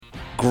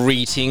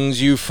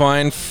Greetings, you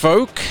fine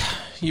folk.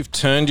 You've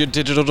turned your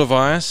digital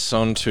device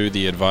onto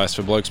the Advice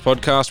for Blokes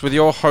podcast with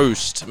your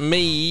host,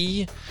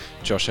 me,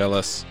 Josh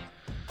Ellis.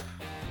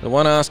 The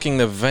one asking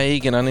the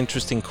vague and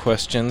uninteresting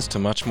questions to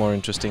much more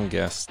interesting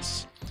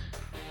guests.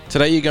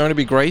 Today you're going to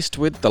be graced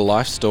with the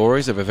life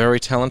stories of a very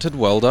talented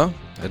welder,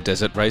 a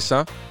desert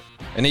racer,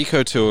 an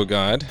eco-tour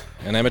guide,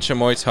 an amateur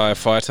Muay Thai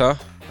fighter,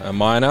 a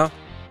miner,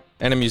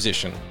 and a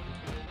musician.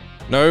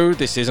 No,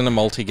 this isn't a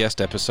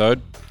multi-guest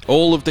episode.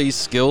 All of these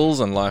skills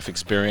and life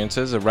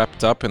experiences are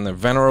wrapped up in the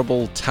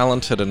venerable,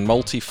 talented and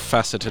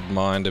multifaceted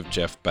mind of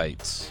Jeff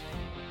Bates.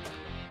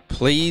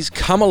 Please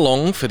come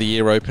along for the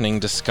year-opening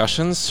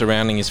discussions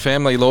surrounding his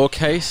family law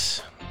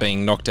case,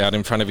 being knocked out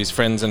in front of his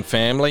friends and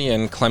family,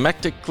 and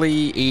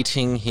climactically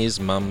eating his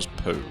mum's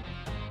poo.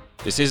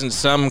 This isn't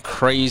some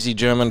crazy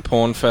German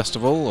porn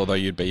festival, although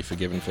you'd be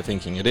forgiven for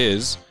thinking it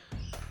is.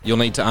 You'll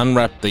need to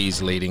unwrap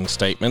these leading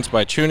statements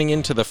by tuning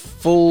into the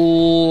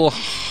full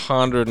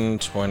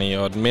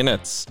 120-odd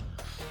minutes.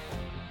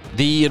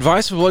 The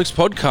Advice for Blokes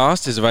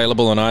podcast is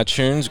available on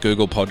iTunes,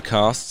 Google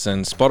Podcasts,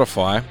 and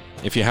Spotify.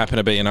 If you happen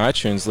to be an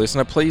iTunes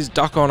listener, please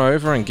duck on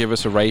over and give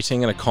us a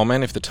rating and a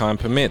comment if the time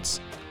permits.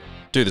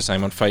 Do the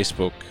same on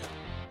Facebook.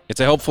 It's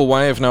a helpful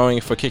way of knowing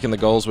if we're kicking the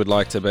goals we'd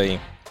like to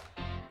be.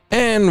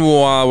 And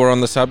while we're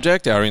on the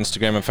subject, our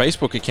Instagram and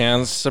Facebook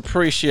accounts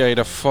appreciate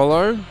a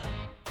follow.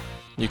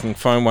 You can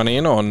phone one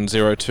in on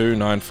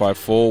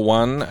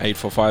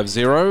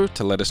 0295418450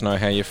 to let us know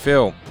how you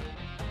feel.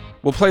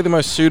 We'll play the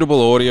most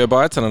suitable audio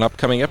bites on an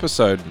upcoming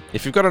episode.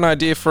 If you've got an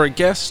idea for a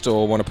guest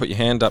or want to put your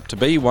hand up to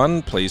be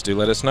one, please do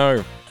let us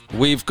know.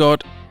 We've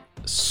got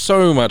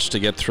so much to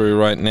get through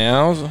right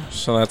now,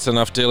 so that's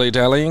enough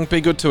dilly-dallying.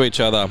 Be good to each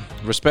other.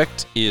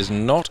 Respect is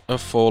not a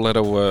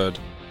four-letter word.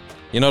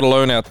 You're not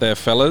alone out there,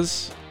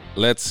 fellas.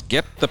 Let's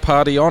get the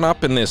party on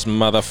up in this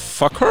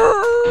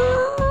motherfucker.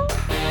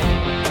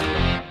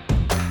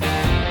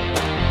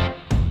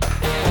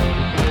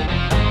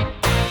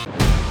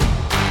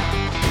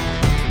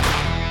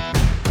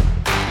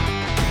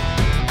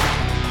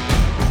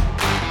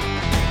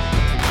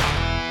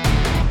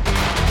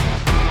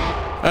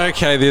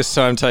 Okay, this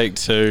time take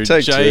two.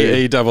 Take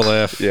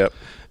Jeff. Yep.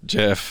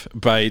 Jeff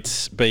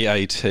Bates,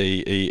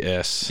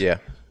 Bates. Yeah.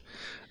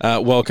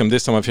 Welcome.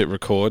 This time I've hit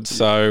record.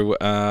 So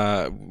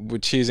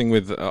I'm choosing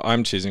with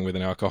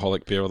an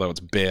alcoholic beer, although it's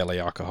barely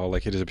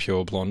alcoholic. It is a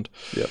pure blonde.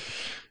 Yep.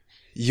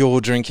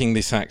 You're drinking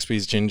this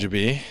Axby's ginger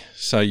beer.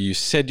 So you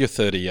said you're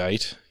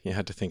 38. You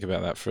had to think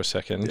about that for a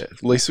second. Yeah.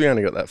 At least we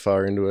only got that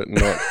far into it,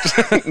 not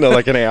not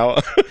like an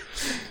hour.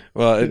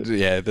 Well,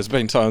 there's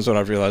been times when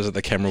I've realised that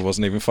the camera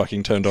wasn't even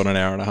fucking turned on an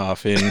hour and a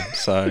half in,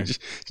 so...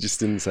 just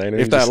didn't say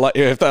anything.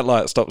 If that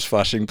light stops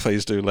flashing,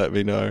 please do let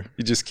me know.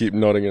 You just keep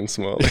nodding and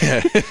smiling.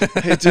 Yeah.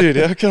 Hey, dude,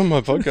 how come my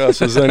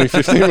podcast was only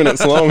 15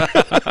 minutes long?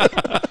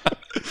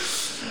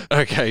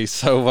 Okay,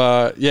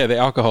 so, the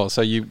alcohol. So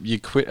you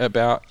quit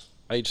about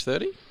age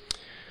 30?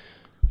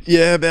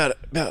 Yeah, about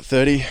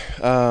 30.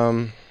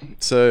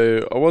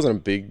 So I wasn't a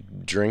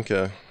big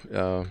drinker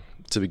to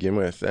begin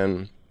with,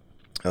 and...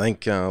 I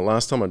think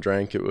last time I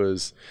drank, it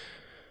was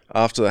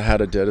after I had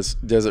a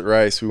desert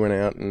race. We went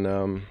out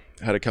and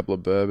had a couple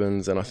of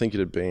bourbons, and I think it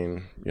had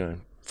been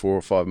 4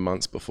 or 5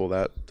 months before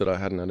that I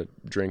hadn't had a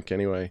drink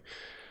anyway.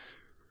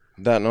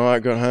 That night I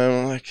got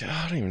home, I'm like,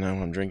 I don't even know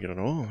what I'm drinking at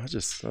all. I'm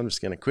just going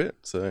to quit.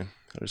 So I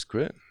just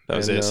quit. That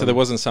was it. So there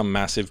wasn't some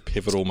massive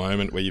pivotal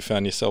moment where you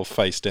found yourself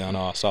face down,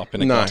 ass up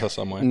in a gutter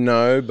somewhere?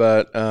 No,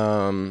 but...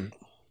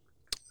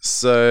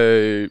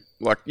 So,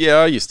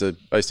 I used to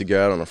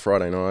go out on a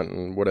Friday night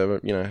and whatever,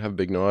 have a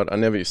big night. I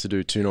never used to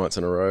do 2 nights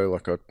in a row. I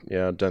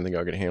don't think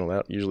I could handle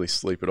that. Usually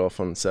sleep it off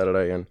on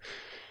Saturday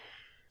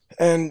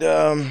and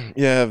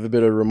have a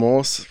bit of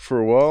remorse for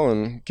a while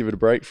and give it a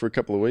break for a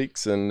couple of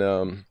weeks. And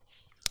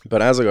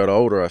but as I got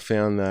older, I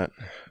found that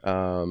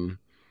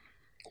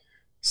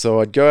so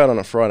I'd go out on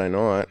a Friday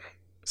night.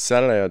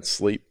 Saturday, I'd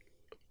sleep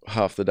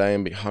half the day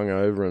and be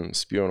hungover and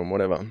spewing and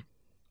whatever.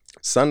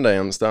 Sunday,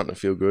 I'm starting to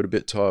feel good, a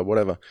bit tired,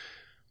 whatever.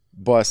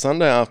 By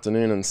Sunday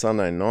afternoon and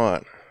Sunday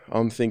night,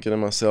 I'm thinking to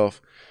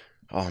myself,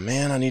 oh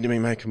man, I need to be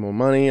making more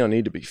money. I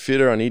need to be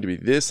fitter. I need to be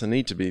this. I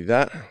need to be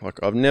that.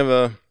 Like I've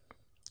never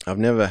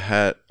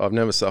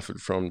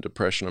suffered from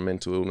depression or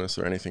mental illness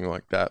or anything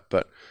like that.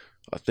 But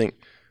I think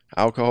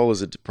alcohol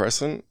is a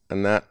depressant,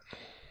 and that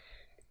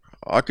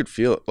I could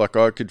feel it. Like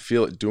I could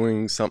feel it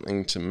doing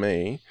something to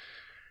me,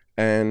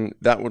 and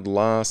that would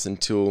last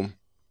until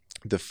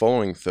the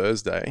following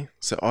Thursday.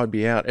 So I'd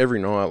be out every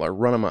night, like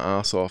running my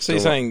ass off. So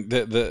you're saying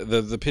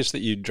the piss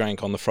that you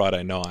drank on the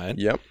Friday night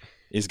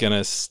is going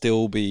to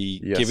still be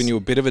giving you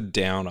a bit of a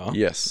downer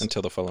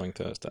until the following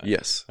Thursday?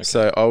 Yes. Okay.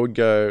 So I would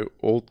go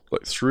all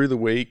through the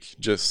week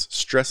just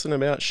stressing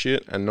about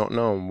shit and not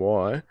knowing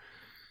why.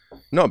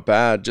 Not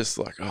bad, just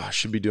like, oh, I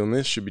should be doing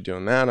this, should be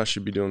doing that. I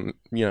should be doing,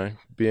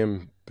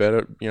 being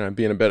better,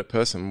 being a better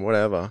person,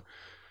 whatever.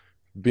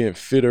 Being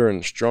fitter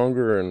and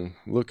stronger and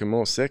looking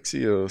more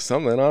sexy or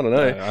something. I don't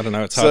know. Yeah, I don't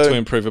know. It's hard to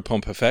improve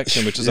upon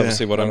perfection, which is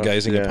obviously what I'm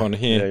gazing upon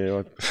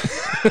here.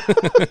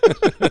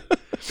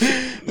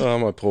 Oh,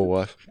 my poor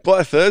wife.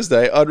 By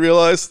Thursday, I'd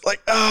realised,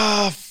 like,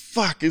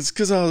 fuck, it's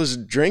because I was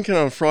drinking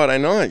on Friday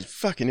night. You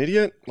fucking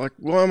idiot. Like,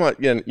 why am I,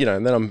 and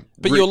then I'm...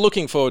 But you're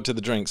looking forward to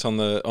the drinks on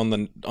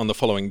the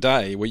following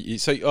day. You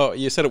said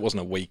it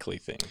wasn't a weekly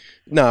thing.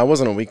 No, it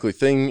wasn't a weekly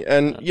thing.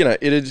 And,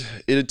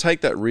 it'd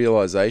take that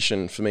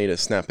realisation for me to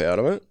snap out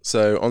of it.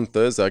 So on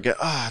Thursday, I go,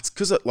 it's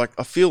because,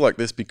 I feel like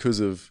this because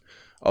of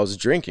I was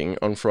drinking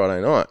on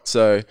Friday night.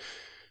 So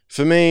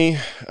for me,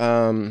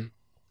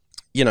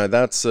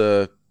 that's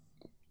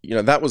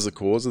that was the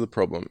cause of the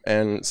problem.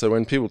 And so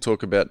when people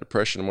talk about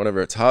depression and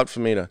whatever, it's hard for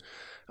me to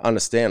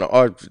understand.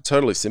 I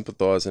totally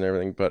sympathize and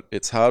everything, but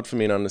it's hard for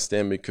me to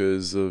understand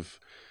because of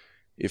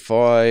if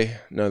I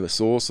know the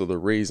source or the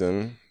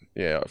reason,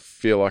 I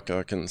feel like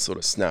I can sort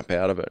of snap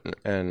out of it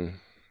and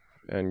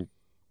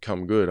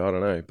come good. I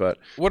don't know. But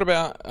what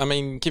about,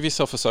 give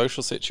yourself a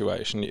social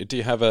situation. Do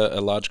you have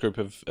a large group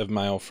of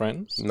male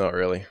friends? Not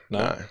really.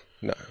 No.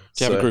 Do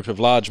you have a group of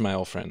large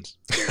male friends?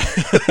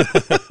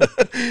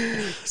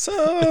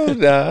 No.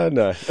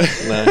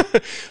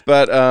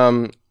 But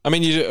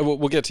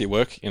we'll get to your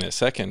work in a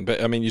second. But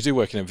you do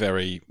work in a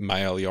very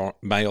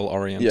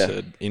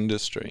male-oriented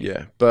industry.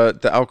 Yeah,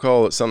 but the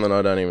alcohol is something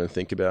I don't even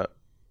think about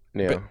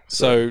now.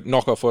 So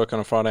knock off work on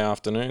a Friday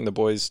afternoon. The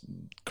boys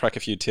crack a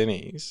few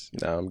tinnies.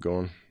 No, I'm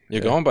gone. You're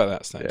gone by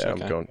that stage. Yeah,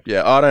 okay. I'm gone.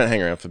 Yeah, I don't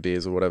hang around for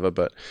beers or whatever,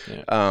 but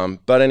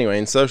but anyway,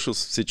 in social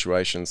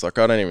situations, I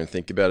don't even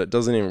think about it. It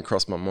doesn't even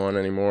cross my mind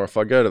anymore. If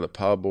I go to the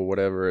pub or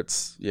whatever,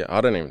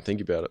 I don't even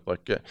think about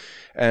it.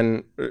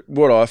 And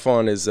what I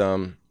find is,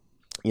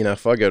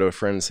 if I go to a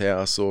friend's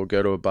house or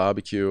go to a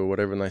barbecue or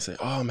whatever, and they say,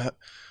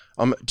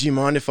 do you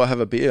mind if I have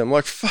a beer? I'm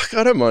like, fuck,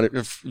 I don't mind.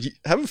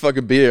 Have a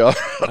fucking beer.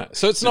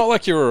 So it's not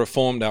like you're a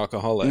reformed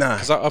alcoholic. No.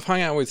 Because I've hung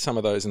out with some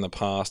of those in the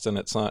past, and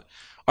it's like,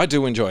 I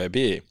do enjoy a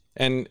beer.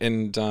 And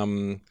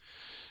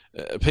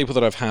people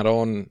that I've had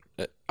on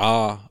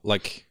are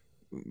like,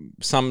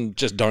 some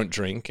just don't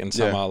drink, and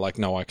some are like,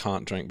 no, I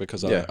can't drink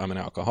because I'm an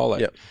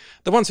alcoholic. Yep.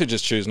 The ones who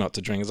just choose not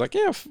to drink is like,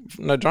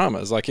 no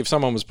dramas. Like if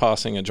someone was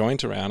passing a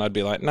joint around, I'd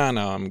be like, no,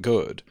 I'm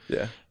good.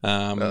 Yeah.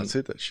 Let's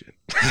hit that shit.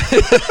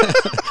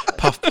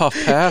 Puff, puff,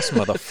 pass,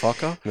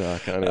 motherfucker. No, I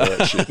can't eat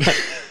that shit.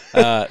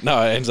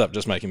 No, it ends up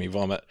just making me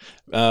vomit.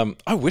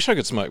 I wish I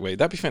could smoke weed.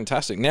 That'd be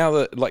fantastic. Now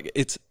that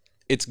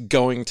it's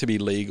going to be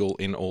legal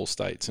in all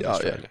states in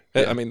Australia.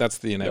 Yeah. That's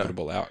the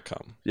inevitable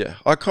outcome. Yeah,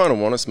 I kind of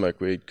want to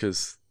smoke weed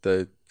because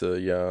the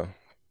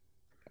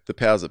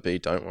powers that be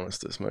don't want us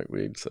to smoke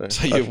weed. So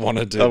you want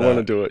to do that? I want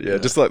to do it, yeah.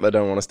 Just like they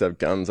don't want us to have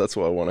guns. That's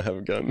why I want to have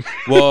a gun.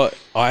 Well,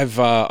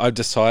 I've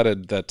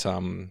decided that,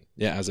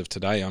 as of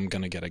today, I'm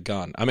going to get a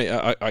gun.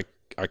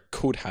 I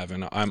could have,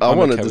 and I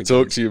wanted to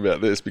talk to you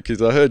about this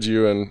because I heard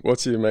you and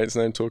what's your mate's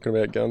name talking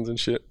about guns and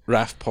shit?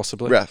 Raf,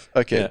 possibly. Raf,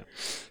 okay. Yeah.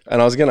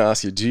 And I was going to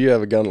ask you, do you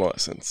have a gun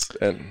license?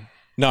 And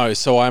no,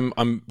 so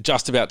I'm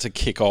just about to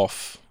kick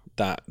off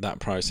that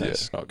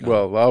process. Yeah.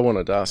 Well, I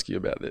wanted to ask you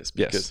about this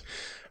because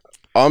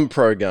I'm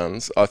pro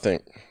guns. I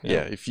think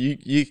if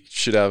you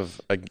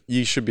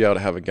should be able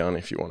to have a gun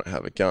if you want to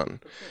have a gun,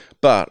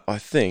 but I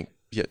think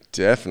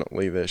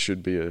definitely there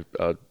should be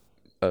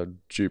a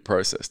due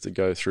process to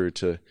go through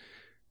to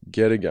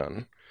get a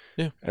gun.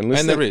 Yeah. And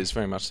there is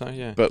very much so,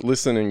 yeah. But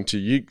listening to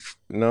you,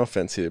 no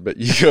offense here, but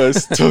you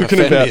guys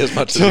talking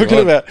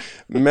about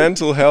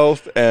mental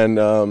health and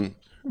all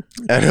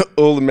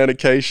the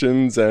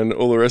medications and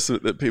all the rest of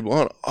it that people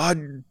are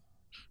on,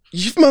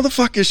 you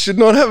motherfuckers should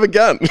not have a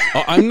gun.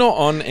 I'm not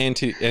on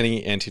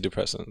any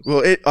antidepressants.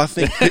 Well, I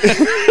think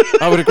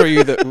I would agree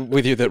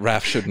with you that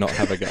Raf should not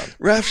have a gun.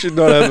 Raf should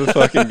not have a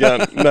fucking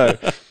gun. No.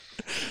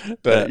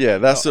 But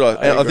that's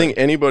what I think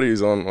anybody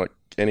who's on like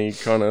any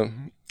kind of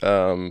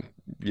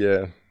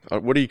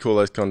what do you call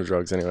those kind of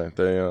drugs anyway?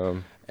 They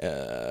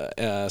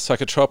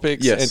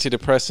psychotropics,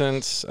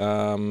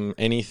 antidepressants,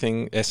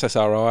 anything,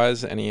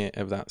 SSRIs, any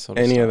of that sort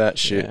of any stuff. of that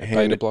shit.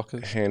 Beta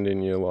blockers. Hand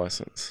in your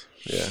license.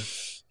 Yeah.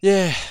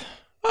 Yeah.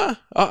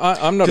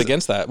 I'm not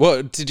against that.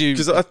 Well, did you?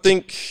 Because I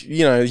think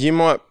you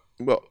might.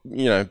 Well,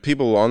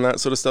 people on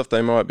that sort of stuff,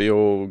 they might be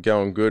all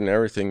going good and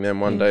everything. Then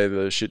one day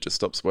the shit just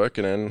stops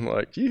working and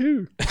like,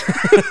 yoo-hoo.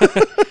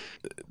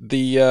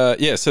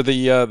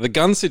 The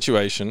gun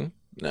situation,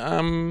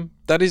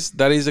 that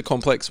is a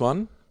complex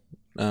one.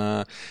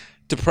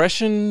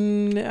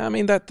 Depression, I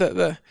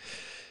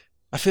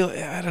feel,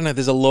 I don't know,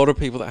 there's a lot of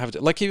people that have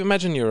like, you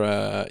imagine you're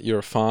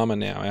a farmer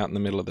now out in the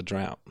middle of the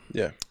drought.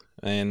 Yeah.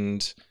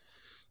 And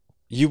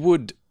you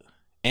would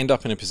end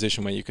up in a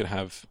position where you could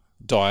have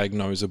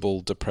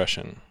diagnosable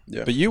depression.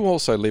 Yeah. But you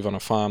also live on a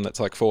farm that's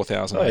like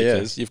 4,000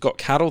 acres. Yeah. You've got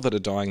cattle that are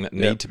dying that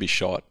need to be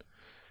shot.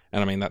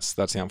 And that's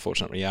the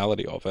unfortunate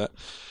reality of it.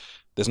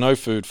 There's no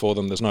food for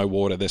them. There's no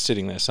water. They're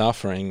sitting there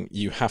suffering.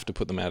 You have to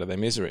put them out of their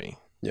misery.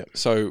 Yeah.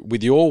 So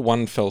with your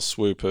one fell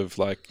swoop of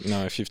like,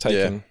 no, if you've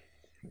taken...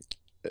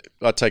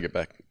 I take it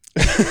back.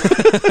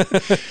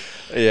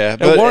 Yeah,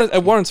 but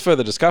it warrants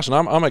further discussion.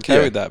 I'm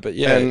okay with that, but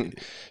and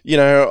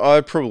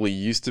I probably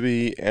used to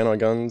be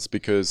anti-guns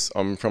because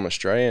I'm from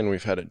Australia and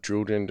we've had it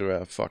drilled into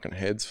our fucking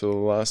heads for the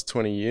last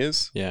 20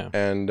 years. Yeah,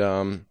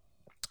 and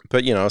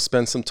But, I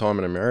spent some time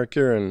in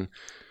America, and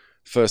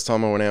first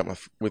time I went out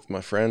with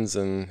my friends,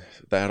 and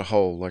they had a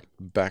whole, like,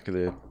 back of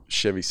their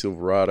Chevy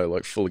Silverado,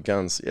 like, full of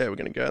guns. Yeah, we're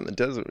going to go out in the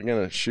desert. We're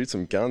going to shoot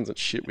some guns and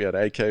shit. We had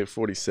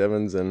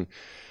AK-47s and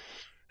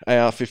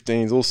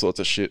AR-15s, all sorts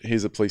of shit.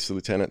 He's a police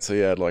lieutenant, so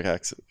he had, like,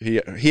 he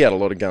had a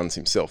lot of guns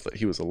himself that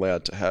he was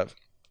allowed to have.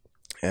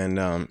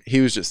 And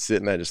he was just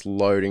sitting there just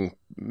loading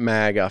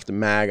mag after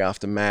mag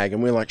after mag,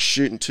 and we're like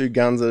shooting 2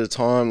 guns at a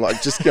time,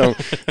 like just going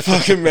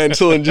fucking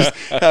mental and just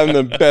having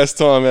the best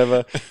time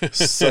ever.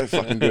 So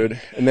fucking good.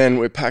 And then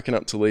we're packing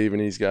up to leave,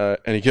 and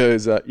he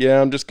goes,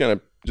 yeah, I'm just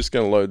gonna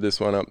load this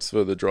one up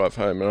for the drive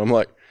home. And I'm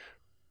like,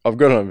 I've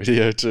got it on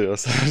video too.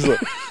 So I was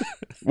like,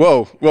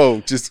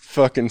 whoa, just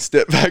fucking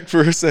step back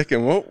for a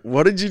second.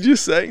 What did you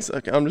just say? He's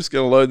like, I'm just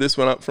gonna load this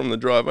one up from the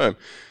drive home.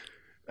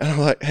 And I'm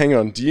like, hang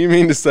on, do you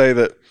mean to say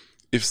that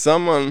if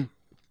someone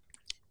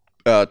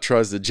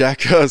tries to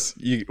jack us,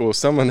 or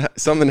something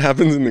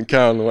happens in the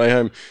car on the way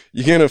home,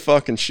 you're gonna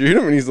fucking shoot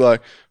him? And he's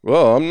like,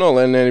 well, I'm not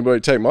letting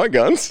anybody take my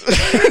guns.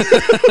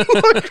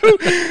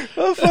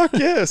 Oh fuck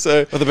yeah!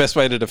 So the best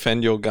way to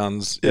defend your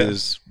guns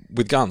is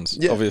with guns,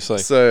 obviously.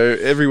 So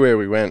everywhere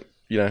we went,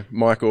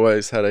 Mike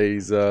always had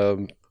his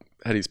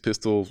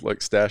pistol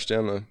like stashed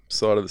down the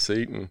side of the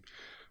seat, and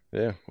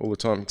all the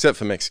time, except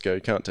for Mexico.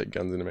 You can't take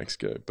guns into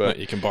Mexico, but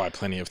you can buy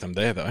plenty of them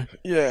there, though.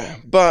 Yeah,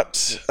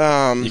 but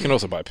you can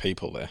also buy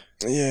people there.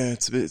 Yeah,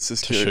 it's a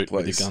scary shoot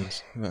place with your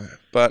guns.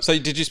 But so,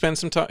 did you spend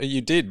some time?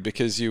 You did,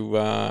 because you.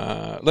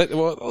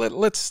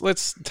 Let's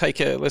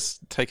take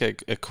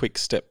a quick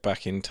step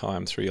back in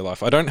time through your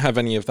life. I don't have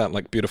any of that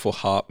like beautiful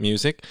harp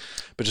music,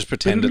 but just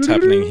pretend it's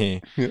happening here.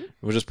 Yeah.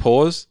 We'll just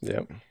pause. Yeah.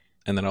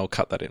 And then I'll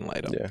cut that in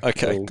later. Yeah,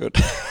 okay, good.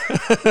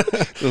 A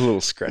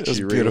little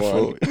scratchy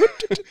rewind. Beautiful.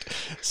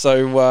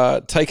 So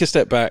take a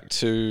step back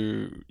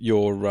to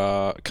your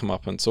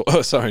comeuppance.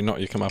 Not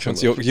your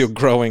comeuppance. You're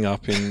growing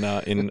up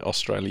in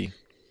Australia.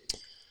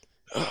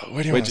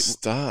 Where do you want to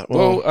start?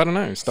 Well, I don't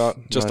know. Start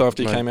just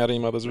after you came out of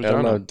your mother's vagina.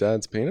 Out of my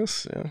dad's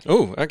penis. Yeah.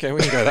 Oh, okay. We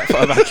can go that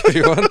far back if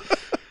you want.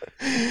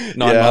 9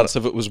 months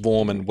of it was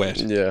warm and wet.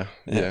 Yeah.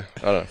 I don't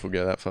know if we'll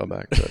go that far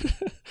back, but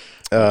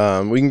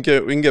we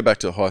can go back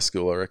to high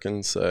school, I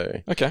reckon.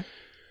 So okay.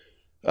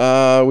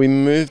 We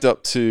moved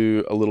up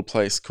to a little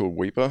place called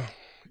Weipa.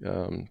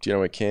 Do you know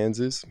where Cairns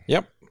is?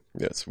 Yep.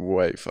 Yeah, it's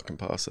way fucking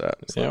past that.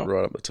 It's like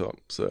right up the top.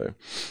 So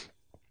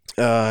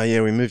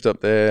we moved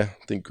up there,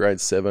 I think grade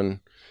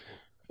 7.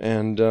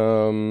 And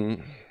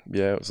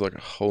it was like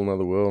a whole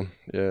nother world.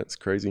 Yeah, it's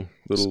crazy.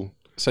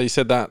 So you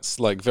said that's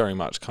like very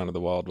much kind of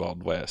the wild,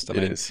 wild west. I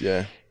mean, it is,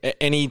 yeah.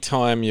 Any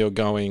time you're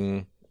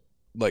going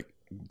like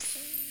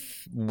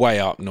way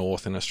up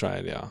north in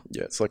Australia.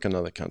 Yeah, it's like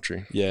another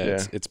country.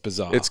 Yeah. It's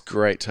bizarre. It's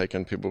great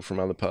taking people from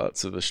other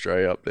parts of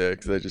Australia up there,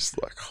 because they're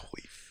just like,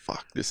 holy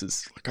fuck, this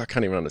is like, I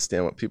can't even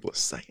understand what people are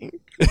saying.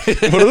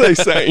 What are they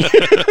saying?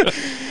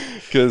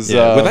 Because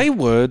were they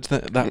words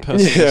that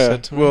person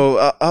said to me?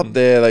 Well, up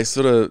there,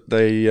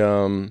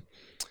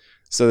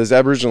 so there's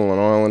Aboriginal and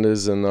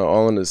Islanders, and the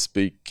Islanders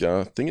speak,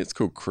 I think it's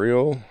called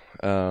Creole.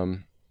 I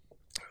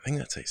think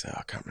that's how you say it.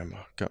 I can't remember.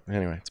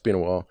 Anyway, it's been a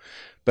while.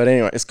 But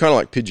anyway, it's kind of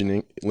like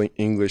Pidgin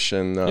English,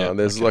 and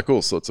there's like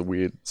all sorts of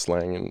weird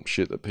slang and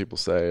shit that people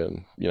say,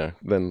 and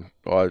then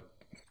I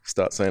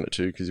start saying it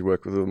too, because you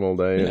work with them all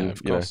day. Yeah,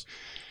 of course.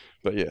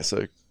 But yeah,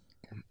 so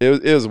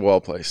it was a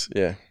wild place.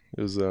 Yeah,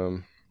 it was.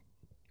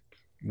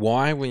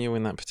 Why were you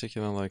in that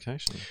particular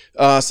location?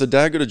 So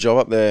Dad got a job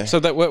up there. So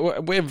that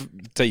we're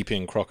deep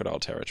in crocodile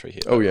territory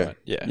here. Oh yeah, right?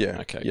 yeah.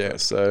 Okay, yeah.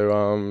 Good.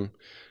 So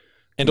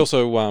and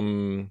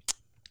also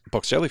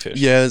box jellyfish.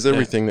 Yeah, there's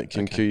everything that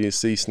can kill you.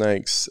 Sea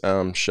snakes,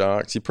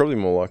 sharks. You're probably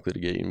more likely to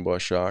get eaten by a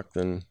shark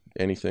than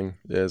anything.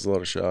 There's a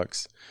lot of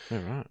sharks.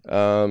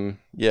 Yeah,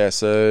 right.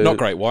 So not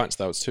great whites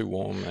though. It's too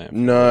warm there.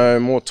 No,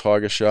 more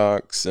tiger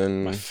sharks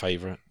and my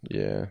favourite.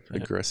 Yeah,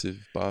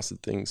 aggressive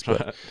bastard things.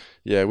 But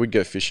yeah, we'd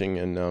go fishing,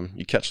 and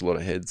you catch a lot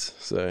of heads.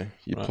 So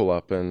you pull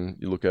up and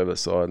you look over the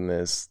side, and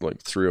there's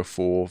like 3 or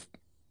 4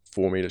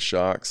 4-meter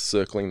sharks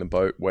circling the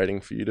boat, waiting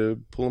for you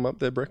to pull them up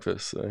their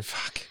breakfast. So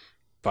fuck.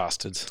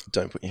 Bastards.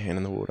 Don't put your hand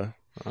in the water.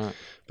 Right.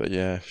 But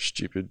yeah,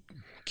 stupid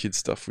kid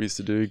stuff we used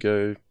to do.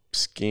 Go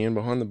skiing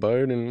behind the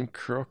boat and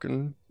croc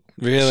and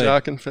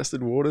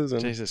shark-infested waters.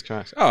 And Jesus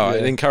Christ. Oh,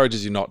 it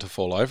encourages you not to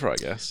fall over, I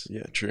guess.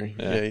 Yeah, true.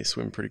 Yeah, you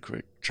swim pretty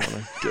quick trying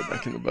to get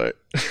back in the boat.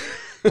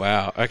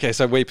 Wow. Okay,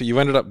 so Weipa, you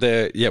ended up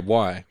there. Yeah,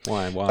 why?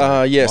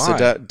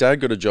 So Dad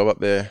got a job up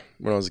there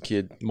when I was a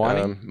kid.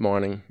 Mining?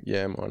 Mining.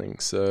 Yeah, mining.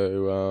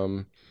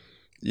 So,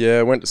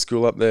 I went to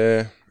school up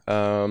there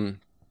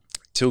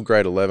till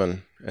grade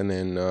 11. And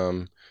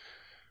then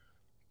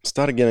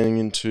started getting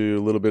into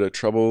a little bit of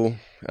trouble.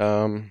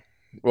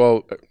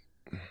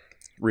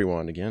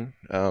 Rewind again.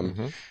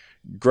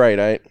 Grade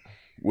 8,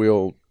 we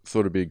all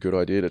thought it'd be a good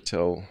idea to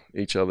tell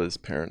each other's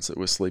parents that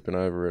we're sleeping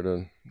over at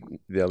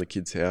the other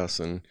kid's house,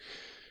 and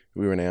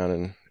we went out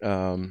and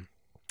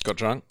Got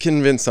drunk?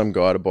 Convinced some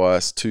guy to buy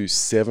us 2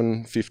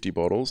 750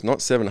 bottles, not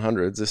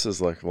 700s. This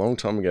is like a long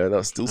time ago. That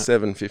was still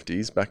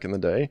 750s back in the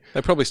day.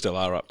 They probably still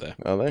are up there.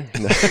 Are they?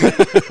 No.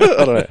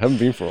 I don't know. Haven't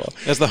been for a while.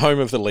 As the home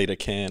of the litre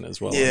can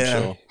as well, Yeah,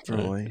 I'm sure.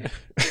 probably.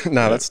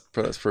 No, that's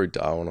probably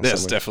Darwin or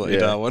That's something. definitely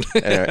Darwin.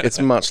 Anyway, it's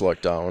much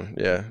like Darwin,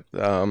 yeah.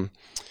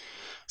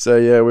 So,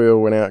 yeah, we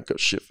all went out, got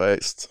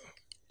shit-faced,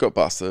 got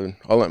busted.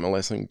 I learnt my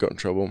lesson, got in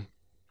trouble.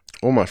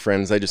 All my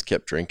friends, they just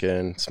kept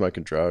drinking,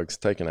 smoking drugs,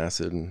 taking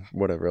acid and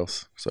whatever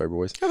else. Sorry,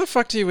 boys. How the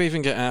fuck do you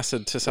even get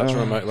acid to such a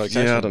remote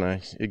location? Yeah, I don't know.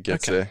 It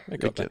gets there.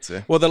 It gets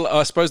there. Well,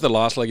 I suppose the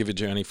last leg of your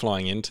journey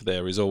flying into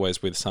there is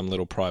always with some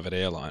little private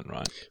airline,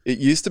 right? It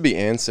used to be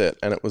Ansett,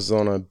 and it was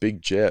on a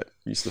big jet.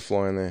 Used to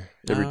fly in there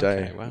every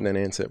day. Okay, wow. And then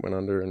Ansett went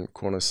under, and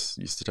Qantas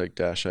used to take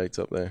Dash 8s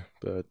up there.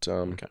 But,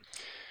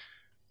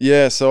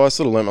 yeah, so I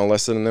sort of learnt my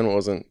lesson, and then it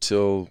wasn't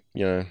till,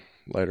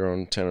 later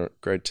on,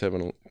 grade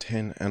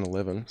 10 and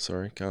 11,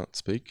 sorry, can't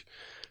speak,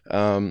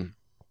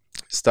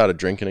 started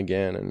drinking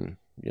again, and,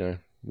 we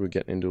were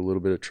getting into a little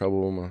bit of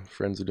trouble. My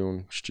friends are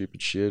doing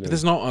stupid shit.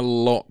 There's not a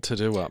lot to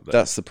do up there.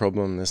 That's the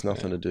problem. There's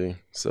nothing to do.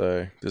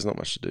 So there's not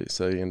much to do.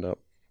 So you end up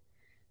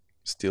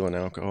stealing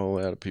alcohol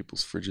out of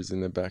people's fridges in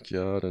their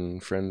backyard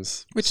and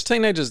friends. Which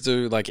teenagers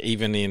do, like,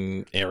 even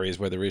in areas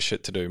where there is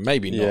shit to do.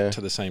 Maybe not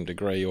to the same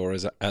degree or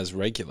as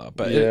regular,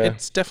 but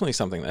it's definitely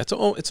something. It's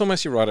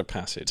almost your rite of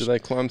passage. Do they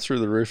climb through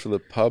the roof of the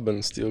pub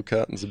and steal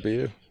cartons of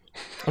beer?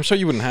 I'm sure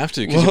you wouldn't have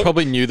to, because you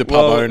probably knew the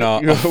pub owner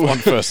on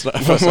first name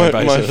basis.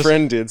 My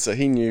friend did, so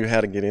he knew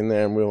how to get in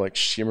there, and we were like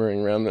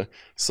shimmering around the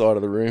side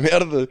of the room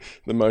out of the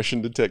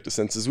motion detector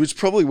sensors, which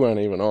probably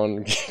weren't even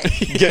on,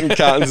 getting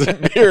cartons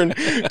of beer and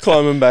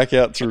climbing back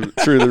out through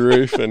the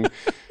roof. And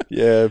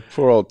yeah,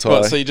 poor old Ty.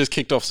 What, so you just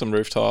kicked off some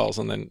roof tiles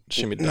and then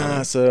shimmied down?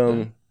 Nah,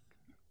 so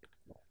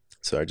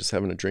sorry, just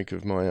having a drink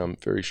of my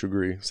very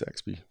sugary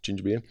Saxby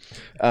ginger beer.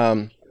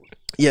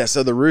 Yeah,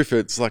 so the roof,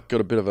 it's like got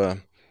a bit of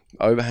a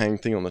overhang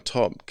thing on the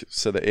top,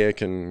 so the air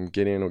can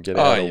get in or get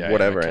out or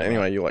whatever. Okay,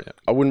 anyway, you're like,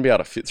 I wouldn't be able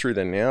to fit through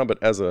there now,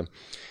 but as a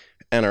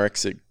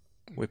anorexic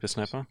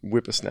whippersnapper,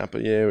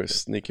 yeah, we're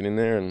sneaking in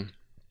there, and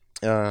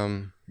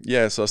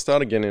so I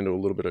started getting into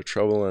a little bit of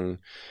trouble, and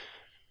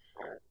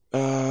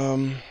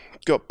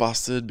got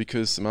busted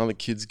because some other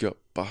kids got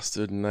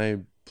busted, and they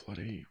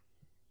bloody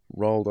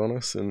rolled on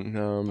us, and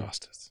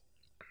bastards.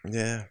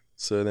 Yeah,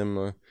 so then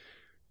my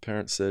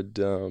parents said,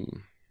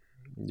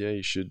 yeah,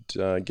 you should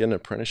get an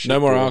apprenticeship. No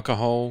more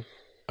alcohol,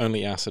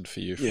 only acid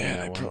for you from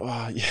now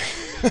on.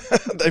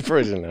 They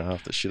probably didn't know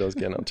half the shit I was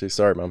getting up to.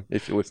 Sorry, Mum,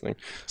 if you're listening.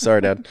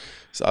 Sorry, Dad.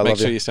 So I Make love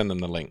sure you. you send them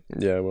the link.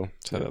 Yeah, well.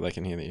 So that they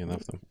can hear that you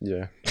love them.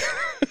 Yeah.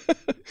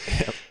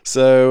 Yep.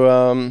 So,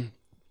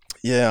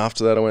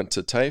 after that I went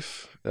to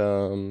TAFE.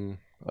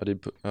 I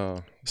did put...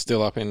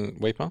 Still up in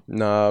Weipa?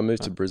 No, I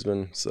moved to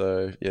Brisbane,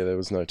 so yeah, there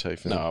was no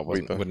TAFE in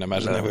Weipa. I wouldn't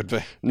imagine there would be.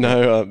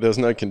 No, there was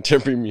no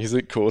contemporary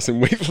music course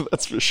in Weipa,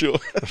 that's for sure.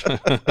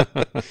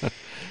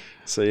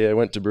 So yeah, I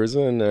went to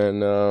Brisbane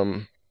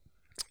and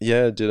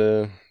did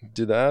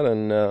that,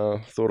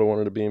 and thought I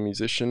wanted to be a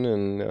musician,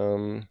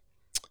 and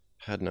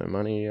had no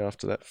money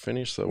after that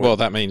finished. So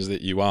that means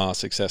that you are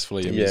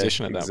successfully a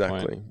musician at that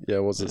point. Exactly. Yeah,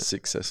 I was a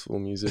successful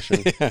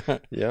musician.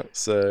 Yeah.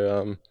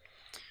 So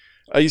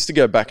I used to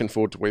go back and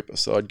forth to Weipa.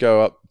 So I'd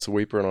go up to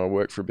Weipa and I'd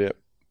work for a bit,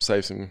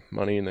 save some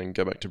money, and then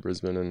go back to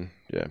Brisbane, and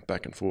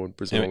back and forth.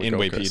 Brisbane in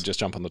Weipa, you'd just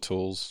jump on the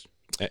tools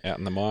out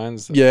in the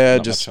mines? Yeah,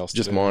 just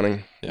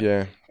mining.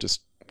 Yeah,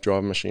 just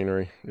driving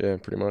machinery. Yeah,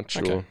 pretty much.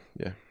 Okay. Or,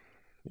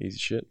 easy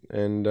shit.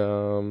 And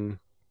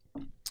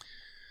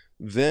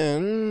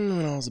then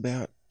when I was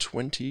about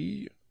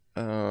 20,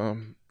 a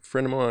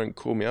friend of mine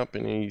called me up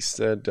and he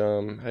said,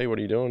 hey, what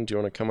are you doing? Do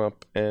you want to come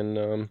up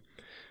and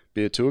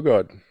be a tour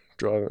guide?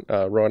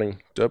 Riding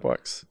dirt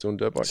bikes, doing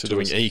dirt bikes. So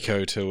tours. Doing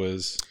eco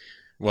tours.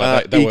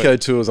 Well, eco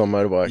tours on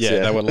motorbikes. Yeah,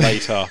 they were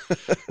later.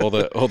 all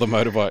the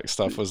motorbike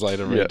stuff was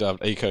later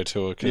redubbed eco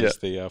tour because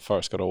the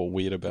forest got all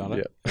weird about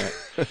it.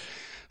 Yeah.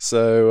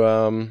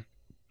 So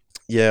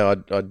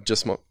I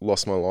just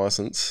lost my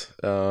license.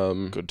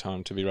 Good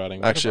time to be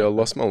riding. Actually, I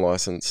lost my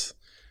license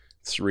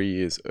 3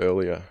 years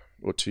earlier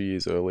or 2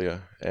 years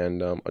earlier,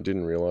 and I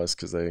didn't realize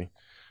because they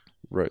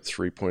wrote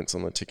 3 points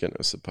on the ticket. It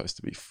was supposed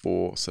to be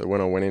 4. So when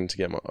I went in to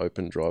get my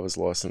open driver's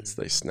license,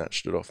 they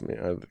snatched it off me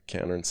over the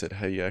counter and said,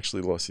 hey, you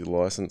actually lost your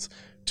license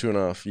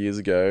 2.5 years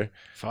ago.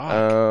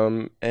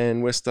 Fuck.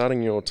 And we're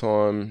starting your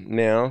time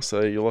now.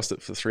 So you lost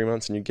it for 3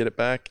 months and you get it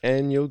back,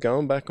 and you're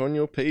going back on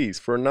your P's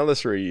for another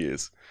 3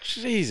 years.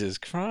 Jesus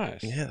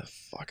Christ. Yeah, the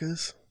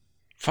fuckers.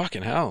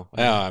 Fucking hell.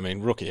 Yeah, I mean,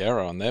 rookie error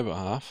on their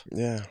behalf.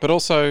 Yeah. But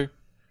also...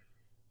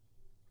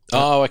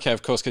 Oh, okay,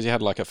 of course, because you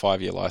had like a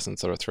 5-year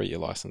license or a 3-year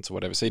license or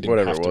whatever, so you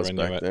didn't have to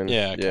renew it. Then.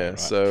 Yeah, okay, yeah. Right,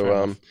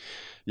 so,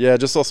 I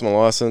just lost my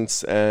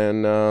license,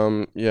 and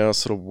I was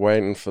sort of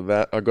waiting for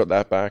that. I got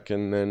that back,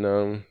 and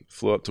then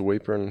flew up to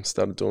Weipa and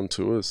started doing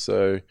tours.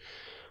 So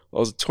I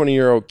was a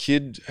 20-year-old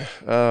kid.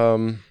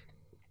 I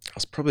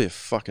was probably a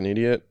fucking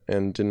idiot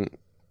and didn't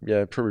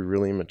probably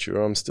really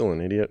immature. I'm still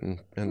an idiot, and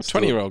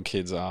 20-year-old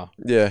kids are.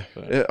 Yeah,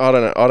 I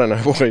don't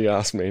know why he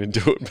asked me to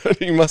do it, but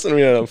he mustn't have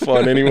been able to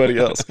find anybody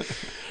else.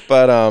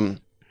 But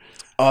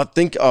I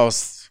think I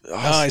was.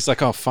 He's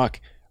like, oh fuck,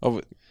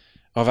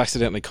 I've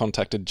accidentally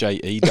contacted Jeff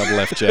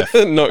Jeff.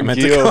 Not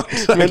Gil.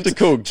 I meant to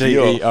call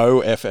Gil.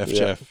 Geoff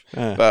Jeff.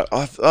 Yeah. But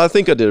I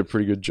think I did a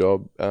pretty good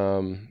job.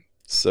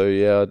 So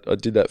yeah, I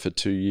did that for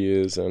 2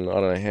 years, and I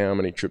don't know how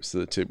many trips to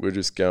the tip. We're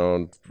just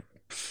going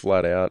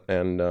flat out,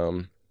 and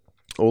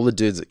all the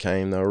dudes that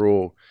came, they were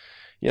all,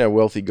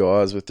 wealthy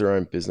guys with their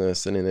own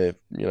business and in their,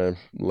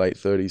 late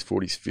 30s,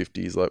 40s,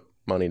 50s, like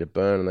money to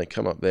burn, and they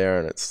come up there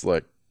and it's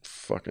like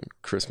fucking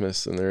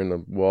Christmas, and they're in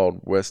the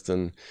Wild West,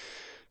 and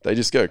they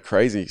just go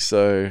crazy.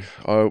 So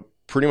I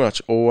pretty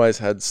much always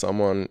had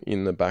someone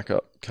in the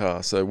backup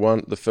car. So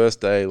the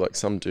first day, like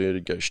some dude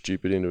would go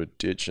stupid into a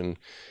ditch and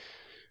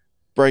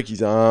break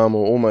his arm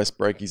or almost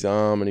break his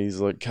arm, and he's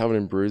like covered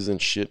in bruises and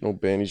shit and all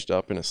bandaged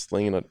up in a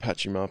sling, and I'd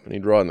patch him up, and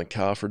he'd ride in the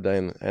car for a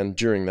day, and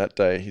during that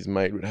day his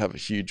mate would have a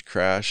huge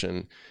crash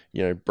and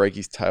break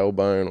his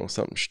tailbone or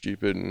something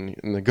stupid,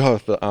 and the guy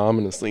with the arm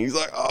in the sling, he's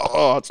like,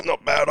 oh, it's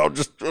not bad, I'll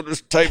just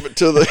tape it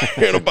to the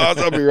handlebars,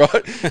 I'll be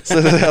right. So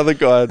the other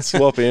guy would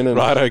swap in and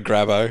righto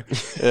Grabo.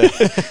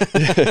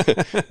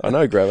 Yeah. I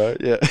know Grabo,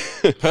 yeah.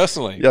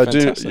 Personally? Yeah, I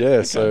fantastic. do. Yeah,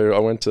 okay. So I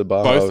went to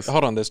Baja.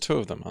 Hold on, there's 2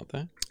 of them, aren't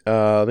there?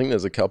 I think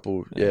there's a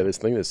couple. Yeah, I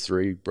think there's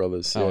 3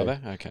 brothers. Oh, yeah. are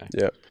there? Okay.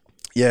 Yeah.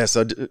 Yeah,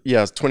 so I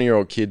was a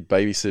 20-year-old kid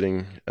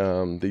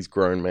babysitting these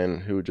grown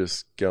men who were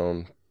just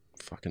going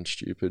fucking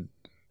stupid.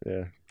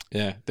 Yeah.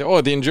 Yeah. The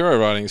enduro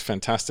riding is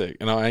fantastic.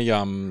 And I've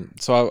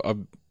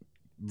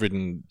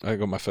I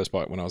got my first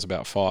bike when I was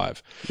about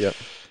 5. Yep.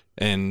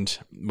 And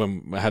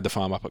when I had the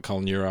farm up at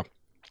Kulnura,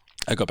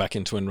 I got back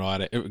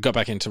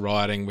into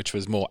riding, which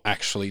was more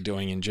actually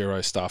doing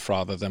enduro stuff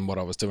rather than what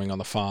I was doing on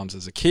the farms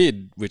as a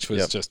kid, which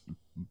was just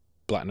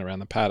blatting around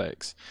the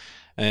paddocks.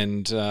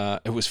 And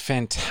it was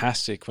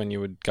fantastic when you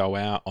would go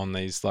out on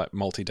these like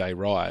multi-day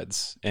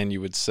rides and you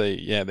would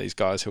see, these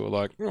guys who were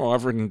like, oh,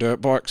 I've ridden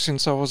dirt bikes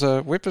since I was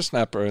a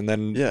whippersnapper. And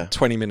then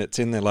 20 minutes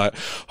in, they're like,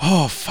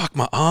 oh, fuck,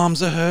 my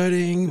arms are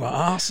hurting, my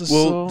ass is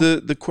sore. Well,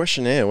 the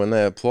questionnaire when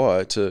they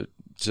apply to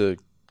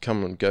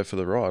come and go for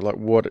the ride, like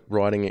what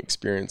riding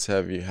experience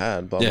have you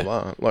had, blah blah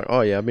blah, like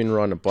I've been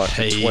riding a bike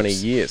for 20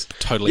 years,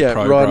 totally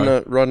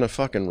riding a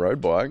fucking road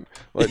bike,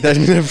 like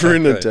they've never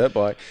ridden a dirt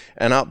bike,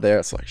 and up there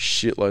it's like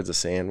shitloads of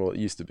sand. Well, it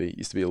used to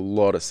be a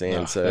lot of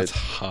sand. So that's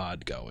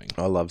hard going.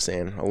 I love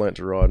sand. I learnt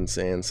to ride in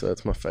sand, so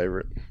it's my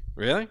favorite.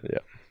 Really? Yeah,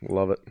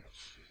 love it.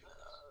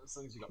 As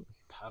long as you got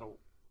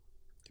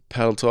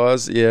paddle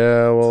tires.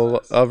 Yeah,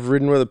 well, I've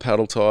ridden with a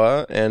paddle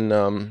tire,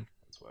 and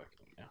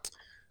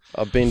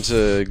I've been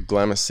to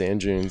Glamis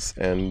sand dunes,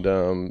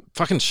 and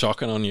fucking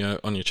shocking on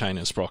your chain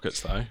and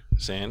sprockets though,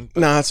 sand.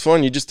 Nah, it's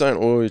fine. You just don't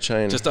oil your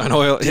chain. Just don't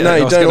oil. Yeah, no,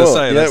 you don't oil.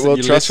 Well,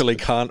 you literally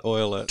can't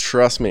oil it.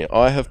 Trust me,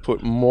 I have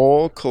put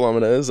more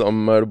kilometers on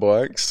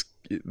motorbikes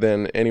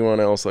than anyone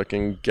else. I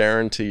can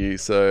guarantee you.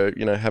 So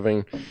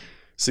having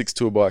 6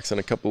 tour bikes and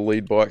a couple of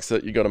lead bikes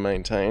that you got to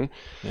maintain.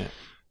 Yeah.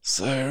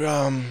 So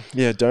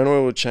don't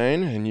oil the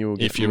chain, and you will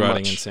get if you're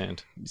riding in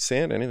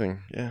sand,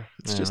 anything. Yeah,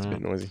 it's just a bit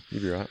noisy.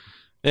 You'll be right.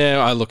 Yeah,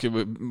 I look at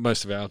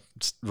most of our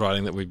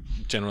riding that we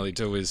generally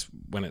do is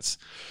when it's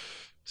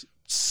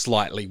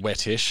slightly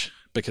wettish,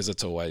 because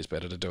it's always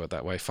better to do it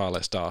that way, far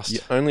less dust. You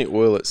only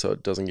oil it so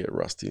it doesn't get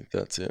rusty.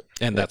 That's it.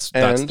 And that's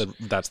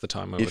the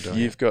time when we're doing it.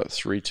 If you've got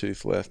 3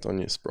 tooth left on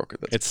your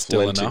sprocket, it's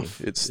plenty. Still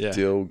enough. It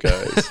still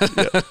goes.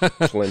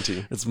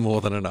 Plenty. It's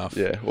more than enough.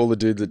 Yeah, all the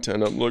dudes that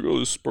turn up like, oh,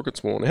 this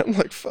sprocket's worn out. I'm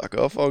like, fuck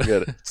off, I'll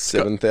get it.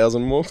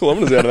 7,000 more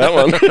kilometers out of that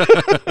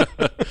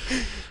one.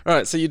 All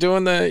right, so you're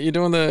doing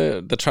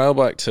the trail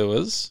bike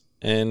tours,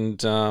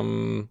 and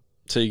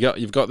so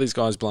you've got these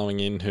guys blowing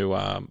in who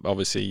are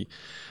obviously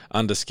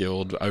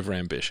underskilled,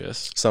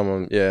 overambitious.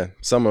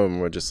 Some of them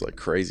were just like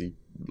crazy,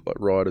 like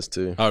riders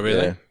too. Oh,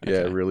 really?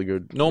 Yeah, really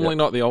good. Normally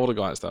not the older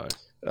guys though.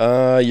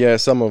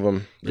 Some of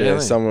them. Yeah,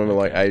 really? Some of them are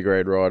like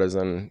A-grade riders,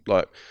 and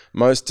like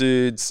most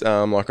dudes,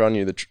 like I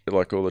knew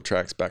like all the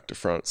tracks back to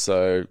front.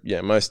 So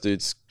yeah, most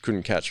dudes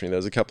couldn't catch me. There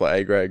was a couple of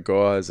A-grade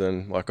guys,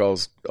 and like I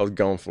was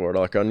going for it.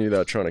 Like I knew they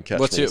were trying to catch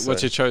me.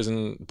 What's your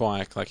chosen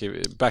bike? Like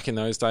back in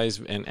those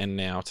days and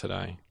now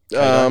today?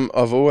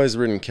 I've always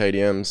ridden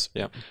KTMs.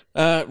 Yeah.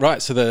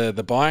 Right. So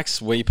the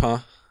bikes,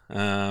 Weeper.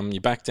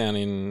 You're back down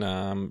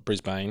in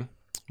Brisbane.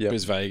 Yep.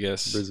 Bris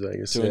Vegas.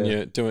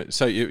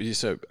 So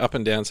you up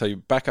and down. So you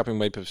back up in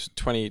Weeper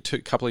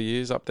 22 couple of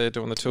years up there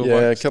doing the tour.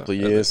 Yeah, a couple of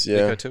years.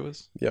 Eco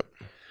tours. Yep.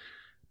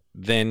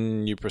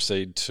 Then you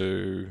proceed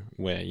to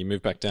where? You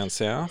move back down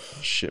south?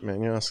 Oh, shit,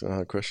 man, you're asking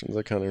hard questions.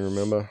 I can't even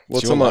remember.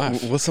 What's on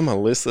my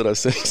list that I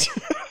sent you?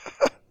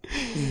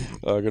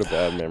 Oh, I got a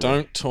bad memory.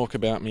 Don't talk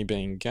about me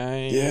being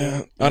gay.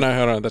 Yeah. Oh, no,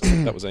 hold on.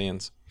 That was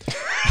Ian's.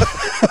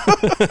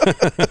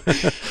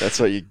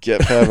 That's what you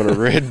get for having a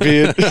red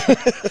beard.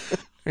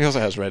 He also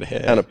has red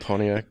hair. And a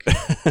Pontiac.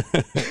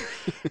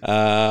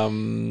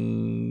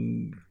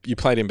 you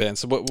played in bands.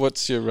 So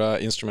what's your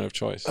instrument of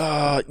choice?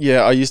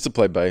 Yeah, I used to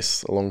play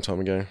bass a long time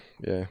ago.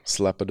 Yeah,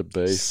 slapper to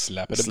bass.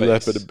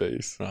 Slapper to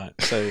bass. Right.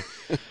 So,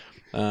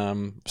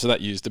 so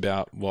that used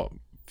about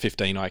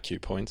 15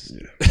 IQ points.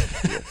 Yeah,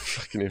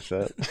 fucking if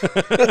that.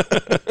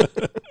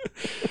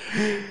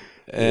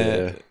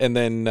 And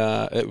then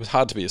it was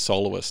hard to be a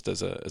soloist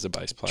as a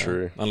bass player.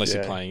 True. Unless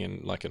you're playing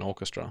in like an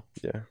orchestra.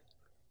 Yeah.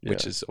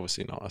 Which is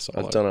obviously not a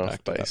solo. I don't know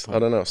if bass. I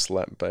don't know if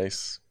slap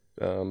bass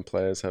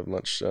players have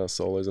much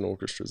solos in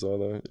orchestras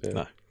either. Yeah.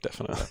 No,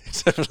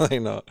 definitely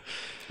not.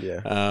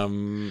 Yeah.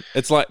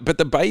 It's like, but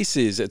the bass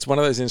it's one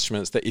of those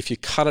instruments that if you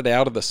cut it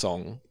out of the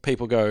song,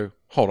 people go,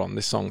 hold on,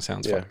 this song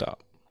sounds fucked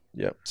up.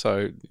 Yep.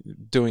 So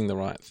doing the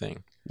right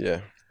thing.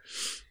 Yeah.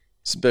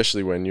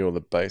 Especially when you're the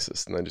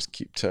bassist and they just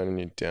keep turning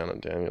you down and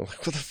down. You're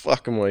like, what the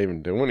fuck am I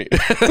even doing here?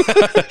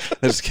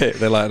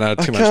 They're like, no,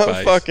 too much bass. I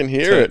can't fucking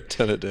hear it.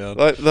 Turn it down.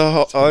 Like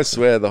I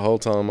swear the whole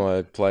time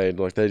I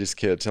played, like they just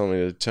kept telling me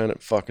to turn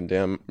it fucking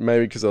down.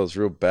 Maybe because I was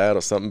real bad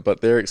or something,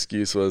 but their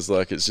excuse was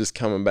like, it's just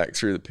coming back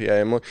through the PA.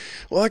 I'm like,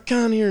 well, I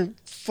can't hear a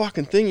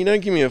fucking thing. You don't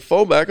give me a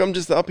fallback. I'm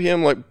just up here.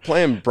 I'm like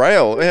playing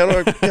Braille.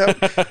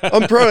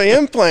 I'm probably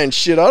am playing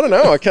shit. I don't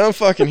know. I can't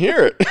fucking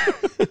hear it.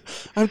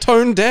 I'm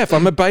tone deaf.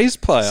 I'm a bass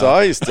player. So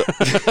I used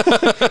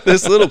to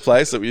this little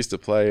place that we used to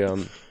play.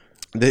 Tone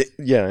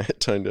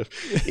deaf.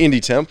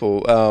 Indie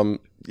Temple.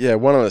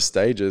 One of the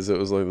stages. It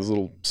was like this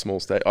little small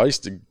stage. I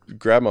used to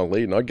grab my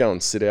lead and I'd go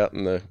and sit out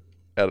in the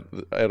out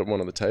at one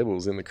of the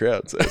tables in the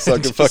crowd so I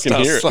could fucking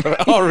hear it.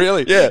 Oh,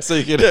 really? Yeah. So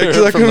you could hear it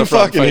I from the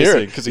front fucking hear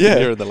facing it because you could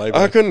hear it in the label.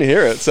 I couldn't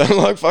hear it, so I'm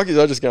like, fuck it.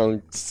 I just go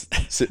and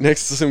sit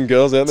next to some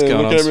girls out there. What's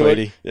and going look on, at me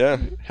sweetie? like, yeah.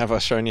 Have I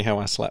shown you how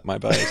I slap my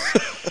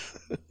bass?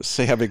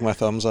 See how big my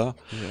thumbs are.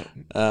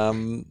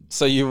 Yeah.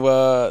 So you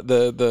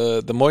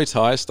the Muay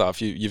Thai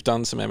stuff. You've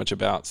done some amateur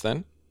bouts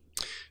then.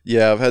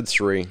 Yeah, I've had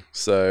 3.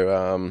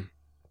 So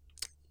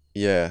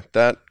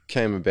that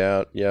came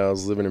about. Yeah, I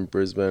was living in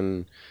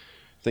Brisbane.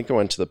 I think I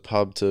went to the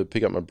pub to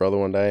pick up my brother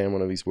one day, and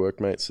one of his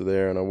workmates were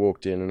there, and I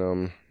walked in,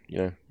 and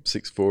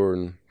 6'4"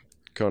 and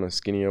kind of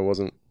skinny. I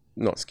wasn't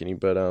not skinny,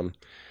 but I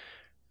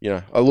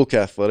look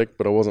athletic,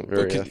 but I wasn't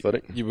very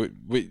athletic.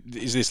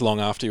 Is this long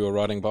after you were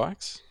riding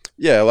bikes?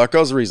 Yeah, like I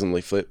was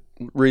reasonably fit,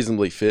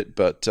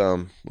 but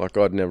like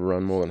I'd never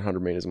run more than 100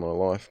 meters in my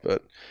life.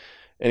 But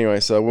anyway,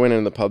 so I went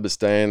in the pub to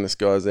stay, and this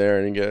guy's there,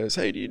 and he goes,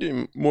 "Hey, do you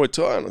do Muay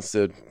Thai?" And I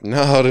said,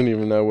 "No, I don't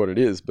even know what it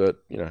is, but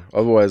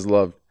I've always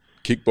loved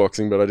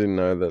kickboxing, but I didn't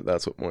know that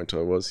that's what Muay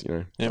Thai was.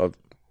 Yep. I've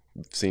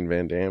seen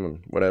Van Damme and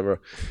whatever."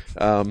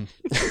 So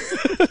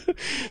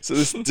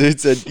this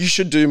dude said, "You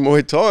should do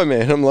Muay Thai,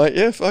 man." I'm like,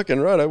 "Yeah, fucking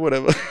righto,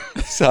 whatever."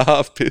 So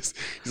half pissed.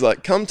 He's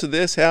like, "Come to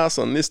this house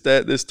on this day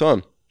at this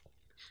time."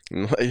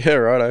 I'm like, "Yeah,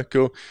 righto,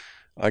 cool."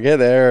 I get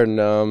there, and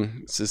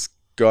it's this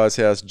guy's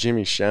house,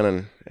 Jimmy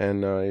Shannon,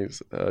 and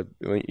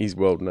he's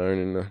well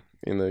known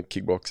in the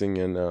kickboxing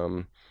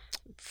and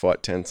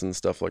fight tents and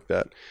stuff like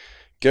that.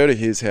 Go to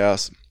his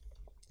house.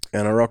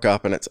 And I rock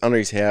up, and it's under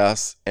his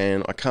house,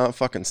 and I can't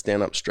fucking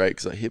stand up straight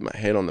because I hit my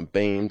head on the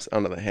beams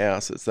under the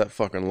house. It's that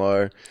fucking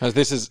low. Oh,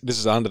 this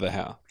is under the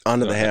house?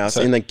 Under the house,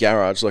 in the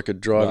garage, like a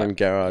drive-in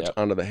garage, yep.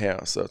 Under the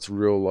house. So it's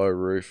real low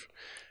roof.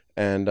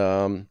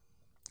 And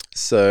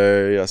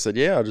so I said,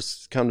 yeah, I'll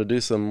just come to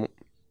do some,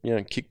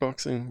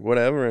 kickboxing,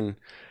 whatever. And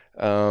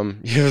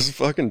it was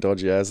fucking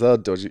dodgy as. They were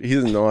dodgy.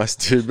 He's a nice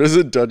dude, but it's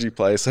a dodgy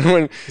place. And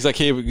when he's like,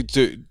 "Here, we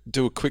could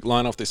do a quick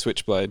line off this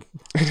switchblade."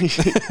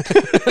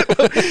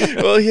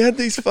 Well, he had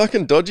these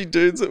fucking dodgy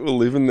dudes that were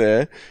living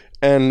there,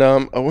 and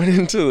I went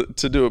in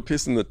to do a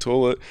piss in the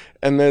toilet,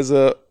 and there's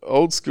a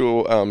old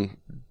school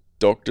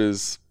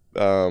doctor's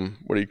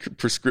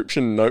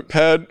prescription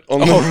notepad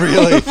on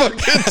really? the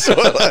fucking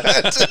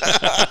toilet.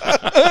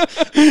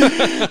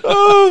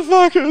 Oh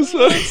fuck, it was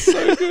so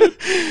good.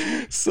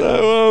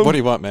 So what do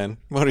you want, man?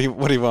 What do you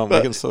want?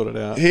 We can sort it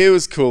out. He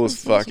was cool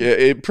as fuck. Yeah,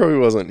 it probably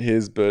wasn't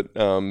his, but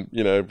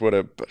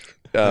whatever.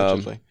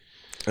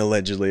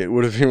 Allegedly, it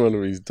would have been one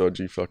of these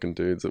dodgy fucking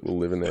dudes that were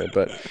living there.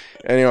 But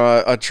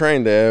anyway, I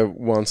trained there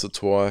once or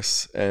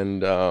twice,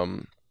 and I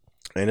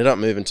ended up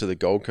moving to the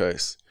Gold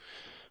Coast.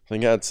 I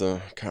think I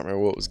can't remember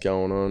what was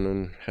going on,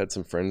 and had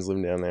some friends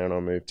living down there, and I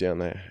moved down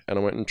there. And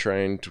I went and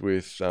trained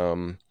with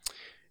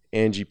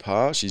Angie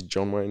Parr. She's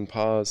John Wayne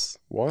Parr's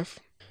wife.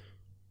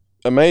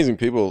 Amazing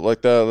people,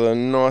 like they're the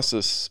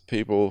nicest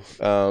people.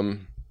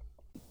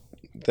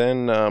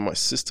 Then my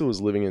sister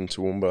was living in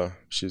Toowoomba.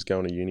 She was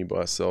going to uni by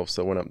herself,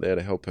 so I went up there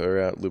to help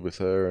her out, live with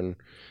her and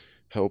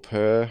help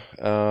her.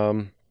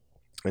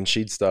 And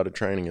she'd started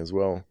training as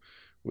well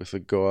with a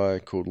guy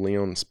called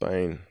Leon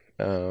Spain.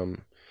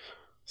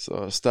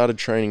 So I started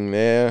training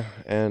there,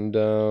 and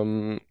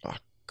I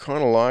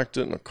kind of liked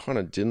it and I kind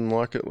of didn't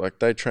like it. Like,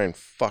 they trained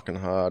fucking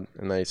hard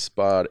and they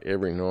sparred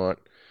every night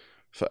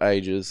for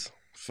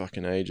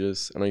fucking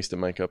ages, and I used to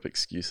make up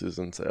excuses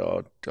and say,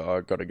 oh I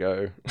gotta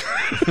go.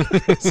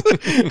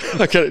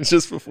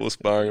 Just before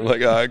sparring, I'm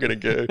like, I gotta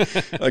go.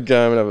 I'd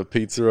go home and have a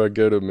pizza, I'd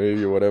go to a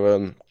movie or whatever,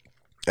 and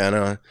I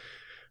don't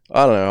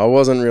know, I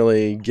wasn't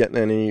really getting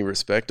any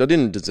respect. I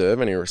didn't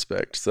deserve any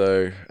respect,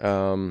 so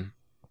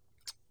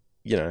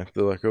they're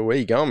like, oh, where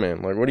you going,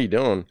 man? Like, what are you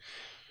doing?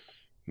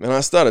 And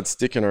I started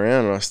sticking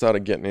around and I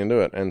started getting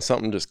into it, and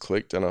something just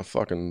clicked and I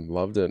fucking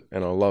loved it.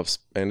 And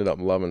ended up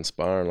loving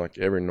sparring. Like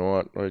every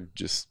night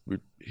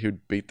he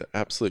would beat the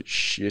absolute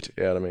shit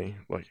out of me.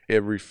 Like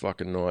every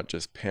fucking night,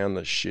 just pound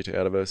the shit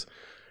out of us.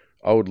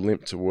 I would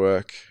limp to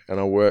work, and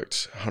I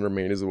worked 100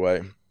 meters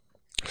away.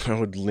 I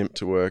would limp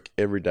to work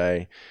every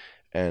day,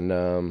 and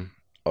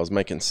I was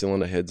making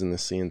cylinder heads in the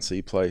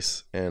CNC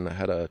place, and I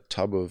had a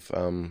tub of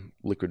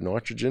liquid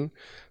nitrogen.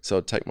 So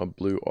I'd take my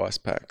blue ice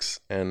packs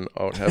and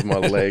I would have my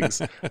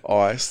legs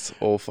iced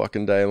all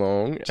fucking day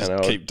long. Just and I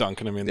would keep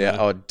dunking them in Yeah,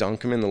 there. I would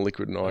dunk them in the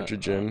liquid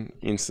nitrogen,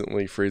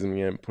 instantly freeze them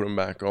again, put them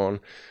back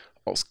on.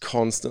 I was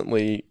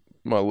constantly,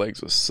 my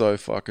legs were so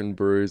fucking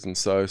bruised and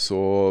so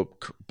sore,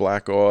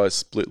 black eyes,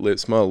 split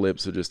lips. My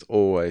lips were just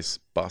always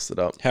busted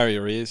up. How are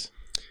your ears?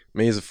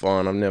 My ears are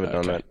fine. I've never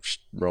done Okay. that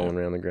rolling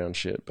around the ground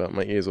shit, but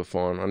my ears were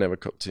fine. I never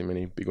got too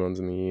many big ones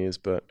in the ears,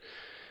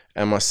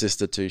 and my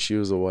sister too, she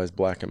was always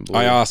black and blue.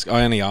 I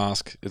only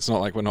ask. It's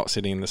not like we're not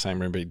sitting in the same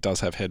room, but he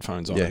does have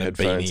headphones on and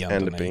headphones a beanie and a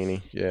underneath.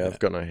 beanie. Yeah, I've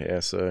got no hair,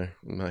 so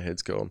my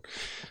head's gone.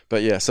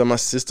 But yeah, so my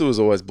sister was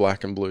always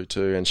black and blue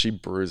too, and she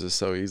bruises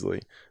so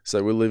easily.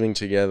 So we're living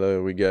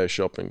together, we go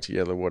shopping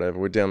together, whatever.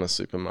 We're down the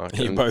supermarket.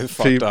 You and both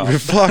fucked up. We're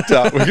fucked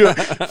up. We got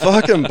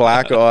fucking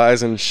black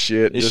eyes and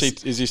shit.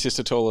 Is your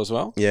sister tall as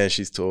well? Yeah,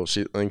 she's tall.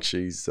 I think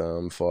she's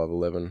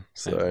 5'11".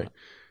 So Okay.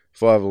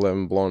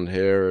 5'11", blonde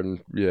hair,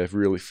 and yeah,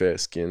 really fair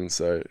skin.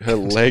 So her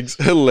legs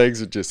are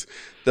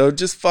they were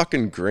just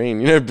fucking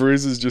green.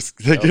 Bruises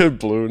they go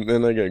blue and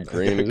then they go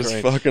green. It's just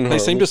Green. fucking They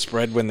seem horrible. to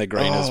spread when they're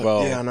green as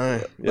well. Yeah, I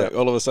know. Yeah. Like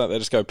all of a sudden they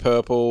just go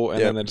purple and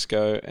Yeah. then they just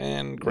go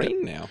and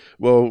green now.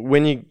 Well,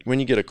 when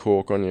you get a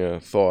cork on your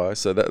thigh,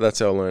 so that's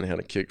how I learned how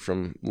to kick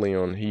from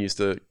Leon. He used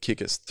to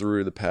kick us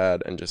through the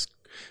pad and just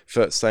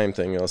same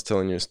thing. I was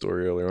telling you a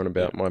story earlier on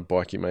about my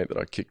bikie mate that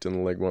I kicked in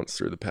the leg once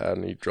through the pad,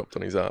 and he dropped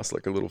on his ass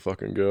like a little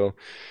fucking girl.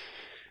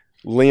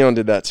 Leon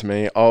did that to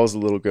me. I was a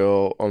little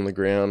girl on the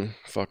ground,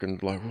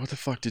 fucking like, what the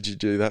fuck did you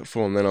do that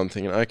for? And then I'm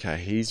thinking, okay,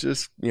 he's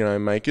just,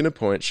 making a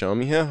point, showing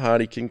me how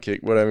hard he can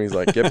kick, whatever. He's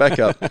like, get back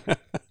up.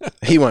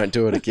 He won't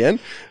do it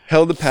again.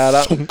 Held the pad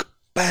up,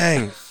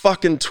 bang,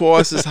 fucking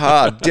twice as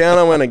hard. Down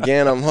I went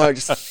again. I'm like,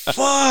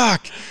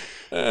 fuck.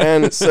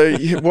 And so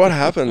what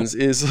happens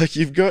is, like,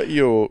 you've got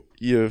your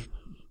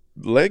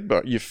leg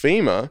bone, your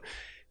femur,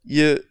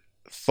 your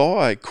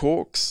thigh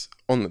corks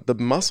on the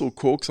muscle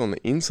corks on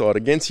the inside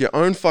against your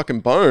own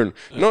fucking bone,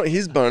 not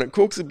his bone. It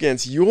corks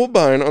against your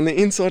bone on the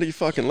inside of your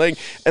fucking leg,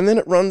 and then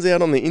it runs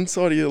out on the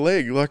inside of your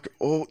leg, like,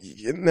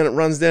 and then it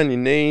runs down your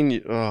knee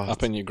and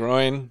Up in your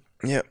groin.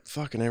 yeah,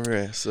 fucking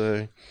everywhere.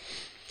 So,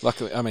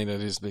 Luckily, I mean,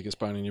 it is the biggest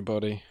bone in your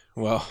body.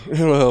 Well,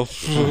 well,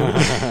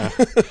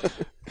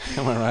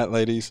 am I right,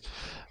 ladies?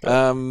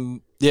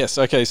 Yes.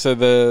 Okay. So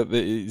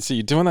so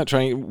you're doing that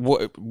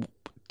training.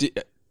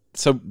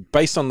 So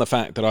based on the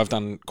fact that I've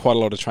done quite a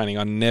lot of training,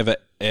 I never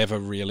ever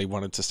really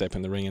wanted to step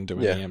in the ring and do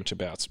any amateur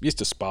bouts. Used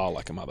to spar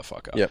like a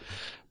motherfucker. Yep.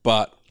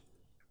 But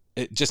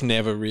it just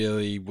never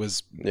really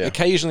was. Yeah.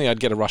 Occasionally, I'd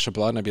get a rush of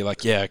blood and I'd be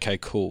like, "Yeah, okay,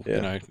 cool.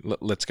 Yeah.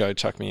 Let's go.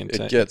 Chuck me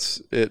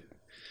into."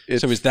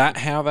 So is that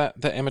how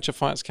the amateur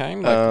fights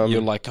came? Like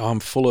you're like, oh,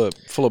 I'm full of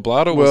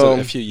blood, or was well, it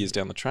a few years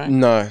down the track?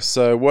 No.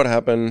 So what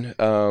happened?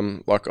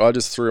 Like, I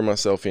just threw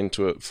myself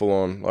into it full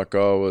on. Like,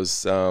 I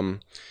was.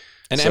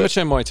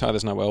 Amateur Muay Thai,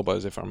 there's no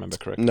elbows, if I remember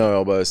correctly. No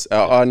elbows.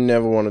 I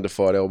never wanted to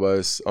fight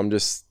elbows. I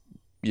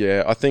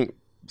think,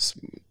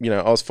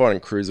 I was fighting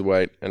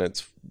cruiserweight,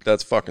 and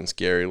that's fucking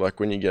scary. Like,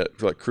 when you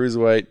get, like,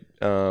 cruiserweight,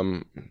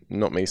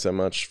 not me so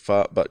much,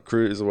 but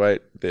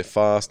cruiserweight, they're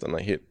fast and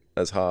they hit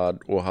as hard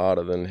or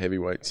harder than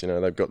heavyweights.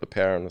 They've got the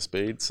power and the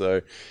speed.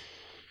 So,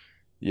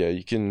 yeah,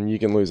 you can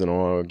lose an eye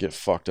or get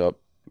fucked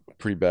up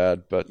pretty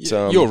bad. But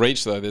your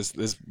reach, though, there's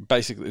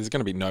going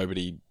to be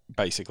nobody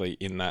basically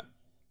in that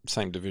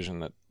same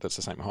division that's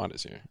the same height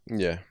as you.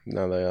 Yeah,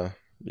 no, they are.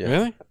 Yeah.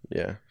 Really?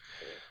 Yeah.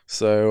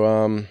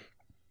 So,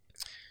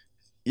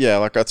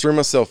 like, I threw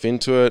myself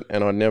into it,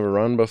 and I'd never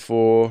run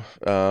before.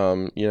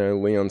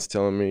 Leon's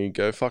telling me,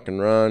 go fucking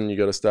run. You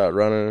got to start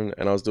running.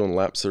 And I was doing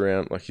laps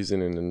around, like, he's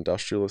in an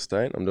industrial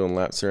estate. I'm doing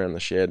laps around the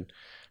shed.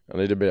 I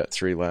did about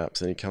 3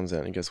 laps, and he comes out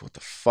and he goes, what the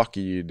fuck are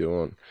you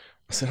doing?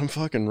 I said, I'm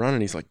fucking running.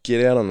 He's like,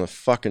 get out on the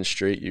fucking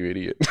street, you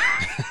idiot.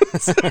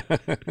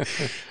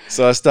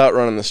 So I start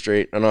running the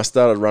street, and I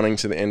started running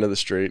to the end of the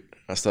street.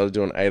 I started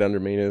doing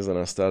 800 meters, and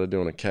I started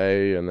doing a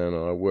K, and then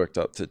I worked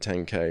up to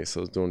 10K. So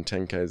I was doing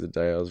 10Ks a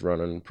day. I was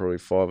running probably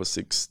 5 or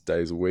 6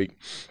 days a week.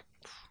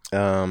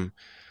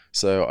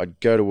 So I'd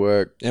go to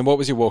work. And what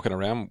was your walking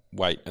around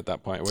weight at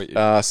that point?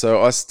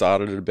 So I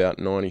started at about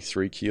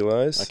 93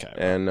 kilos. Okay. Right.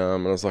 And I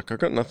was like, I've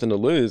got nothing to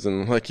lose.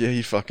 And I'm like, yeah,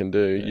 you fucking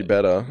do. Yeah. You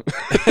better.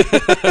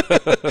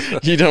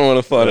 You don't want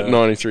to fight at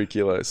 93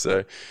 kilos.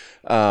 So,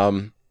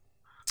 so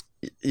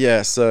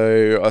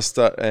I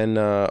start, and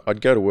I'd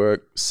go to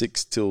work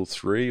 6 till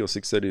 3 or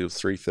 6:30 till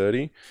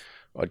 3:30.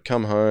 I'd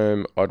come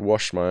home, I'd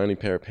wash my only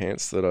pair of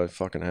pants that I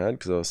fucking had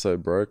because I was so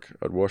broke.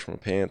 I'd wash my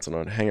pants and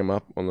I'd hang them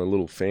up on the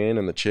little fan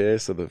in the chair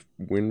so the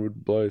wind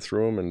would blow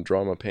through them and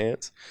dry my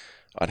pants.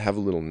 I'd have a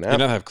little nap. You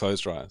don't have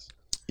clothes dryers.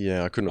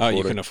 Yeah, I couldn't afford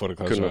you couldn't afford a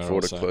clothes dryer. Couldn't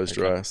afford a clothes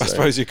dryer. I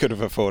suppose you could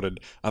have afforded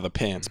other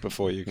pants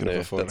before you could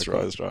have afforded a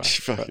clothes dryer.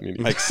 Fucking idiot.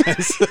 Makes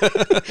sense.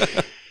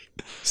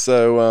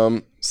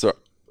 So,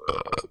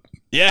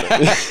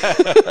 yeah.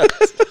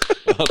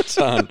 Well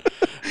done.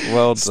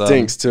 Well done.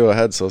 Stinks too. I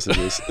had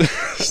sausages.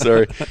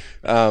 Sorry.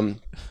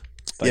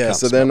 Yeah.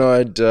 So then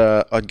I'd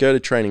go to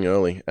training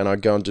early, and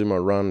I'd go and do my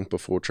run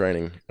before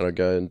training, and I'd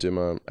go and do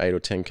my 8 or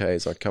 10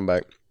 Ks. I'd come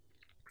back.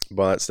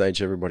 By that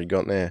stage, everybody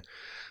got there.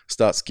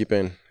 Start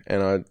skipping,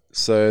 and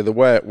so the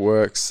way it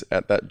works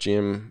at that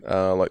gym,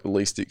 like the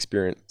least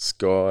experienced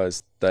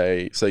guys,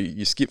 so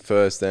you skip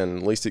first, then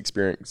least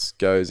experienced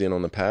goes in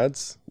on the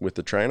pads with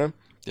the trainer.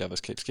 The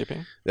others keep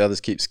skipping? The others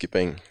keep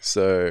skipping.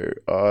 So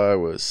I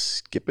was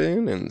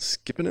skipping and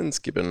skipping and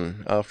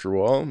skipping after a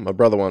while. My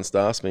brother once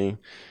asked me,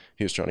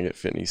 he was trying to get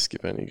fit and he's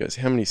skipping. He goes,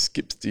 how many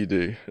skips do you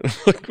do? I'm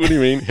like, what do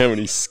you mean, how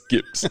many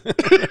skips?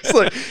 It's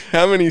like,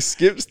 how many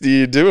skips do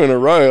you do in a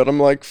row? And I'm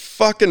like,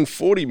 fucking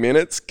 40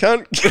 minutes.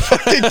 Can't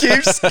fucking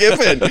keep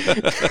skipping.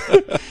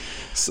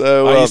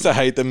 So I used to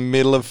hate the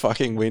middle of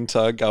fucking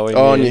winter going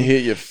in. And you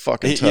hit your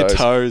fucking toes. Hit your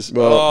toes.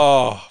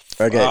 Well,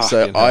 okay,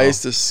 so I hell.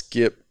 used to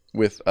skip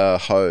with a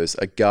hose,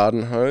 a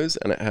garden hose,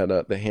 and it had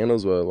the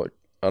handles were like,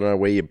 I don't know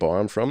where you buy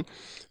them from.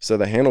 So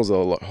the handles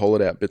are like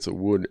hollowed out bits of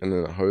wood, and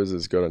then the hose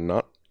has got a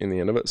nut in the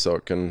end of it so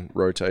it can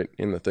rotate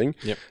in the thing.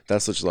 Yep.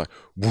 That's just like,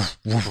 woof,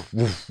 woof,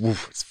 woof,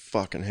 woof. It's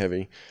fucking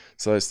heavy.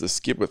 So I used to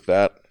skip with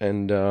that.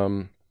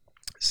 And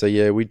so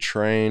yeah, we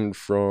trained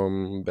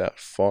from about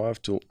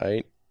 5 till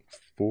 8,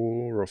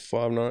 4 or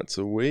 5 nights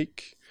a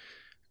week.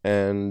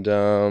 And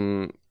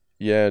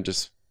yeah,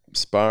 just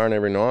sparring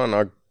every night.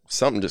 And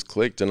something just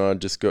clicked and I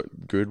just got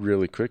good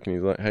really quick. And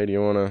he's like, hey, do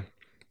you want to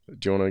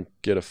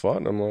get a fight?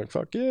 And I'm like,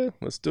 fuck yeah,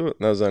 let's do it.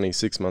 And that was only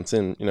 6 months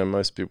in. You know,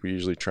 most people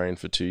usually train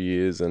for 2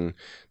 years and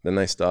then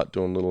they start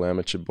doing little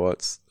amateur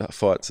fights at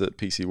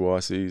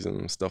PCYCs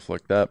and stuff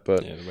like that.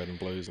 But yeah, the red and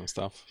blues and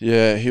stuff.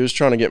 Yeah, he was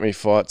trying to get me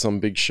fights on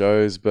big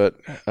shows, but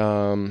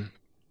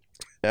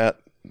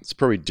it's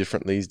probably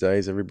different these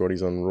days.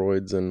 Everybody's on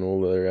roids and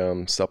all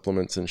their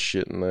supplements and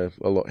shit, and they're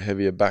a lot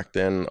heavier. Back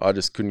then, I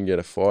just couldn't get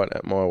a fight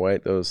at my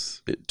weight.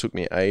 It took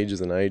me ages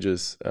and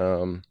ages.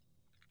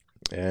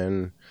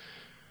 And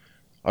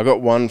I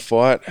got one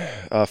fight.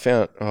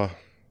 Yeah,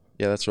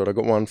 that's right. I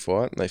got one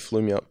fight, and they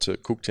flew me up to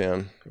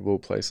Cooktown, of all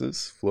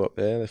places. Flew up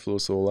there. They flew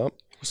us all up.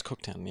 What's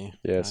Cooktown near?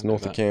 Yeah, it's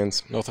north of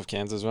Cairns. North of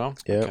Cairns as well?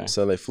 Yeah, Okay.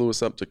 So they flew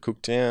us up to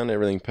Cooktown,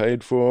 everything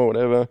paid for,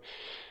 whatever.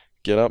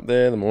 Get up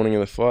there the morning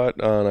of the fight.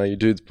 Oh, no, your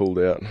dude's pulled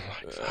out.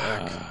 Like,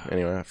 fuck.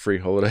 Anyway, free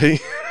holiday.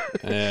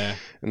 Yeah.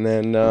 And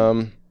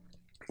then,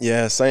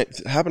 yeah, same,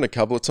 it happened a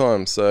couple of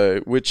times. So,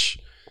 which,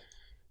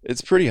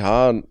 it's pretty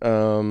hard.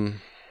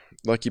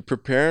 Like, you're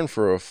preparing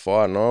for a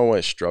fight, and I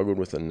always struggled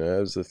with the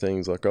nerves of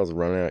things. Like, I was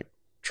running out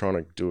trying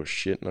to do a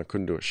shit, and I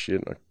couldn't do a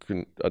shit.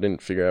 And I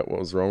didn't figure out what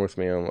was wrong with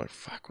me. I'm like,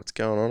 fuck, what's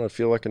going on? I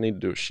feel like I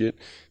need to do a shit.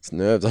 It's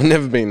nerves. I've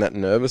never been that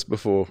nervous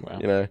before, Wow.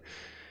 you know.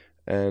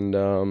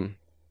 And,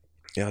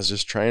 yeah, I was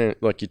just training.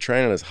 Like, you're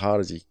training as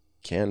hard as you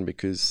can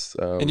because...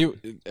 and you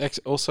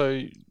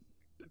also...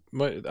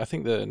 I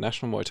think the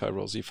national Muay Thai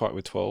rules, you fight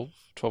with 12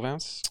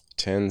 ounce?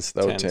 10s.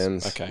 They were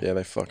 10s. Okay. Yeah,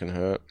 they fucking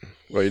hurt.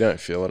 Well, you don't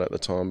feel it at the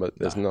time, but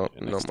there's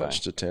not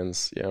much day. to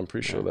 10s. Yeah, I'm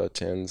pretty sure they're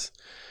 10s.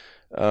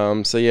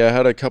 So, yeah, I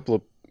had a couple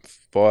of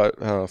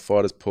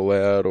fighters pull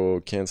out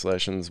or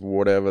cancellations,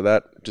 whatever.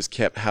 That just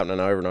kept happening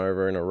over and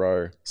over in a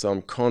row. So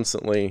I'm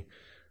constantly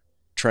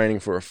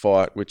training for a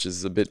fight, which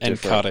is a bit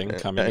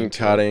different. And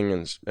cutting,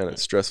 and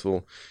it's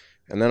stressful.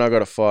 And then I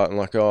got a fight, and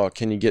like, oh,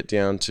 can you get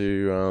down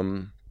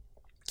to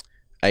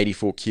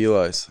 84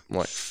 kilos? I'm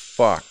like,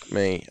 fuck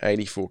me,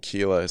 84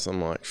 kilos.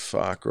 I'm like,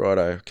 fuck,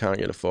 righto, can't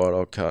get a fight,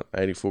 I'll cut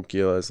 84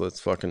 kilos, let's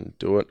fucking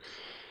do it.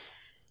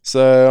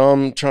 So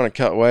I'm trying to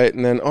cut weight,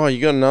 and then, oh, you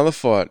got another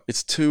fight.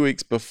 It's 2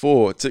 weeks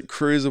before. It's at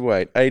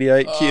cruiserweight,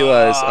 88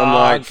 kilos. I'm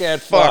like,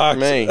 fuck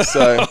me.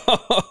 So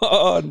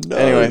oh, no.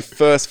 Anyway,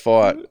 first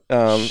fight.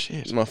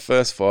 Shit. My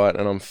first fight,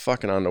 and I'm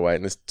fucking underweight.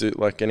 And this dude,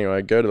 like, anyway,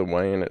 I go to the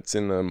weigh-in. It's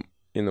in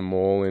the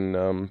mall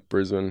in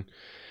Brisbane,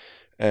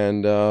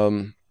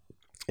 and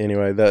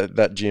anyway,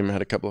 that gym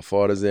had a couple of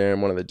fighters there,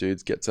 and one of the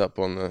dudes gets up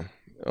on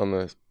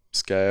the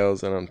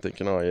scales, and I'm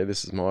thinking, oh yeah,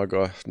 this is my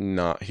guy.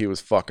 Nah, he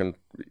was fucking,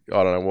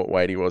 I don't know what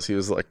weight he was. He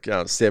was like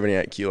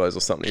 78 kilos or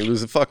something. He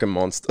was a fucking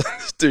monster.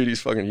 This dude,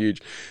 he's fucking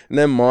huge. And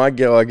then my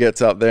guy gets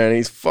up there, and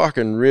he's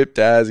fucking ripped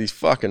as, he's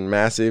fucking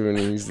massive, and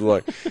he's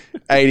like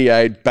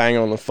 88 bang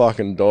on the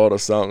fucking dot or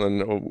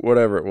something, or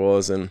whatever it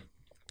was. And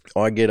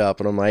I get up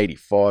and I'm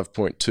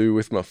 85.2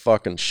 with my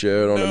fucking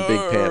shirt on and big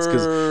pants,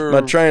 because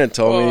my trainer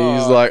told me,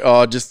 he's like,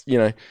 oh, just, you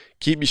know,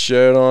 keep your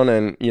shirt on,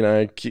 and, you know,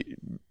 I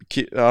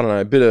don't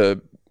know, a bit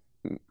of,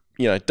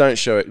 you know, don't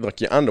show it, like,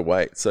 you're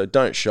underweight, so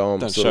don't show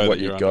them sort of what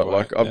you've got.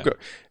 Like,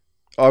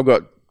 I've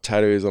got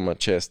tattoos on my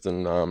chest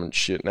and arm and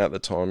shit. And at the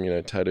time,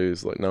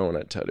 tattoos, like no one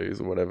had tattoos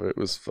or whatever. It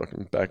was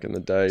fucking back in the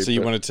day. So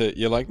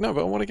you're like, no,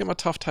 but I want to get my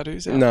tough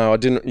tattoos out. No, I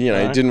didn't. He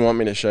No? didn't want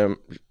me to show.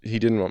 He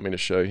didn't want me to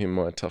show him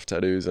my tough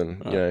tattoos,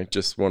 and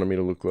just wanted me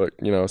to look like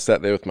I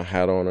sat there with my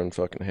hat on and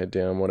fucking head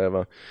down,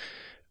 whatever.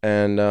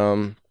 And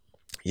so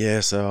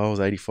I was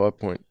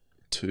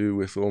 85.2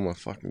 with all my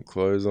fucking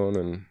clothes on,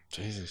 and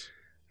Jesus.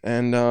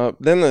 and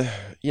then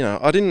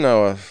I didn't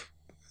know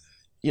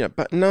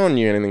but no one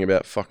knew anything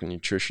about fucking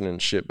nutrition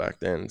and shit back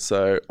then.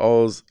 So I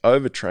was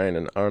overtrained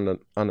and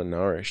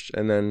undernourished.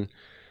 And then,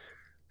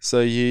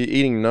 so you're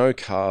eating no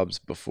carbs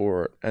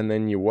before it, and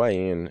then you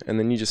weigh in, and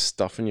then you just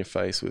stuffing your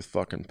face with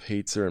fucking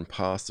pizza and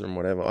pasta and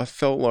whatever. I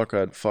felt like I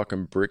had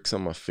fucking bricks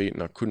on my feet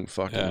and I couldn't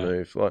fucking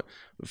move. Like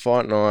the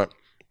fight night,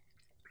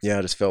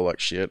 I just felt like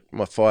shit.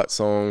 My fight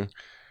song,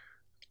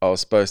 I was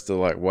supposed to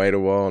like wait a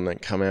while and then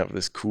come out with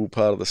this cool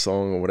part of the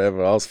song or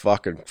whatever. I was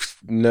fucking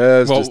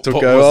nerves just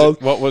took over.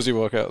 What was your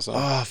workout song?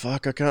 Oh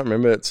fuck, I can't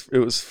remember. It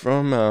was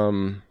from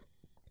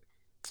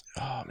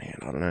oh man,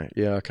 I don't know.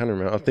 Yeah, I can't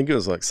remember. I think it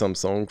was like some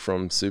song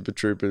from Super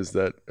Troopers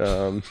that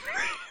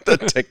the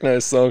techno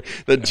song,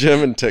 the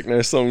German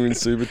techno song in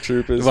Super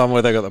Troopers. The one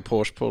where they got the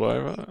Porsche pulled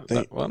over?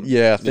 That one?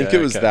 Yeah, I think it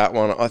was that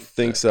one. I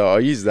think so. I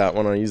used that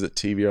one. I used a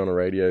TV on a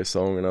radio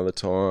song another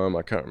time.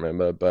 I can't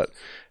remember. But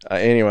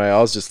anyway,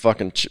 I was just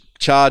fucking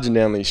charging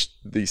down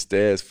these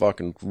stairs,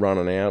 fucking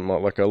running out. And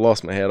like I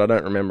lost my head. I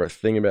don't remember a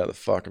thing about the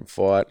fucking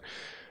fight.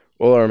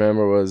 All I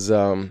remember was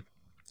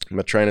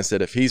my trainer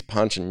said, if he's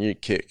punching, you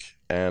kick.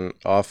 And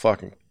I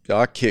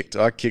kicked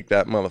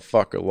that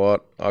motherfucker a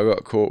lot. I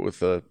got caught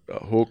with a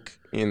hook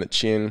in the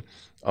chin.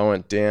 I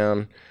went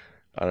down.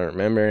 I don't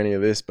remember any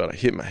of this, but I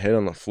hit my head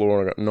on the floor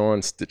and I got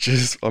 9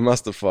 stitches. I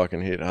must have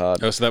fucking hit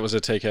hard. Oh, so that was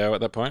a TKO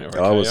at that point?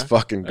 Or I was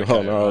fucking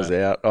gone. I was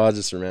out. I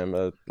just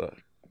remember,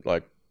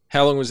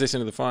 How long was this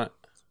into the fight?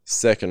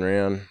 second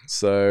round.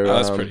 So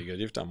that's pretty good.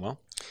 You've done well.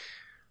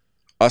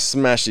 I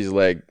smashed his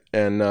leg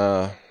and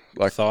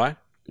Thigh?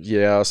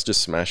 Yeah, I was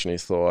just smashing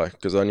his thigh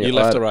because I knew You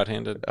left or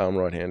right-handed? I'm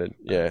right-handed.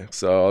 Yeah,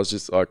 so I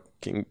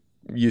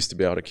used to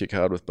be able to kick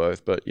hard with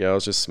both, but I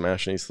was just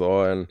smashing his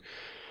thigh, and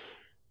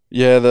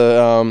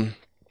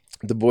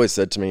the boy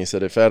said to me, he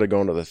said if I had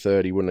gone to the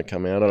third, he wouldn't have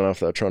come out. I don't know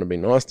if they were trying to be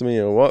nice to me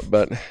or what,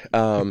 but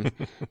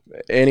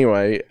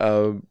anyway,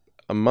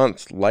 a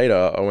month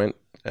later, I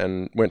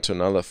went to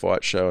another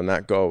fight show, and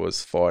that guy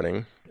was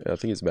fighting. I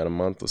think it's about a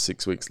month or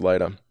 6 weeks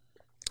later.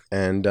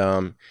 And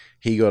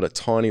he got a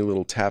tiny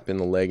little tap in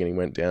the leg and he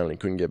went down and he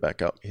couldn't get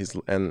back up.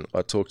 And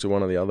I talked to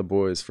one of the other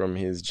boys from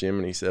his gym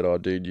and he said, "Oh,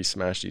 dude, you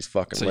smashed his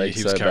fucking leg so bad." So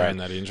he was carrying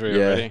that injury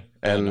already?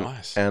 And,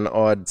 nice. And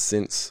I'd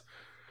since...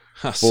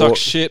 Suck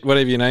shit,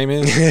 whatever your name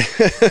is.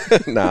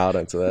 No, I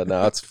don't do that.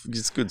 No,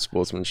 it's good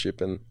sportsmanship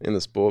in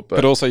the sport.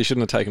 But also you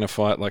shouldn't have taken a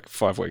fight like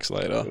 5 weeks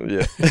later.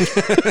 Yeah.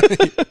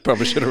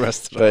 Probably should have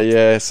rested. But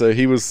yeah, so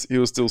he was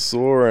still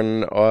sore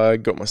and I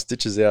got my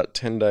stitches out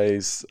 10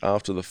 days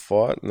after the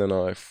fight, and then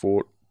I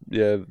fought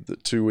the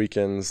 2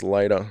 weekends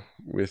later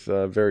with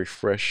very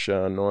fresh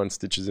 9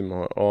 stitches in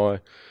my eye.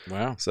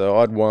 Wow. So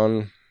I'd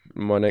won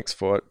my next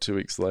fight 2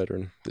 weeks later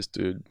and this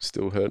dude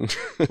still hurting.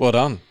 Well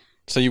done.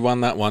 So you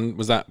won that one.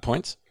 Was that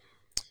points?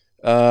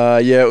 Yeah,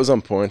 it was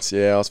on points.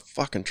 Yeah, I was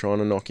fucking trying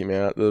to knock him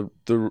out.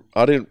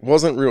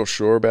 Wasn't real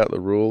sure about the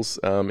rules,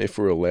 if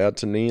we were allowed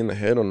to knee in the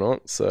head or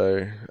not.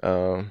 So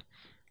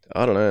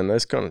I don't know. And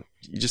those kind of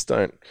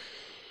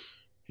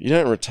you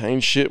don't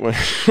retain shit when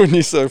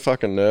you're so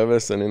fucking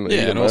nervous and in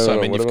the and also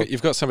I mean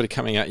you've got somebody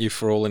coming at you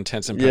for all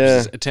intents and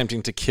purposes,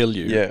 attempting to kill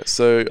you. Yeah,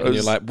 so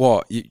you're like,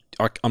 what?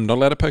 I'm not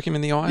allowed to poke him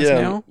in the eyes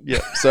now. Yeah,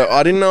 so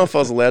I didn't know if I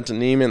was allowed to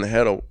knee him in the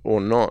head or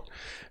not.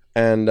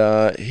 And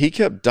he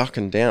kept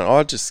ducking down.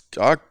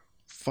 I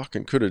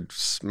fucking could have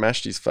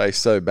smashed his face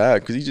so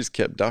bad because he just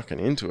kept ducking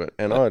into it.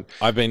 And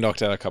I've been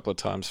knocked out a couple of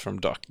times from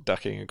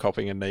ducking and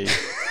copping a knee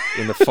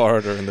in the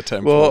forehead or in the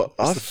temple. Well,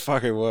 it's the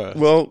fucking worst.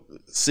 Well,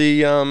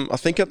 see, I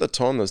think at the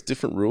time there's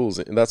different rules.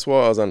 That's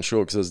why I was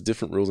unsure, because there's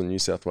different rules in New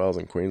South Wales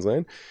and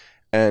Queensland.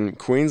 And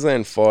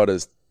Queensland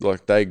fighters,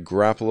 like, they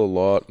grapple a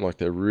lot. Like,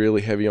 they're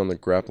really heavy on the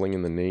grappling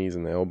in the knees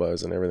and the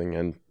elbows and everything.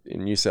 And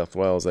in New South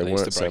Wales, they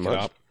weren't so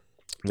much.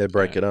 They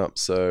break it up.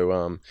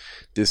 So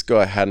this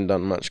guy hadn't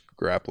done much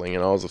grappling,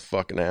 and I was a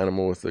fucking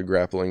animal with the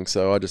grappling.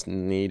 So I just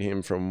kneed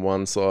him from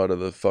one side of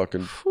the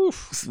fucking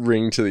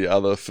ring to the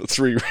other for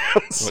 3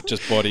 rounds. What,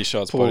 just body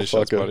shots, body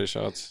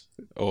shots?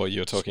 Or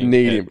you're talking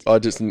kneed him. I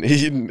just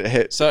kneed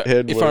head. So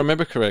head if I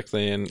remember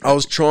correctly, and I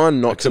was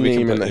trying not to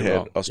knee him in the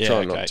head. I was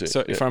trying not to.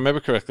 So if I remember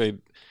correctly,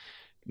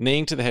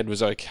 kneeing to the head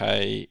was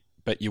okay,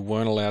 but you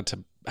weren't allowed to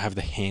have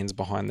the hands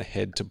behind the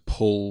head to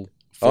pull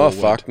forward. Oh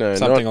fuck no!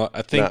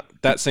 I think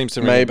that seems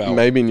to ring a bell.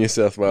 Maybe New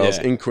South Wales.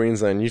 In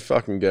Queensland, you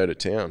fucking go to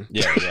town.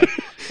 Yeah.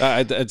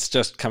 It's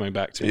just coming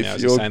back to me now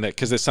as you're saying that,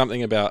 because there's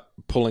something about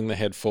pulling the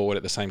head forward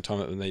at the same time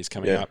that the knee's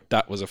coming up.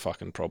 That was a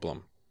fucking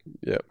problem.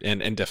 Yeah,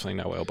 and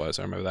definitely no elbows.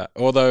 I remember that.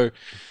 Although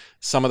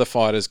some of the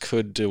fighters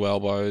could do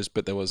elbows,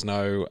 but there was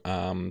no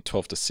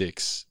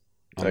 12-6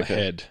 on the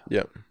head.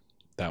 Yep.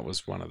 that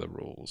was one of the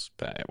rules.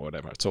 But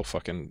whatever. It's all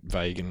fucking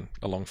vague and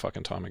a long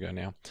fucking time ago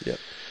now. Yep.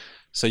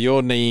 So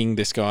you're kneeing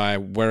this guy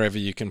wherever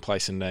you can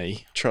place a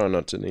knee. Try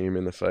not to knee him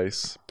in the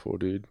face. Poor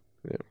dude.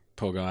 Yeah.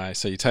 Poor guy.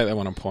 So you take that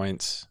one on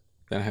points.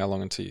 Then how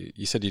long until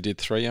you said you did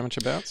 3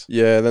 amateur bouts?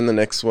 Yeah, then the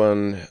next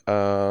one,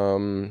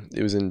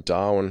 it was in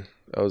Darwin.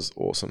 That was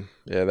awesome.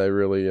 Yeah, they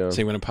really...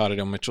 so you went and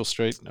partied on Mitchell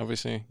Street,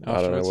 obviously, afterwards?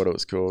 I don't know what it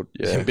was called.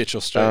 Yeah,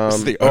 Mitchell Street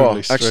is the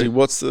only street. Actually,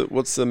 what's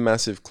the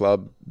massive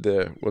club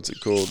there? What's it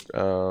called?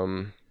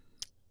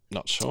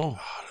 Not sure.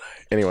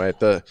 Anyway,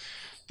 the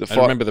I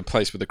remember the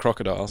place with the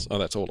crocodiles. Oh,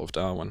 that's all of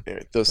Darwin.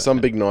 Anyway, there was some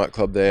big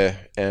nightclub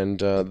there, and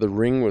the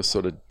ring was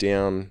sort of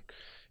down.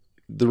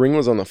 The ring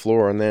was on the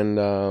floor, and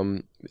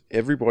then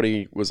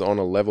everybody was on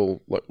a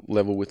level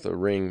with the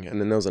ring, and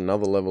then there was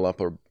another level up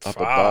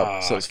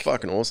above. So it was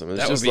fucking awesome. It was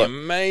That just would be like,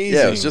 amazing.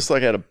 yeah, it was just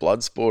like at a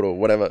blood sport or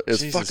whatever. It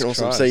was Jesus fucking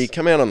awesome. Christ. So you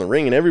come out on the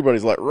ring, and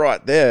everybody's like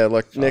right there,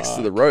 like next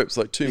to the ropes,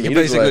 like 2 You meters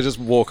can basically away. just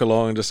walk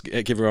along and just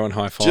give everyone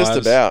high fives. Just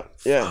about,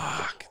 yeah.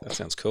 Fuck, that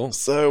sounds cool.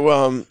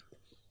 So,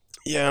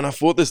 yeah, and I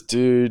fought this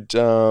dude.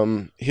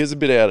 He was a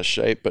bit out of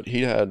shape, but I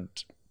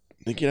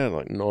think he had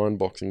like 9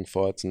 boxing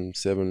fights and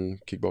 7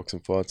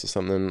 kickboxing fights or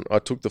something. I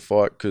took the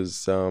fight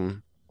because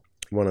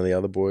one of the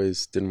other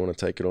boys didn't want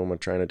to take it on. My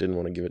trainer didn't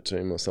want to give it to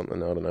him or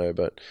something. I don't know.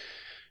 But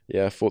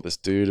yeah, I fought this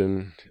dude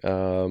and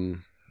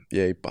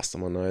yeah, he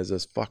busted my nose.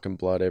 There's fucking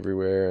blood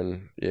everywhere.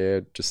 And yeah,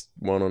 just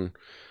won on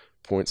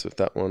points with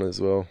that one as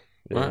well.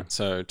 Yeah. Right,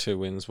 so 2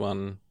 wins,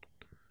 one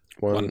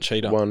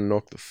cheater. One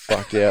knocked the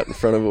fuck out in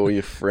front of all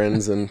your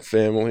friends and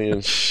family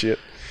and shit.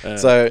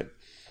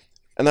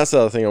 And that's the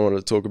other thing I wanted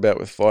to talk about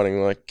with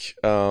fighting. Like,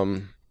 yeah,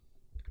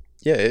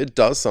 it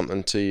does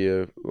something to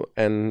you.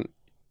 And,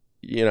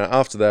 you know,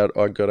 after that,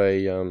 I got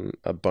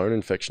a bone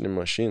infection in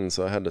my shin,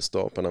 so I had to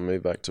stop and I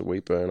moved back to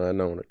Weipa and I had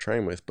no one to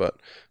train with. But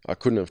I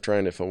couldn't have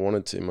trained if I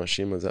wanted to. My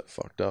shin was that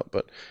fucked up.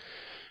 But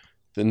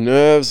the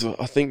nerves,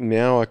 I think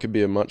now I could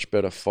be a much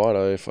better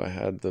fighter if I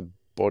had the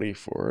body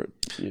for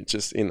it,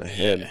 just in the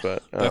head.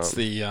 But that's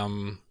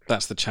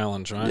the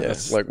challenge, right? Yeah,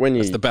 That's, like when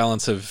that's the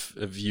balance of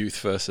youth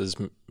versus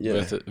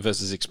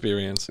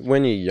experience.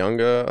 When you're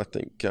younger, I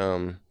think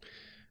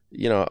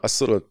you know,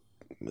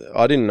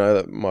 I didn't know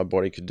that my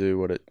body could do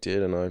what it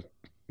did, and I,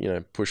 you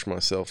know, pushed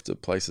myself to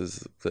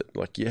places that,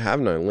 like, you have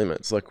no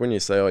limits. Like when you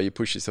say, oh, you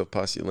push yourself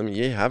past your limit,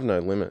 you have no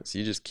limits.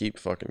 You just keep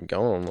fucking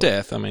going. Like,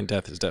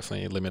 Death is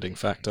definitely a limiting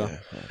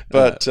factor. yeah.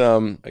 But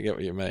I get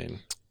what you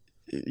mean.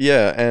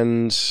 yeah,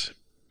 and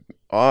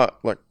I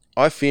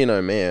fear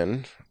no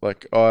man.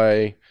 Like and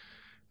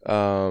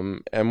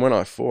when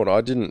I fought,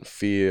 I didn't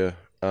fear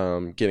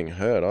getting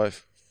hurt. I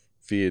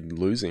feared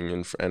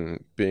losing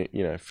and being,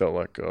 you know, felt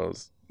like I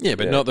was. Yeah,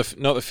 but not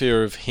the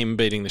fear of him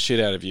beating the shit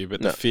out of you,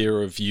 but the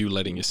fear of you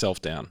letting yourself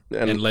down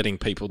and letting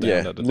people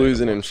down. Yeah,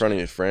 losing in front of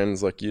your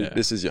friends. Like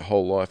this is your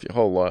whole life. Your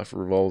whole life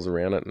revolves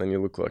around it, and then you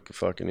look like a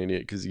fucking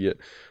idiot because you get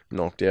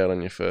knocked out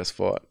on your first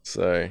fight.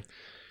 So,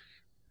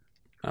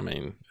 I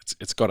mean,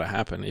 it's got to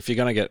happen. If you're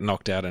going to get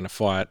knocked out in a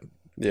fight,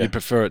 you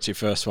prefer it's your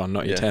first one,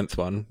 not your 10th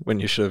one, when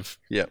you should have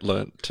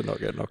learnt to not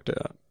get knocked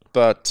out.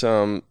 But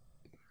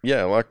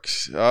yeah, like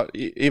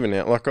even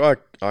now, like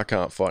I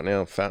can't fight now.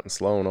 I'm fat and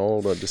slow and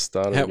old. I just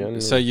started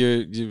again. So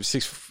you're 6'3",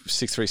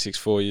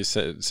 6'4". You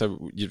said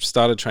so. You've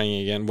started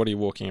training again. What are you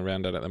walking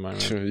around at the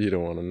moment? You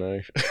don't want to know.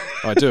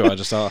 I do. I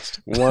just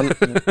asked.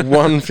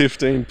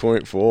 115.4.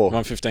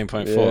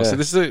 115.4. Yeah. So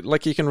this is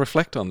like you can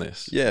reflect on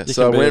this. Yeah. You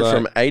So I went like,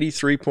 from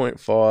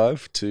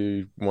 83.5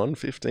 to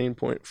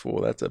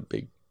 115.4. That's a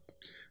big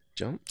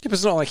jump. Yeah, but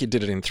it's not like you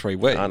did it in 3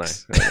 weeks. I know.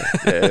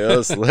 Yeah,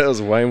 that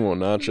was way more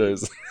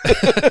nachos.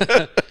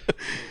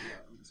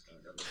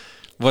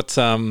 What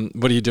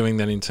are you doing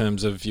then in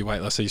terms of your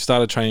weight loss? So you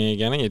started training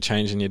again and you're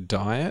changing your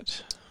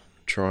diet?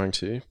 Trying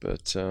to,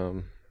 but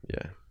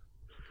yeah.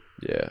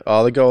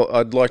 Oh, the goal,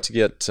 I'd like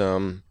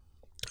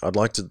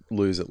to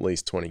lose at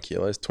least 20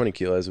 kilos. 20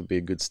 kilos would be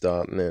a good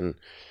start, and then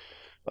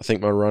I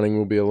think my running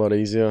will be a lot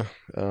easier.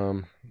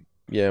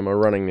 Yeah, my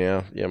running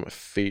now, my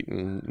feet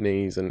and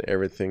knees and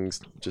everything's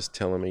just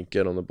telling me,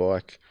 get on the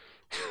bike.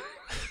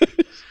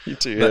 You're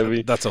too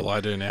heavy. That's all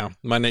I do now.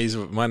 My knees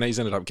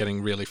ended up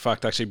getting really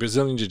fucked. Actually,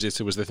 Brazilian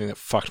Jiu-Jitsu was the thing that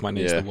fucked my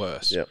knees the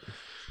worst. Yep.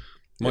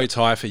 Muay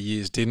Thai for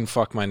years didn't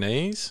fuck my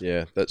knees.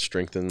 Yeah, that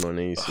strengthened my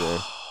knees. Yeah.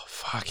 Oh,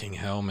 fucking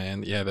hell,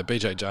 man. Yeah, the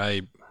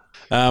BJJ.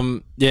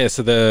 So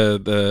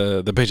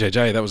the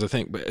BJJ, that was the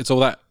thing. But it's all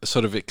that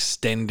sort of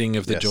extending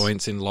of the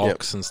joints in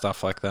locks and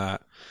stuff like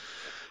that.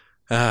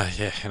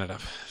 Ended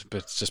up,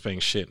 but it's just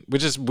being shit,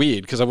 which is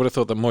weird because I would have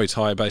thought that Muay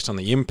Thai, based on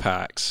the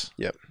impacts,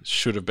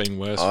 should have been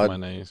worse for my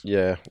knees.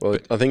 Yeah, well,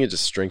 I think it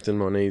just strengthened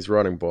my knees.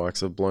 Riding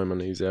bikes, I've blown my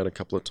knees out a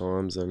couple of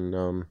times, and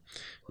the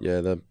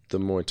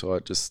Muay Thai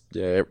just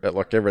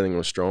like everything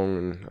was strong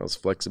and I was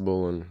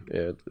flexible, and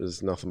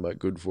there's nothing but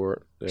good for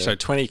it. Yeah. So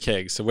 20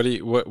 kegs. So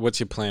what's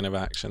your plan of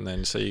action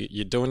then? So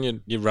you're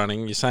doing your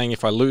running. You're saying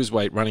if I lose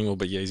weight, running will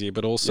be easier,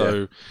 but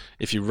also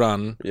if you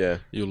run,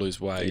 you'll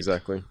lose weight.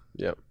 Exactly.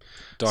 Yep.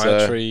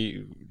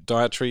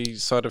 Dietary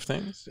side of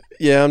things?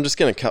 Yeah, I'm just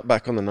going to cut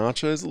back on the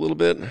nachos a little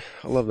bit.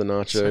 I love the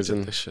nachos, So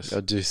and delicious.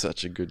 I do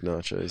such a good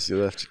nachos.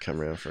 You'll have to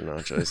come around for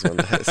nachos one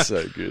day. It's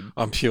so good.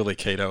 I'm purely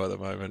keto at the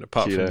moment,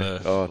 apart Keto. from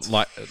the Oh, it's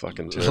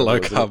fucking terrible, low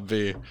isn't carb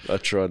beer. I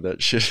tried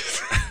that shit.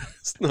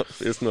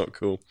 It's not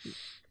cool.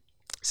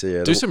 So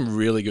yeah, Do some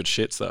really good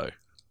shits though.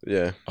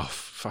 yeah. Oh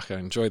fuck! I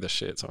enjoy the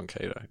shits on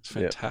keto. It's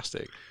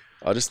fantastic.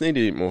 I just need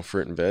to eat more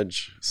fruit and veg.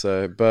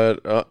 So, but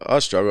I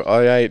struggle.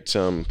 I ate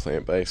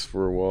plant-based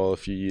for a while, a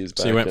few years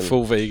back. So you went and-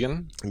 full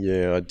vegan.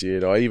 Yeah, I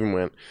did. I even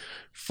went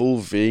full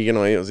vegan.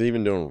 I was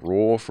even doing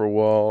raw for a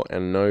while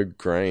and no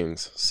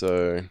grains.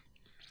 So,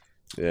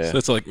 yeah, So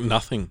it's like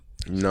nothing.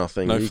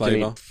 nothing. no you can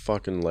flavour. eat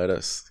fucking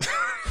lettuce.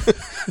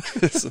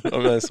 It's the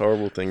most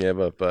horrible thing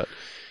ever. But,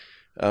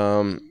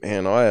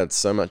 and I had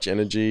so much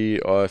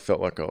energy. I felt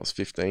like I was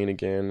 15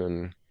 again.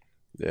 And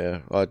yeah,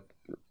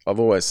 I've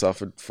always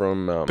suffered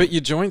from. But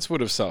your joints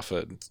would have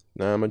suffered.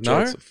 No, my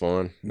joints are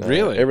fine. No,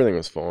 Really? everything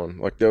was fine.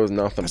 Like there was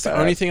nothing That's bad. the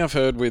only thing I've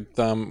heard with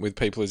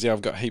people is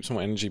I've got heaps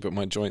more energy, but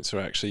my joints are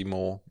actually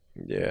more.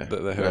 Yeah,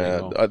 that they're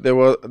hurting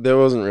more. there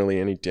wasn't really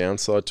any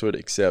downside to it,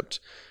 except,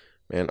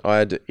 man, I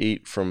had to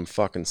eat from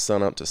fucking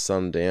sun up to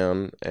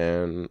sundown,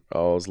 and I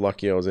was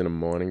lucky I was in a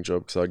mining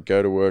job because I'd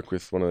go to work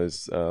with one of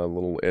those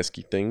little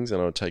esky things,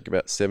 and I'd take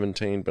about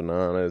 17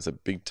 bananas, a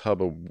big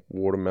tub of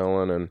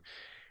watermelon, and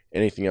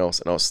anything else,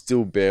 and I was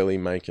still barely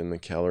making the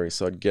calories.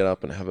 So I'd get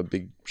up and have a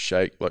big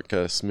shake, like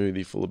a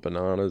smoothie full of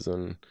bananas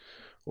and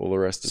all the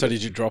rest of So it.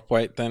 did you drop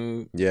weight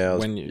then? Yeah,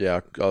 when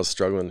I was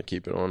struggling to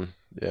keep it on.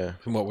 Yeah,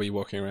 And what were you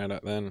walking around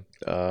at then?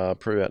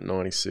 probably about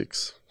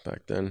 96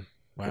 back then.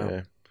 Wow.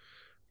 Yeah.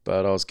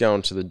 But I was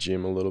going to the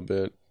gym a little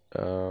bit.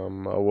 I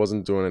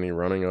wasn't doing any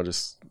running. I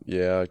just,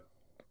 I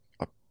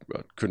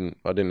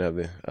didn't have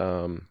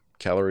the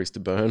calories to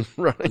burn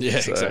running. Yeah,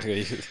 So,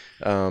 exactly.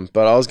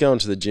 but I was going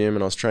to the gym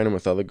and I was training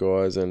with other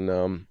guys, and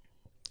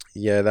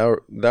they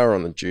were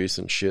on the juice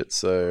and shit.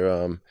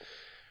 So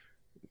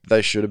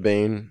they should have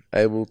been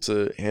able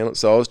to handle it.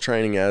 So I was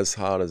training as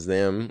hard as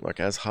them, like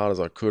as hard as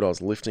I could. I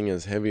was lifting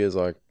as heavy as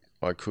I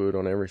could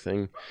on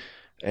everything,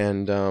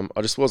 and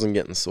I just wasn't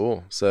getting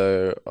sore.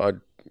 So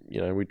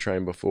we'd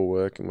train before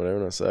work and whatever,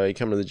 and I say, "You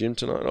come to the gym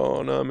tonight?"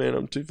 "Oh no, man,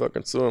 I'm too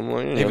fucking sore." I'm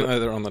like, Even though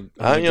they're on the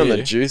aren't you on the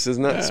gear. juice?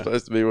 Isn't that Yeah.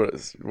 supposed to be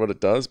what it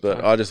does?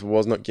 But I just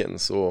was not getting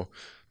sore.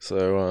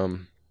 So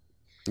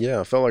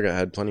I felt like I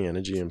had plenty of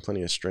energy and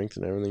plenty of strength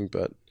and everything.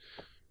 But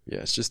yeah,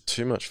 it's just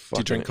too much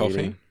fucking drink coffee?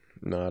 eating.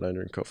 No, I don't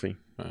drink coffee.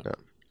 Right. No.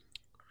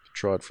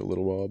 Tried for a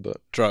little while,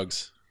 but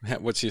Drugs.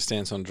 What's your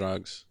stance on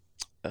drugs?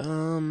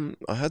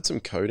 I had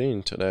some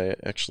codeine today.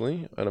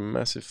 Actually, I had a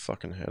massive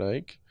fucking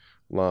headache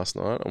last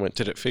night.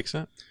 Did it fix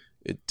it?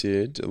 It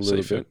did a So little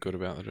you feel bit. good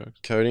about the drugs?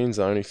 Codeine's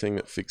the only thing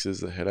that fixes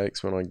the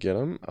headaches when I get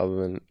them, other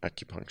than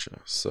acupuncture.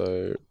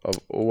 So I've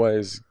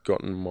always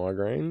gotten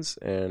migraines,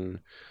 and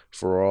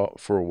for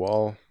a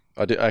while,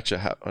 I did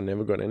actually. I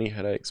never got any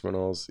headaches when I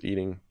was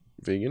eating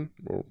vegan.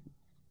 Well,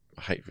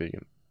 I hate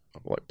vegan. I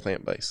like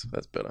plant-based.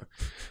 That's better.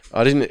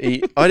 I didn't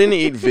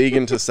eat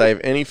vegan to save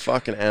any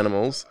fucking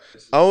animals.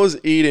 I was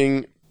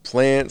eating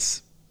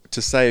plants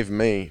to save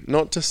me,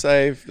 not to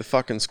save the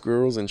fucking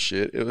squirrels and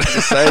shit. It was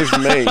to save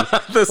me.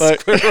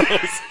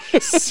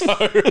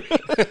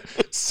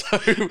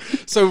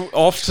 So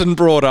often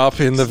brought up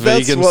in the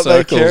That's vegan what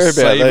they care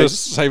circles. about.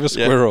 Save a Yeah,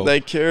 squirrel.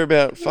 they care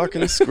about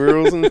fucking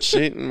squirrels and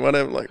shit and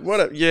whatever. Like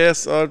whatever.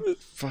 Yes,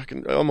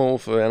 I'm all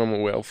for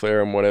animal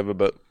welfare and whatever,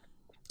 but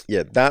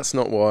yeah, that's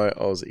not why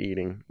I was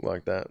eating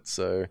like that.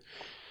 So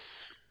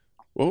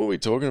what were we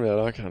talking about?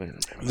 I can't even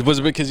remember. Was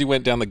it because you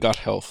went down the gut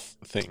health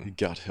thing?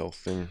 Gut health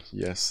thing.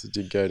 Yes, it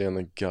did go down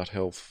the gut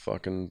health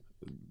fucking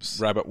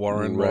Rabbit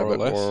warren, more or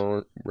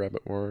less?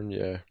 Rabbit warren,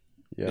 yeah.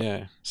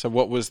 Yeah. So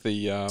what was the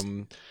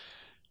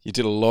you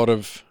did a lot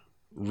of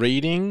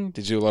reading?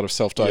 Did you do a lot of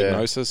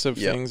self-diagnosis of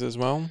Yeah. things as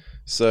well?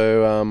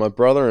 So my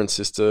brother and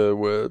sister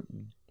were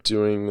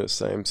doing the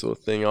same sort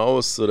of thing. I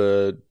was sort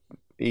of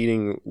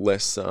eating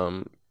less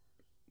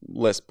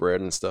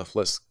bread and stuff,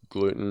 less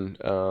gluten,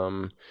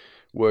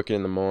 working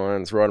in the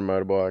mines, riding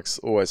motorbikes,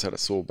 always had a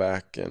sore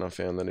back, and I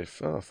found that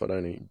if I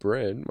don't eat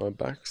bread, my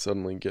back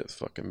suddenly gets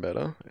fucking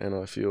better, and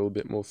I feel a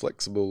bit more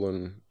flexible,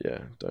 and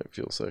don't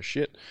feel so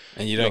shit.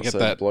 And you Not don't get so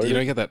that bloated. you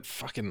don't get that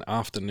fucking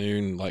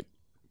afternoon like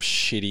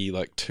shitty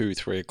like 2,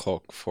 3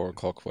 o'clock, 4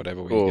 o'clock,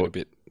 whatever, where you Or get a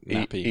bit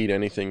nappy. Eat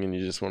anything and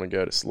you just want to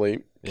go to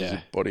sleep because Yeah.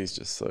 your body's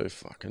just so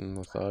fucking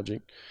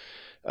lethargic.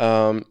 So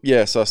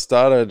I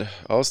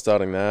was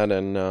starting that,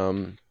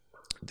 and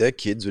their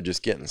kids were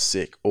just getting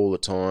sick all the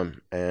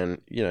time. And,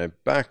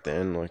 back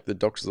then, like, the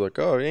doctors were like,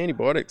 oh,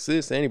 antibiotics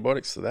this,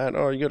 antibiotics to that.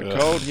 Oh, you got a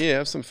cold? Yeah,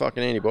 have some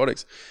fucking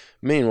antibiotics.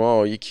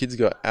 Meanwhile, your kids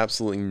got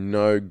absolutely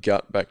no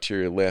gut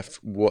bacteria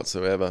left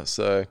whatsoever.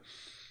 So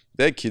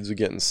their kids were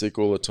getting sick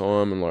all the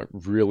time and, like,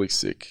 really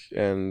sick.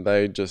 And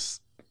they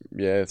just,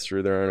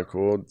 through their own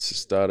accord,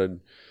 just started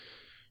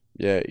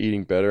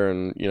eating better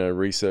and,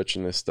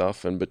 researching this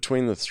stuff. And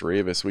between the three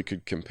of us, we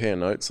could compare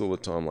notes all the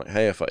time. Like,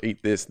 hey, if I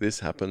eat this, this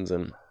happens.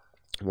 And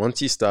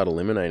once you start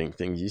eliminating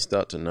things, you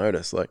start to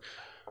notice, like,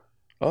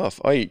 oh, if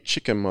I eat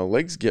chicken, my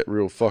legs get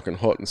real fucking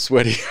hot and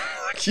sweaty.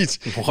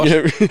 What?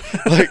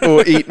 Like,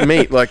 or eat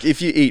meat. Like,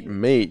 if you eat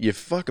meat, your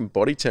fucking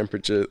body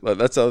temperature, like,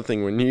 that's the other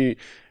thing. When you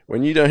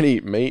don't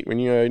eat meat, when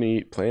you only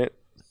eat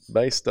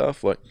plant-based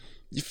stuff, like,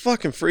 you're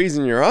fucking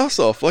freezing your ass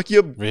off. Like,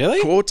 your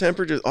Really? core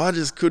temperature, I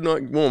just could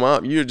not warm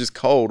up. You're just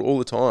cold all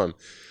the time.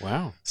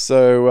 Wow.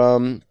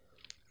 So,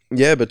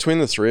 yeah, between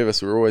the three of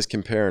us, we were always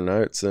comparing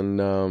notes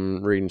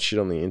and reading shit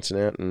on the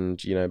internet.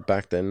 And, you know,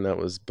 back then, that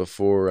was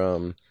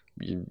before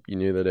you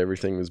knew that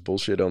everything was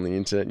bullshit on the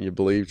internet and you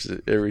believed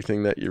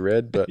everything that you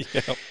read. But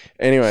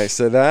anyway,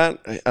 so that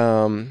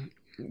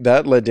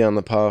led down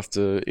the path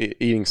to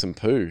eating some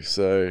poo.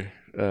 So...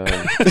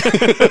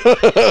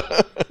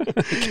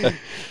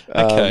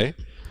 Okay.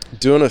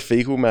 Doing a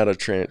fecal matter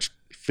transplant,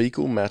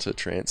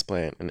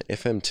 an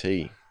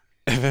FMT.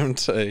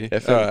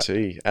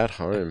 FMT. At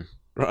home.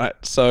 Right.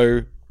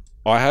 So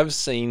I have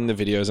seen the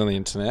videos on the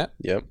internet.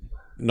 Yep.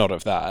 Not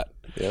of that.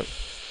 Yep.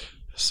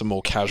 Some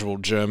more casual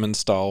German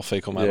style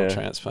fecal matter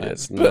transplant. Yeah,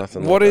 it's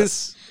nothing what like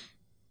is?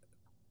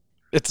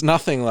 It's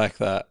nothing like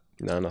that.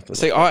 No, nothing.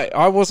 See, like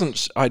I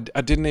wasn't. I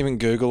didn't even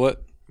Google it.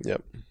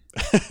 Yep.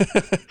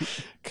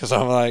 Because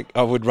I'm like,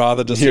 I would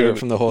rather just hear it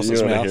from the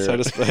horse's mouth, so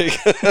to speak.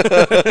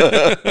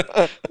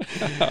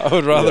 I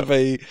would rather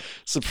be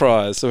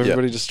surprised. So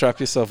everybody just strap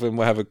yourself in.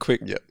 We'll have a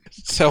quick... Yep.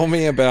 Tell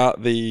me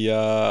about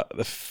the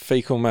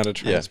fecal matter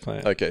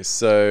transplant. Yeah. Okay,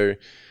 so...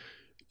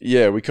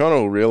 Yeah, we kind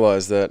of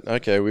realised that,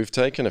 okay, we've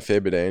taken a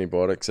fair bit of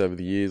antibiotics over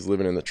the years,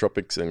 living in the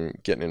tropics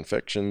and getting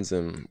infections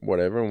and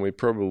whatever, and we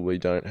probably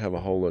don't have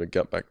a whole lot of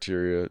gut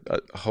bacteria, a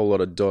whole lot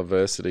of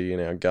diversity in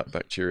our gut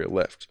bacteria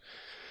left.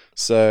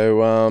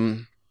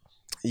 So,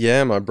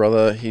 yeah, my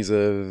brother, he's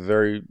a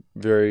very,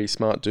 very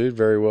smart dude,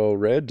 very well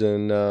read,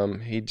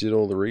 and he did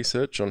all the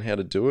research on how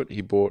to do it.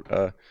 He bought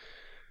a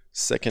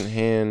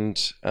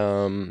secondhand,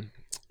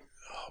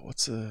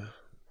 what's it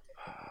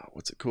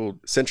called?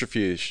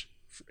 Centrifuge.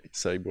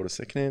 So he bought a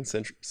secondhand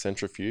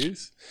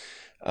centrifuge.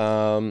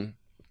 And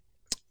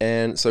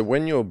so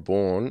when you're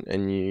born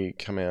and you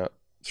come out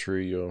through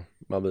your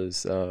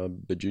mother's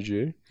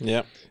bajuju,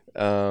 Yeah.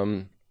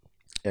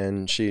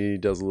 and she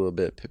does a little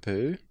bit of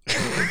poo-poo.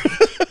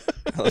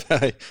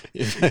 I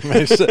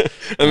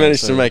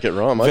managed to make it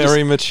rhyme.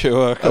 Very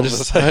mature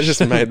conversation. I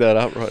just made that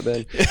up right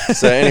then.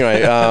 So anyway,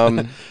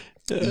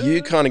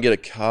 you kind of get a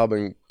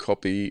carbon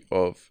copy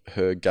of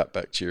her gut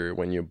bacteria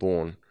when you're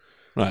born.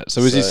 Right.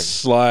 So as you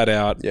slide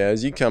out... Yeah,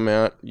 as you come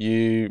out,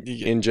 you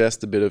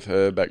ingest a bit of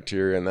her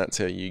bacteria, and that's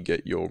how you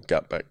get your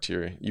gut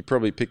bacteria. You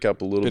probably pick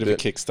up a little bit. Bit of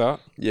a kickstart?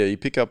 Yeah, you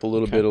pick up a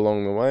little bit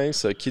along the way.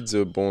 So kids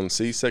who are born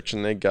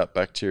C-section, their gut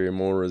bacteria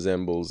more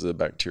resembles the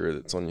bacteria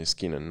that's on your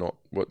skin and not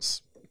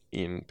what's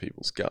in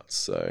people's guts.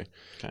 So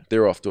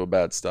they're off to a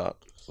bad start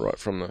right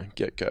from the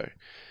get-go.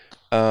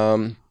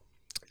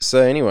 So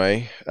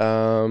anyway...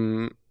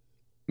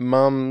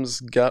 Mum's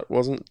gut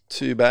wasn't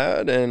too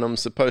bad, and I'm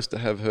supposed to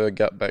have her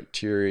gut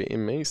bacteria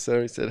in me.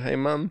 So he said, "Hey,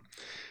 Mum,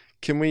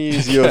 can we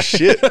use your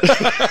shit?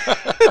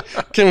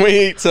 Can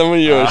we eat some of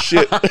your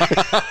shit?"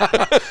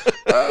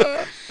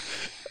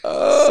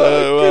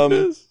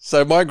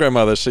 So my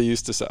grandmother, she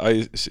used to say,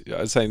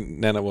 I'd say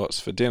Nana, what's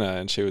for dinner?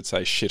 And she would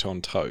say shit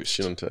on toast.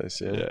 Shit on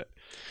toast, yeah.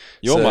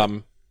 Your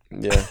mum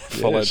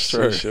followed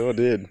through. She sure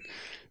did.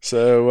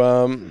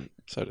 So,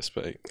 so to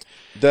speak.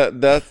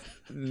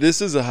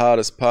 This is the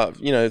hardest part.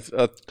 You know,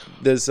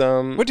 there's...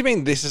 What do you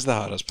mean this is the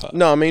hardest part?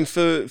 No, I mean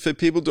for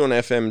people doing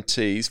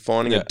FMTs,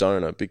 finding a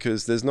donor,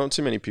 because there's not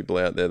too many people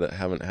out there that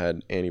haven't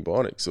had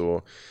antibiotics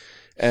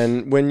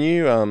and when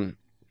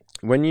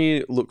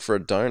you look for a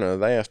donor,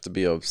 they have to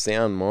be of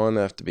sound mind,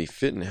 they have to be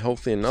fit and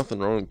healthy and nothing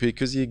wrong,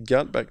 because your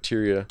gut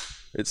bacteria,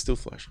 it's still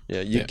flesh.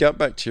 Yeah, your gut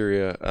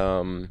bacteria,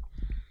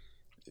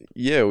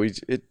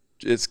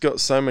 it's got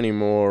so many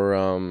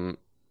more...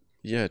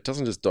 it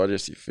doesn't just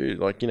digest your food.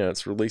 Like, you know,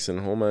 it's releasing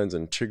hormones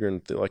and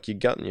triggering, like your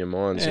gut and your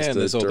mind's just and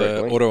there's all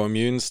the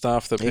autoimmune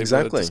stuff that people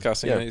are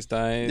discussing these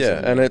days. Yeah,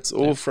 and it's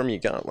all from your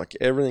gut. Like,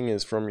 everything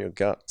is from your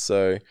gut.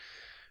 So,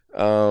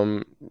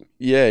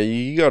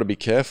 you got to be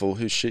careful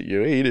whose shit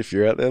you eat if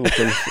you're out there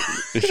looking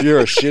if you're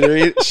a shit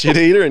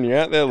eater and you're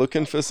out there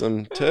looking for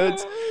some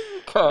turds.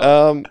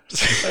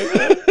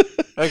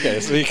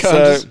 Okay, so you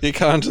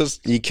can't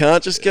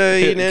just go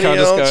eating any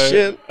old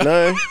shit.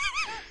 No.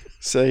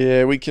 So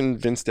yeah, we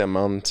convinced our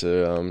mum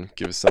to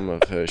give us some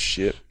of her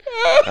shit.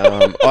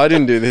 I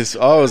didn't do this.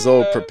 I was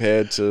all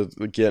prepared to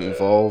get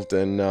involved,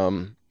 and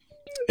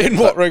in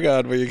what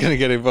regard were you going to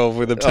get involved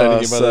with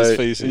obtaining your mother's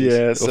feces?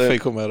 Yeah, or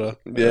fecal matter.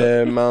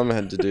 Yeah, mum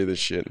had to do the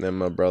shit, and then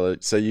my brother.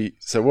 So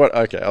what?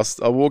 Okay,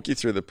 I'll walk you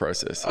through the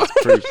process. It's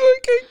pretty...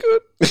 Okay, good.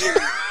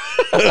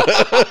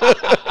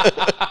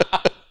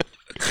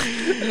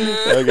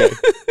 Okay,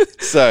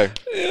 so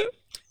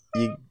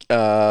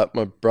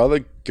my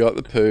brother got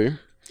the poo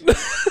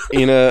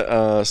in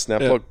a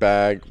Snaplock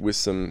bag with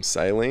some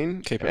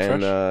saline. Keep it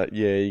fresh.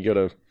 You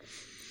gotta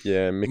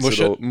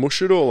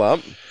mush it all up.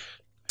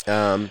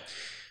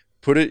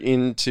 put it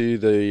into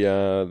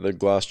the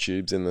glass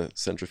tubes in the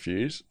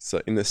centrifuge.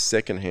 So in the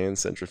second-hand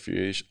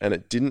centrifuge, and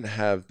it didn't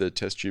have the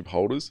test tube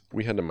holders.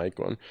 We had to make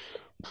one.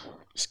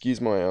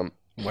 Excuse my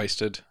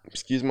Wasted.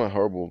 Excuse my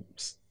horrible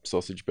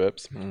sausage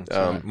burps.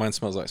 Sorry. Mine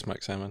smells like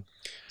smoked salmon.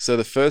 So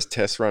the first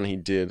test run he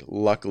did,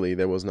 luckily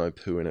there was no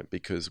poo in it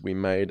because we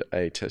made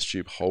a test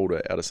tube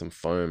holder out of some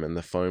foam, and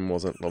the foam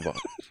wasn't of a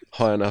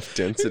high enough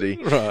density.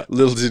 Right.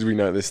 Little did we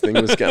know this thing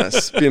was going to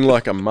spin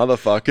like a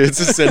motherfucker. It's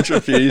a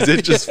centrifuge.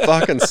 It just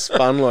fucking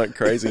spun like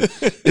crazy.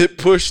 It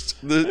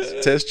pushed the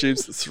test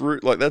tubes through.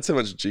 Like, that's how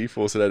much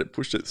G-force it had. It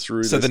pushed it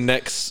through. So the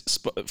necks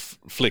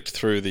flicked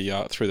through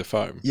the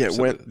foam. Yeah, it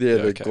so went.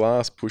 The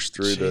glass pushed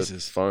through Jesus. the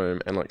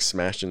foam and like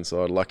smashed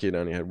inside. Lucky it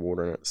only had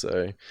water in it.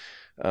 So,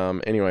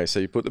 anyway, so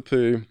you put the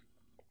poo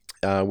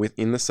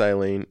within the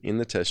saline in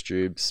the test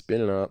tube,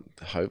 spin it up.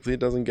 Hopefully it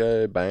doesn't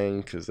go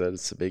bang because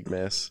that's a big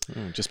mess.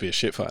 Just be a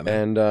shit fight.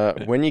 And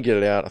when you get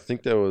it out, I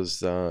think there was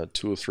 2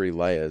 or 3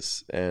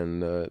 layers,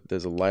 and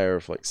there's a layer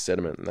of like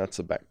sediment, and that's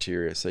a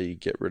bacteria. So you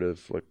get rid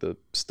of like the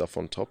stuff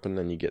on top, and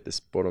then you get this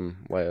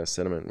bottom layer of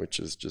sediment, which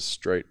is just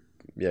straight,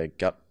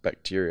 gut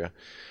bacteria.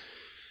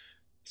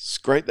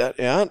 Scrape that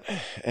out,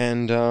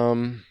 and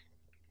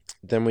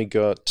then we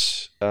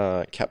got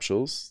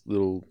capsules,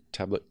 little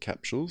tablet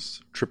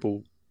capsules,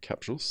 triple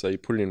capsules. So you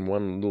put it in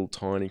one little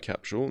tiny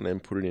capsule and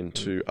then put it in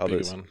 2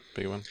 others.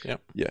 Bigger one.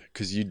 Yep. Yeah,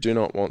 because you do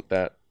not want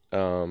that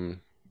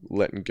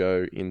letting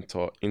go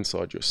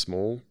inside your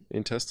small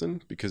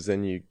intestine, because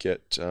then you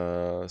get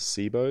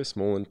SIBO,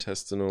 small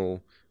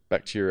intestinal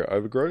bacteria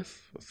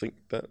overgrowth. I think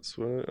that's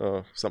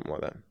what something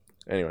like that.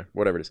 Anyway,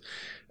 whatever it is.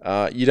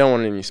 You don't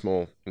want it in your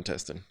small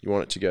intestine. You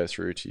want it to go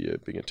through to your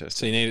big intestine.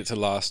 So you need it to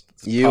last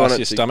You want past it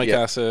your to- stomach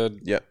yeah.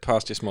 acid, Yep.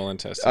 past your small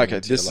intestine. Okay,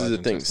 into your this is large the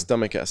thing, intestine.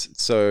 stomach acid.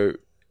 So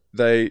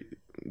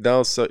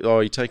they'll say,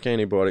 you take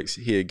antibiotics,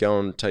 here, go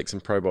and take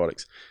some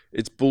probiotics.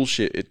 It's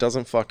bullshit. It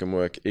doesn't fucking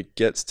work. It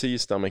gets to your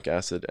stomach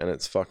acid and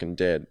it's fucking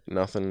dead.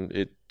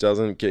 It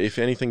doesn't get, if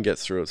anything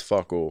gets through, it's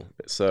fuck all.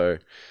 So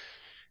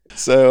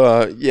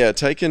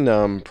taking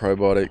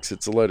probiotics,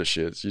 it's a load of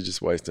shit. You're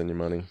just wasting your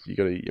money. You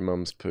got to eat your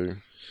mum's poo.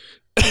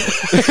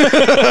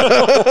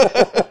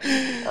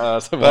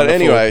 But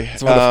anyway,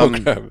 it's a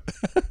wonderful grab.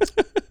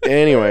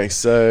 anyway,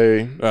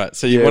 so Right,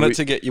 so you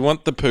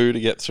want the poo to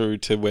get through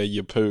to where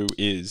your poo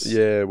is.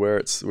 yeah, where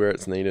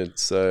it's needed.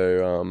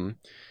 So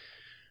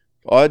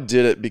I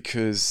did it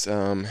because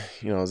I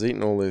was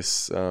eating all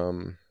this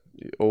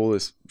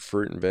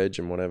fruit and veg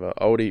and whatever.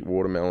 I would eat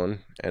watermelon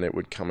and it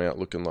would come out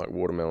looking like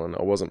watermelon.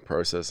 I wasn't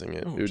processing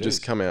it. Oh, It would just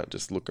geez. come out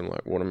just looking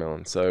like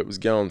watermelon. So it was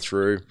going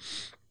through.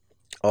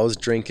 I was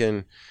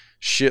drinking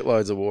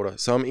shitloads of water.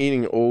 So I'm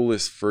eating all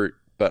this fruit,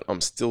 but I'm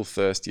still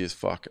thirsty as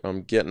fuck.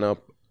 I'm getting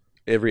up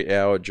every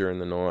hour during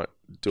the night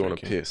doing a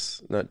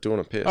piss.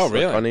 Oh,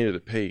 really? I needed to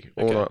pee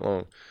all Okay. night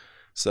long.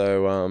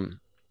 So, and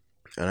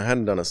I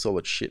hadn't done a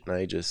solid shit in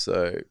ages.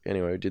 So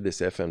anyway, we did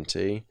this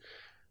FMT.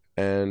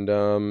 And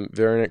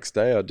very next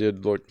day, I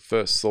did like the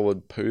first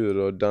solid poo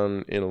that I'd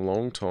done in a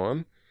long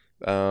time.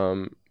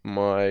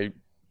 My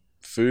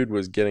food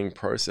was getting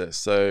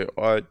processed. So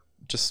I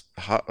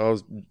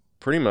was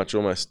pretty much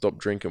almost stopped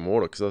drinking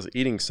water because I was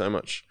eating so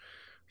much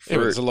Yeah,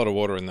 fruit. there's a lot of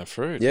water in the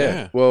fruit.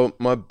 Yeah. Well,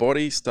 my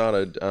body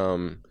started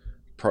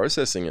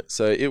processing it.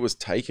 So it was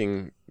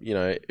taking,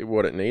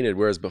 what it needed.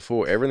 Whereas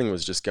before, everything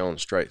was just going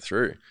straight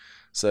through.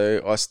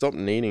 So I stopped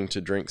needing to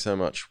drink so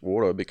much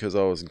water because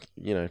I was,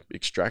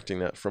 extracting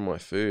that from my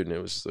food. And it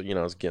was, I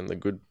was getting the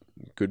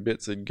good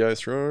bits that go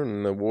through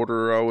and the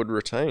water I would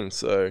retain.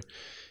 So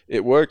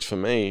it worked for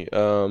me.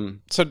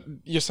 So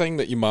you're saying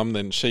that your mum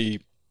then, she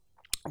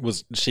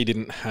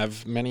didn't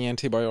have many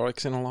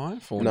antibiotics in her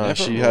life, or No,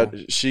 never,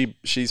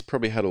 she's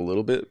probably had a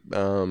little bit,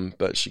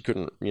 but she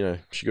couldn't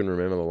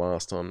remember the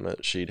last time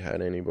that she'd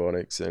had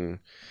antibiotics, and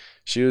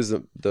she was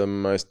the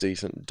most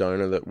decent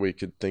donor that we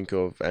could think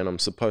of, and I'm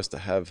supposed to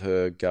have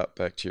her gut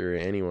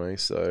bacteria anyway,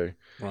 so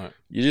right.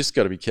 you just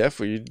got to be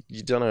careful. You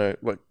don't know,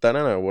 like, they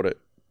don't know what it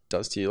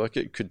does to you. Like,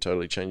 it could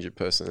totally change your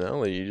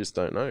personality. You just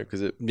don't know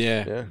because it.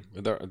 Yeah.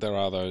 There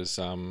are those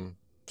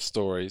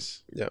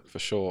stories. Yeah, for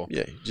sure.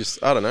 Yeah,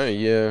 just I don't know.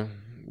 Yeah,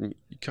 you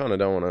kind of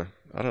don't want to.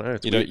 I don't know.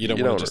 It's You weird.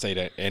 don't want to just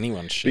eat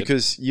anyone's shit.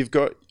 Because you've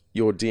got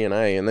your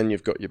DNA and then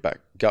you've got your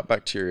gut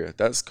bacteria.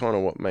 That's kind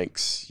of what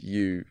makes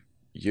you.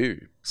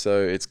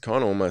 So it's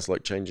kind of almost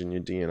like changing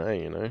your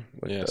DNA,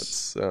 Like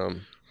Yes. That's,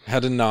 How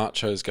do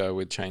nachos go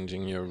with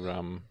changing your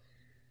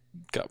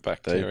gut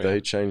bacteria? they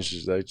change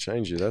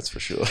you, that's for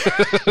sure.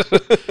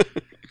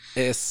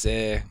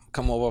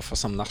 Come over for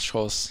some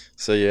nachos.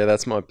 So yeah,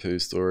 that's my poo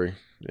story.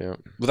 Yeah.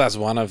 Well, that's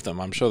one of them.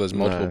 I'm sure there's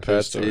multiple poo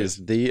that stories.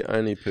 is the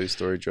only poo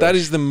story, Josh. That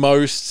is the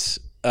most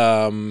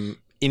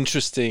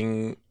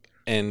interesting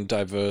and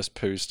diverse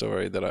poo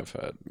story that I've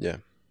heard. Yeah.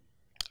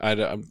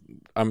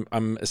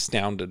 I'm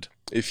astounded.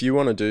 If you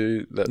want to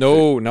do that,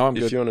 I'm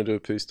good. If you want to do a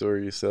poo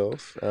story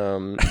yourself,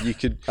 you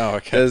could. Oh,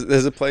 okay.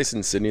 There's a place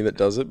in Sydney that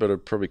does it, but it'll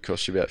probably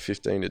cost you about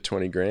 15 to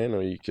 20 grand,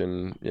 or you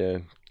can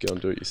go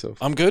and do it yourself.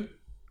 I'm good.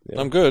 Yeah.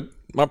 I'm good.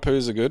 My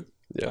poos are good.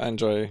 Yeah. I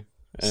enjoy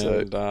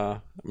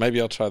and maybe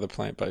I'll try the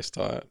plant-based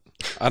diet.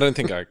 I don't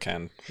think I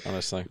can,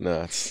 honestly.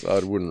 No, I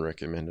wouldn't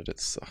recommend it. It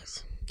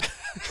sucks.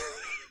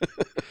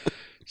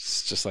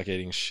 It's just like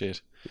eating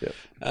shit. Yep.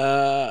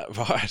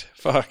 Right.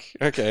 Fuck.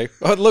 Okay.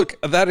 Oh, look,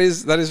 that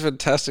is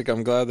fantastic.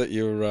 I'm glad that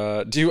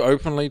you're. Do you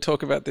openly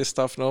talk about this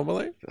stuff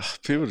normally?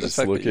 People just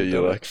look at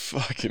you like,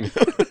 fucking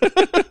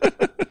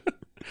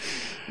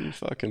you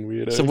fucking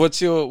weirdo. So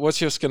what's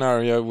your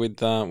scenario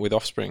with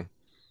offspring?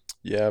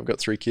 Yeah, I've got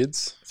 3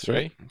 kids.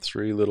 3?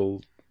 3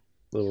 little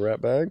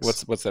rat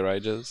bags. What's their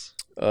ages?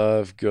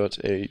 I've got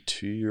a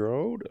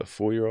 2-year-old, a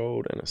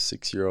 4-year-old, and a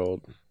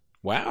 6-year-old.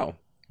 Wow.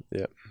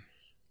 Yep.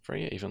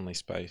 Very evenly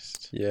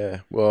spaced.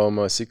 Yeah. Well,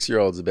 my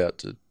 6-year-old's about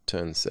to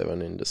turn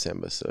 7 in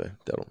December, so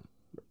that'll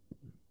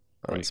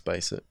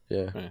unspace it.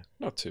 Yeah.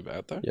 Not too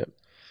bad though. Yep.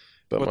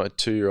 But my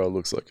 2-year-old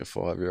looks like a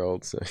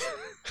 5-year-old, so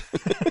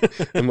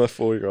and my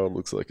 4-year-old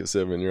looks like a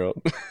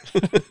 7-year-old.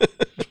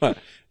 Right.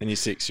 And your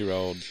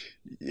 6-year-old,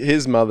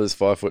 his mother's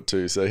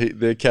 5'2", so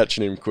they're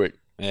catching him quick.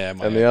 Yeah.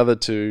 And the other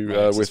 2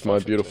 ex is with my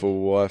 5'2".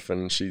 beautiful wife,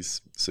 and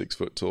she's 6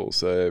 foot tall.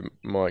 So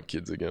my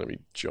kids are going to be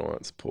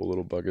giants, poor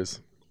little buggers.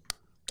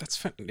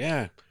 That's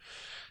yeah.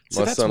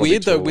 So My that's son will be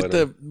weird though tall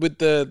later. with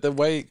the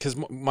way, because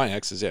my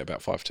ex is about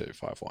 5'2",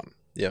 5'1".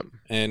 Yep.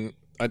 And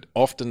I'd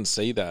often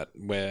see that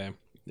where,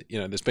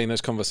 there's been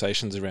those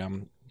conversations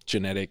around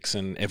genetics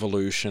and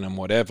evolution and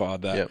whatever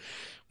that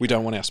we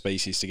don't want our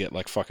species to get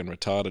like fucking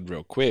retarded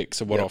real quick.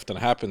 So what often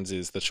happens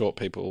is the short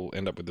people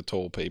end up with the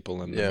tall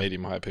people and the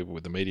medium height people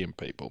with the medium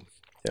people.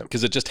 Yep.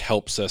 Because it just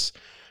helps us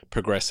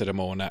progress at a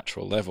more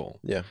natural level.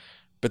 Yeah.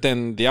 But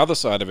then the other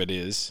side of it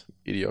is...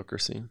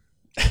 Idiocracy.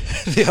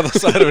 The other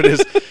side of it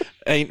is...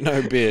 Ain't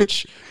no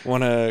bitch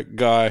want a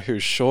guy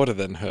who's shorter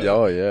than her.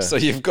 Oh, yeah. So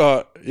you've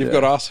got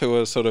us who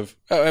are sort of,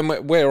 and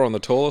we're on the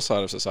taller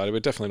side of society. We're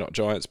definitely not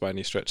giants by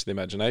any stretch of the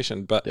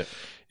imagination. But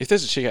if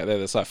there's a chick out there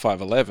that's like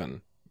 5'11",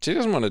 she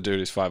doesn't want a dude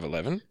who's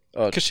 5'11"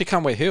 because she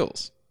can't wear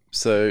heels.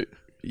 So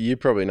you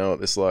probably know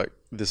what this like.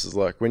 This is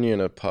like when you're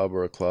in a pub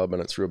or a club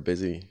and it's real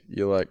busy.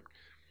 You're like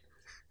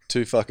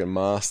 2 fucking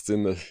masts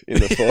in the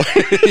fire.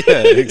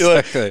 Yeah,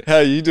 exactly. Like, how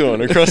you doing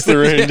across the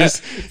room?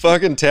 Just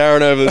fucking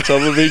towering over the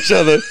top of each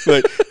other.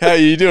 Like, how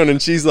you doing? And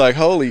she's like,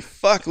 holy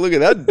fuck, look at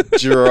that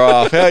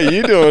giraffe. How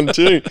you doing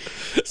too?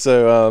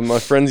 So my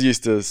friends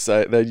used to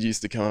say, they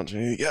used to come up to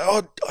me and go,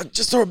 oh, I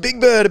just saw a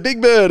big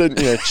bird. And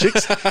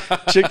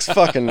chicks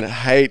fucking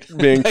hate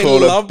being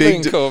called a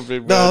big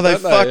bird. No, they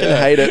fucking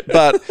hate it.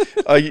 But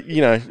I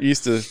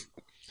used to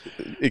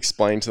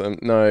explain to them,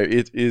 no,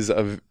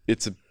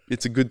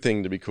 it's a good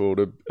thing to be called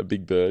a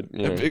big bird.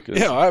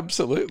 Yeah,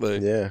 absolutely.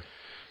 Yeah.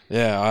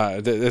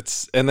 Yeah,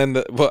 it's and then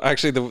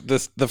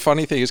the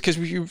funny thing is because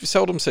you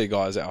seldom see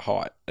guys our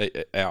height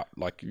out,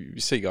 like you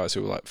see guys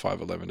who are like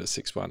 5'11" to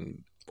 6'1"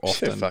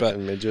 often, but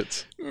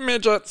midgets.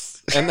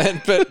 And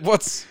then, but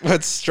what's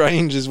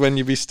strange is when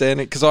you be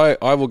standing, because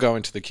I will go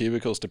into the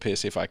cubicles to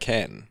piss if I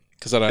can,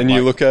 because I don't. And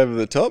you look over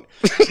the top.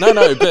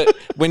 No, but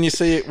when you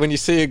see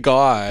a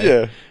guy,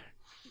 yeah.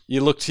 You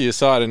look to your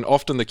side, and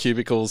often the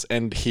cubicles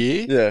end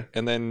here. Yeah.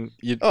 And then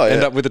you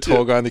end up with a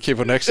tall guy in the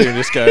cubicle next to you and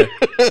just go,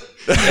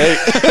 hey.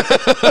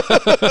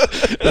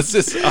 It's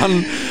this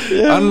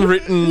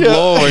unwritten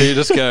law where you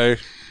just go,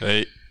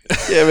 hey.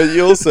 Yeah, but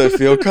you also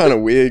feel kind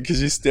of weird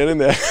because you're standing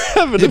there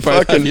having a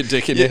fucking... have your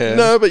dick in your hand.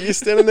 No, but you're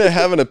standing there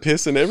having a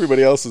piss and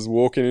everybody else is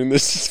walking and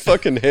there's this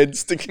fucking head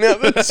sticking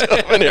out the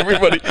top and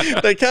everybody...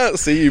 They can't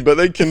see you, but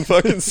they can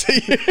fucking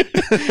see you.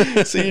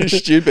 See your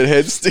stupid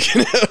head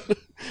sticking out.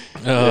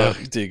 Oh,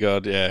 dear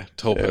God, yeah.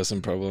 Tall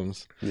person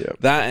problems. Yeah.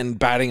 That and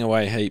batting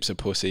away heaps of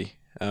pussy.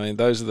 I mean,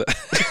 those are the...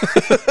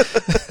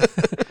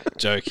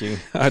 Joking.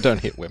 I don't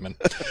hit women.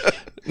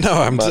 No,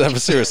 I'm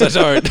serious. I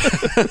don't.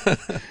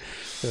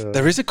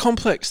 There is a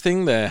complex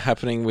thing there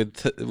happening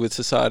with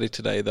society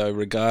today, though,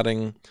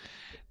 regarding...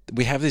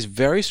 We have this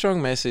very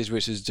strong message,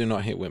 which is do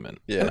not hit women.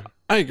 Yeah. And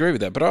I agree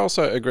with that, but I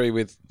also agree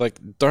with, like,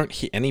 don't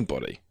hit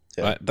anybody.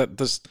 Yeah. Right?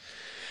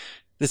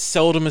 There's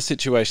seldom a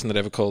situation that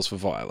ever calls for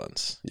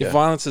violence. Yeah. If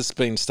violence has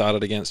been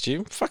started against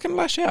you, fucking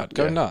lash out.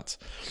 Go nuts.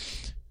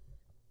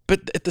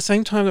 But at the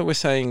same time that we're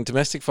saying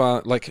domestic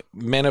violence, like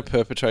men are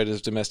perpetrators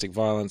of domestic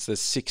violence,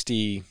 there's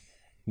 60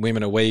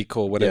 women a week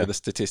or whatever the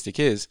statistic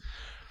is.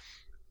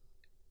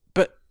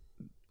 But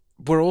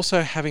we're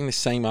also having the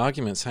same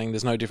argument saying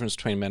there's no difference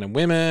between men and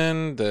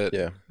women.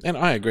 And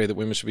I agree that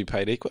women should be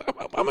paid equal.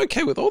 I'm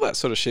okay with all that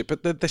sort of shit,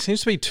 but there seems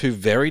to be 2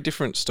 very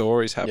different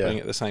stories happening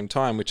at the same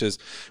time, which is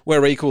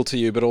we're equal to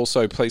you, but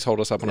also please hold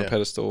us up on a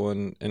pedestal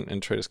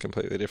and treat us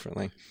completely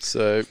differently.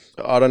 So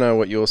I don't know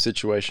what your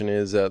situation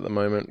is at the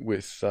moment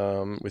with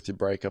your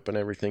breakup and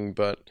everything,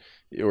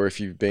 or if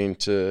you've been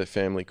to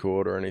family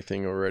court or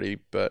anything already,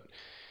 but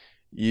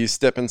you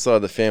step inside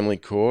the family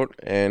court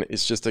and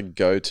it's just a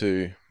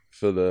go-to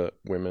for the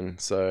women.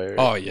 So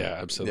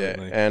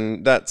absolutely. Yeah,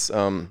 and that's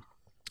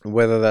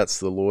whether that's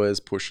the lawyers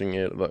pushing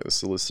it, like the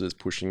solicitors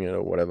pushing it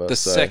or whatever. The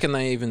second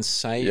they even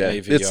say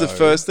AVO, it's the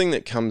first thing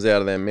that comes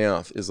out of their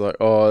mouth is like,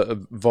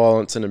 oh,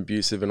 violence and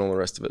abusive and all the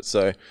rest of it.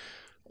 So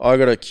I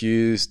got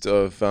accused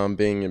of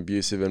being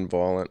abusive and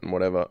violent and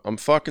whatever. I'm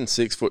fucking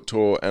 6 foot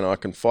tall and I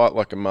can fight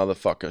like a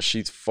motherfucker.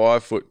 She's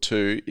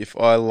 5'2". If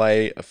I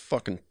lay a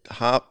fucking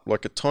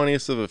like a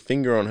tiniest of a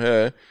finger on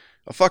her,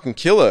 I fucking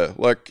kill her.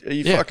 Like, are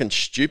you fucking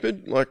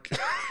stupid? Like,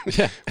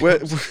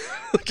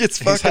 like it's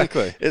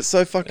fucking, it's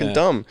so fucking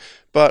dumb.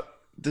 But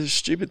the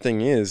stupid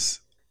thing is,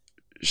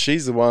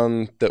 she's the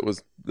one that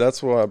was,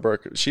 that's why I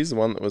broke it. She's the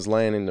one that was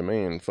laying into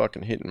me and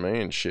fucking hitting me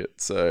and shit.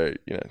 So,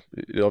 you know,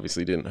 it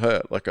obviously didn't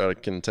hurt. Like, I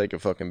can take a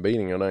fucking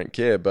beating, I don't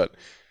care. But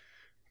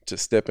to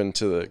step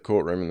into the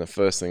courtroom and the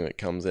first thing that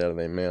comes out of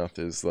their mouth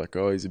is like,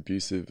 oh, he's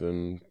abusive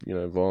and, you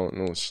know, violent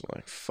and all. It's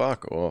like,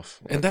 fuck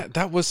off. Like, and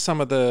that was some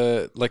of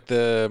the, like,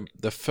 the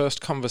first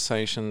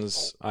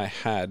conversations I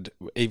had,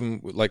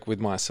 even like with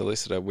my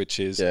solicitor, which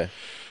is,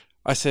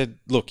 I said,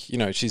 look, you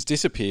know, she's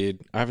disappeared.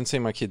 I haven't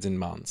seen my kids in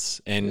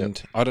months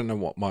and I don't know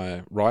what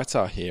my rights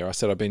are here. I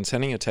said, I've been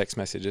sending her text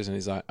messages, and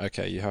he's like,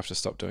 okay, you have to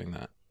stop doing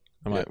that.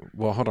 I'm like,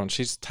 well, hold on.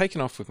 She's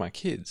taken off with my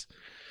kids.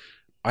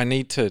 I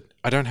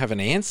don't have an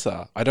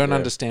answer. I don't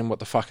understand what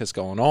the fuck is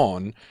going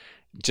on.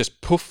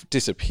 Just poof,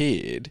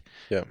 disappeared.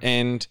 Yeah.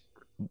 And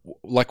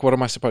like, what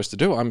am I supposed to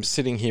do? I'm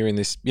sitting here in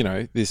this, you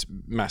know, this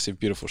massive,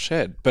 beautiful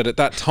shed. But at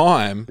that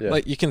time,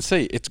 like, you can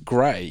see it's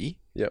grey.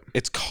 Yep.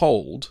 It's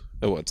cold.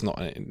 Oh, it's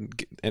not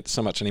it's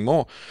so much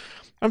anymore.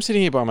 I'm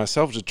sitting here by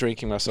myself, just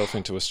drinking myself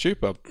into a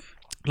stupor.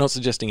 Not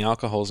suggesting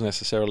alcohol is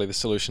necessarily the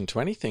solution to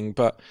anything,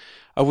 but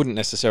I wouldn't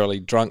necessarily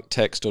drunk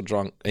text or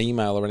drunk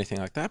email or anything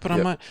like that. But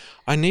I'm like,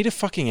 I need a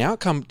fucking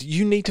outcome.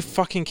 You need to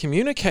fucking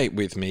communicate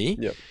with me.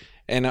 Yep.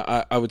 And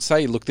I would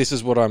say, look, this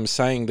is what I'm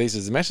saying. These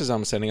are the messages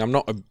I'm sending. I'm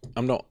not,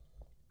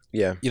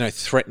 you know,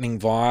 threatening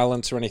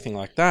violence or anything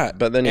like that.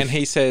 But then,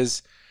 he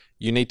says,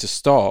 you need to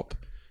stop,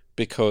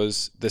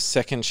 because the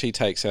second she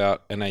takes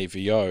out an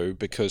AVO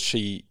because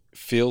she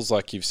feels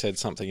like you've said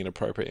something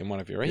inappropriate in one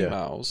of your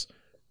emails,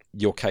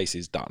 your case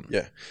is done.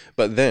 Yeah.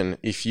 But then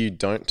if you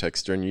don't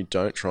text her and you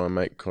don't try and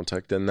make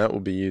contact, then that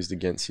will be used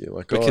against you.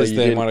 Like, because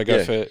they want to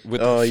go for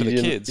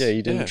the kids. Yeah,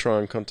 you didn't try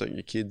and contact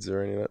your kids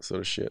or any of that sort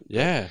of shit.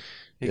 Yeah,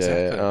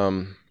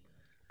 exactly.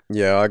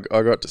 Yeah,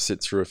 I got to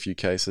sit through a few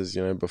cases,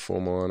 you know,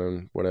 before mine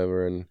and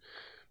whatever, and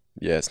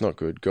yeah, it's not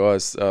good.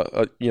 Guys,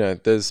 you know,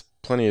 there's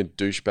plenty of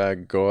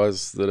douchebag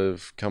guys that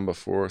have come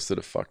before us that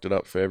have fucked it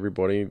up for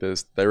everybody.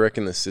 They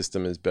reckon the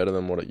system is better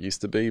than what it used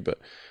to be, but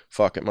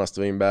fuck, it must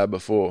have been bad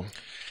before.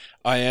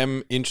 I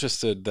am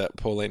interested that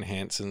Pauline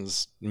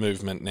Hanson's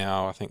movement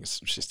now, I think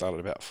she started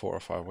about 4 or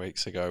 5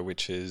 weeks ago,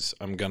 which is,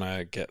 I'm going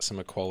to get some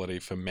equality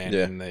for men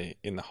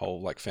in the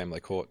whole, like, family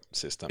court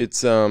system.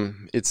 It's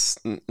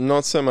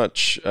not so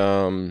much,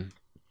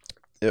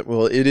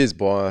 it is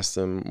biased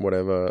and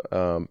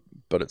whatever,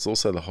 but it's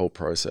also the whole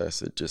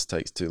process. It just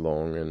takes too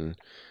long and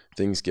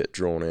things get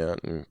drawn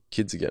out and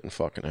kids are getting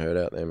fucking hurt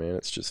out there, man.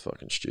 It's just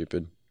fucking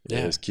stupid.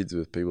 Yeah. There's kids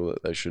with people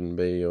that they shouldn't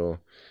be,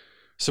 or...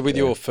 So with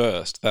your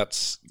first,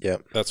 that's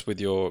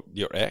with your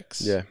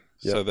ex? Yeah.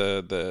 Yep. So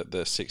the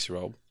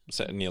 6-year-old,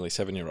 nearly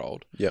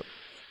 7-year-old. Yep.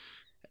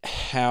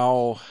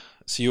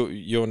 So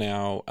you're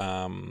now,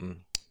 I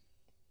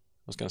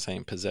was going to say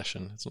in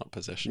possession. It's not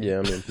possession. Yeah,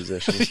 I'm in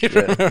possession.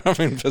 I'm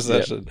in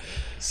possession. Yep.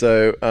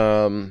 So,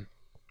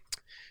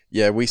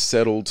 we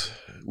settled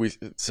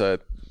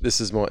This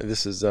is what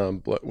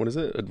is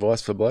it?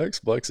 Advice for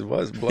blokes? Blokes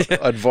advice?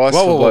 Advice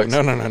for blokes.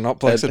 No, not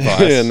blokes advice.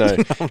 Yeah, no.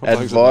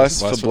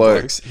 Advice for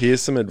blokes. Here's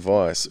some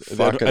advice.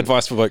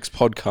 Advice for blokes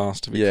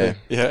podcast. To be clear.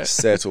 Yeah.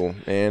 Settle,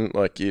 man.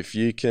 Like, if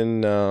you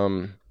can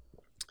come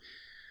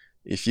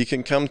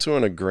to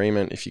an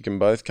agreement, if you can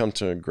both come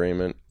to an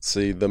agreement,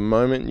 see, the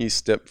moment you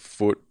step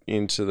foot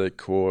into the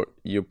court,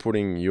 you're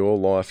putting your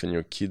life and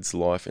your kid's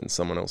life in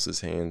someone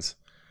else's hands.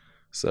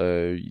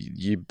 So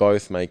you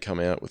both may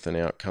come out with an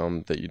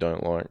outcome that you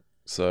don't like.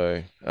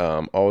 So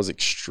I was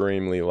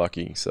extremely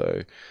lucky.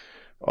 So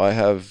I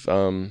have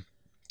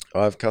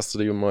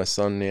custody of my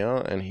son now,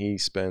 and he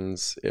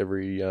spends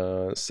every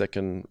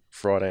second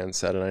Friday and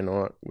Saturday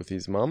night with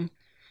his mum,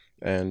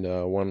 and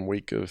 1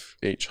 week of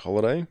each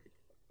holiday.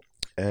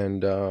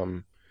 And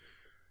I'm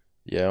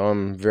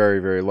very,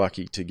 very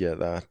lucky to get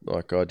that.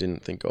 Like, I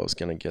didn't think I was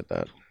going to get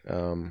that.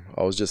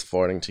 I was just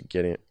fighting to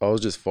get it. I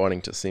was just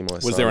fighting to see my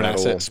son. Was there an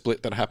asset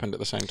split that happened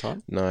at the same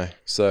time? No.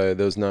 So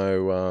there's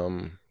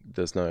no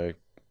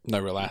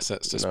real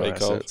assets to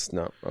speak of.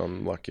 No,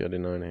 I'm lucky I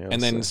didn't own a house.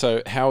 And then,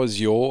 so how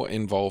is your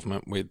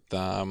involvement with who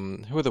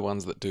are the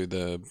ones that do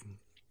the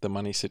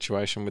money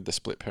situation with the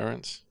split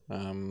parents?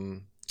 Yeah.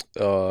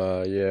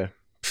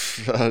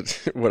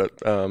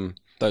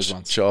 Those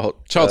ones.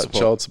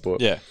 Child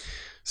support. Yeah.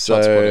 So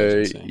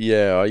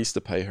I used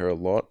to pay her a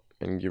lot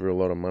and give her a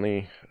lot of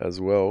money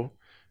as well.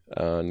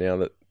 Now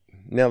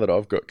that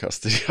I've got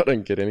custody, I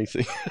don't get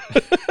anything.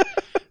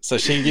 So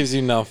she gives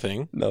you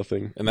nothing.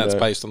 Nothing. And that's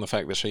based on the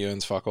fact that she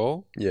earns fuck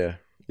all? Yeah.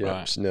 Yeah.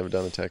 Right. She's never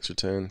done a tax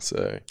return.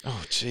 So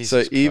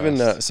Jesus. So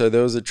even so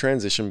there was a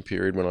transition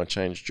period when I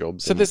changed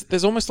jobs. So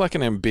there's almost like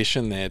an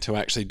ambition there to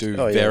actually do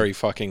very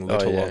fucking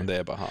little on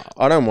their behalf.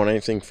 I don't want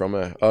anything from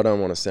her. I don't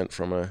want a cent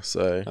from her.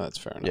 So that's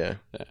fair enough.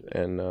 Yeah.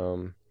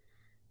 And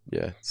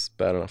it's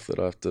bad enough that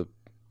I have to,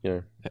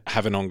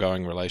 have an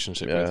ongoing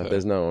relationship with her.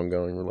 there's no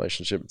ongoing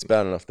relationship. It's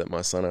bad enough that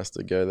my son has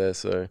to go there.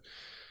 So,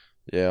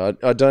 yeah,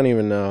 I don't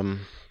even,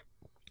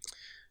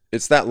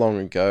 it's that long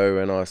ago,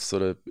 and I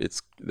sort of,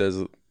 it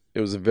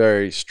was a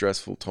very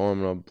stressful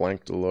time, and I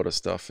blanked a lot of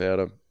stuff out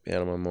of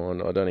my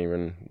mind. I don't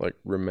even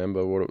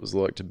remember what it was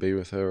like to be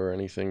with her or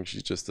anything.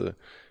 She's just a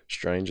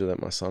stranger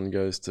that my son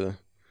goes to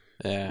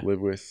live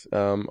with.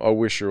 I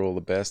wish her all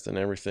the best and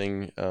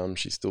everything.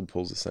 She still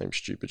pulls the same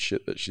stupid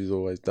shit that she's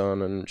always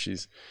done, and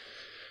she's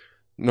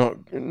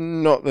not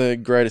the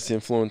greatest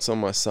influence on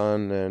my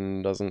son,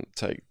 and doesn't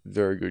take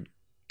very good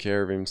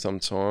care of him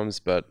sometimes.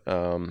 But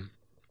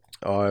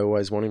I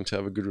always want him to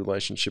have a good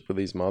relationship with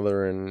his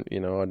mother, and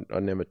I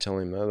never tell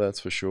him that. That's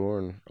for sure.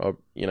 And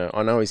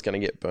I know he's going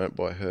to get burnt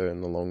by her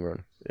in the long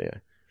run. Yeah,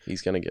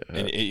 he's going to get hurt.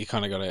 And you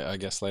kind of got to, I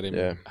guess, let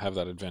him have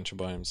that adventure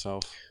by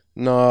himself.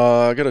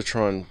 No, I got to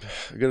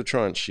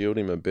try and shield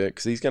him a bit,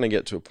 because he's going to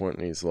get to a point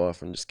in his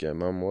life and just go,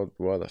 Mum,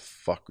 why the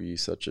fuck were you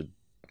such a,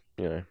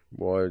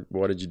 why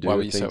did you do? Why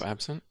were you so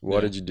absent? Why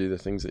did you do the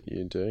things that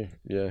you do?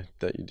 Yeah,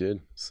 that you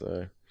did.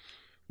 So.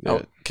 Yeah.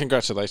 Oh,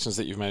 congratulations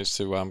that you've managed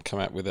to come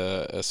out with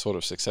a sort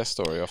of success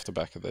story off the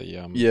back of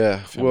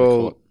the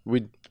well,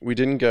 we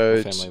didn't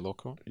go family law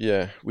court.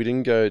 Yeah, we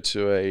didn't go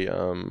to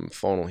a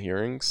final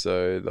hearing,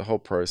 so the whole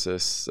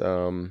process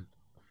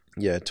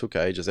it took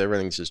ages.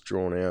 Everything's just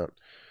drawn out.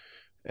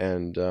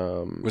 And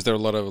was there a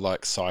lot of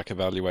psych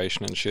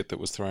evaluation and shit that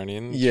was thrown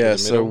in? Yeah,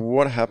 so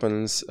what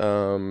happens,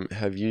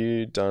 have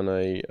you done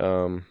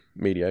a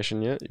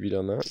mediation yet? Have you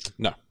done that?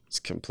 No. It's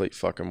a complete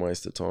fucking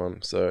waste of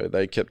time. So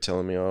they kept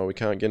telling me, we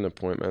can't get an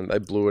appointment. They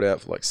blew it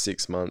out for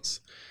 6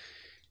 months.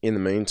 In the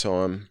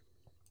meantime,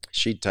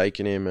 she'd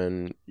taken him,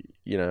 and,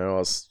 I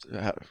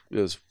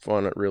was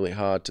finding it really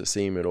hard to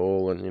see him at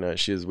all. And,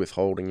 she was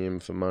withholding him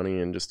for money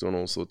and just doing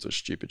all sorts of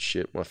stupid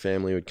shit. My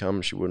family would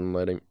come. She wouldn't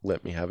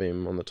let me have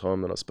him on the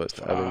time that I was supposed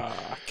to have him.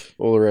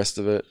 All the rest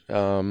of it.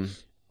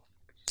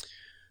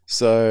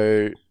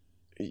 So,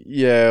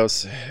 yeah,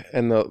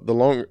 and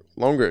the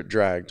longer it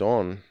dragged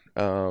on,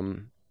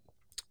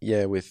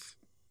 with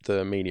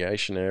the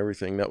mediation and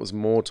everything, that was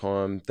more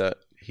time that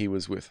he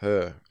was with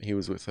her. He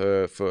was with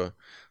her for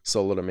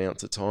solid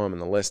amounts of time,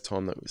 and the less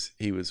time that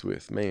he was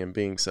with me. And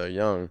being so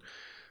young,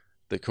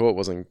 the court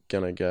wasn't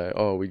going to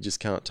go, we just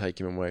can't take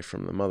him away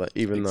from the mother,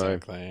 even though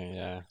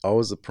I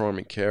was the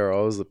primary carer,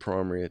 I was the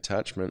primary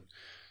attachment.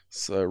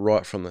 So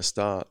right from the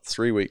start,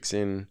 3 weeks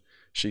in,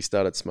 she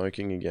started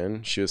smoking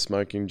again. She was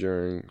smoking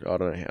during, I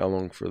don't know how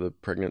long for the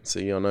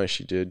pregnancy. I know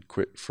she did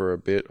quit for a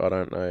bit. I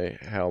don't know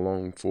how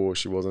long for.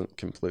 She wasn't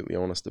completely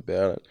honest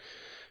about it.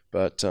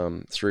 But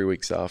 3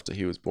 weeks after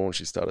he was born,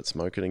 she started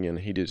smoking again.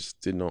 He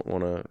just did not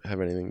want to have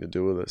anything to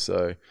do with it.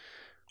 So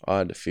I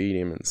had to feed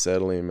him and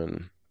settle him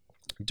and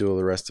do all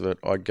the rest of it.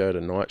 I'd go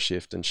to night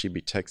shift, and she'd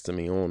be texting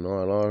me all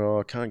night.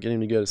 I can't get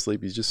him to go to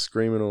sleep. He's just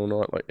screaming all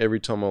night. Every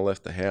time I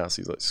left the house,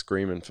 he's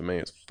screaming for me.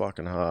 It's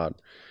fucking hard.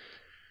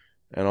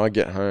 And I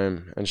get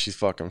home, and she's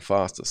fucking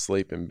fast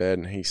asleep in bed,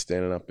 and he's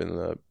standing up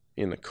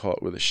in the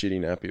cot with a shitty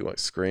nappy,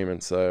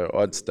 screaming. So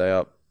I'd stay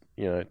up,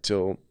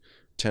 till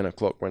 10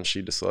 o'clock when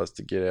she decides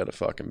to get out of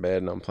fucking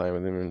bed, and I'm playing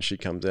with him, and she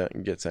comes out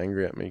and gets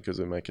angry at me because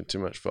we're making too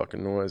much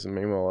fucking noise. And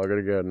meanwhile, I got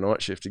to go to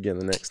night shift again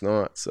the next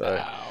night. So,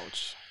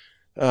 ouch.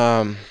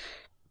 I don't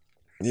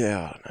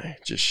know,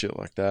 just shit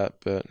like that.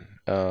 But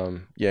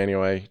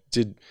anyway,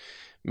 did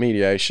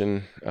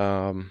mediation.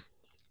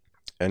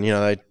 And,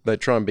 they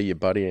try and be your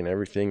buddy and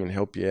everything and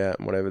help you out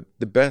and whatever.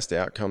 The best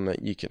outcome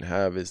that you can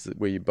have is that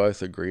where you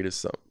both agree to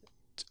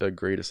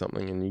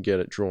something and you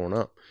get it drawn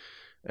up.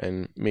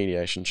 And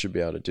mediation should be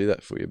able to do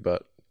that for you.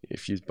 But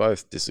if you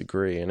both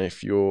disagree, and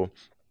if you're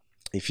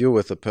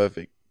with a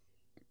perfect,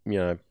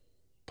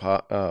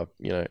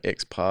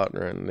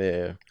 ex-partner, and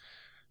they're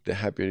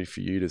happy for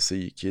you to see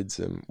your kids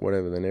and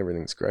whatever, then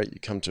everything's great. You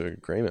come to an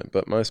agreement.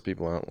 But most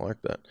people aren't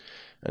like that.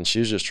 And she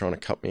was just trying to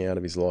cut me out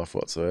of his life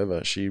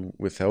whatsoever. She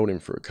withheld him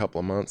for a couple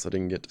of months. I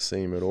didn't get to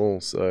see him at all.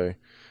 So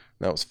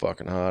that was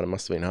fucking hard. It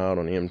must have been hard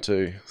on him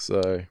too.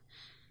 So,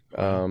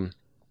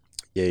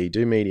 you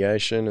do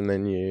mediation, and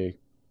then you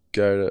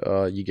go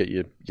to, you get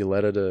your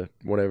letter to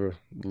whatever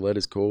the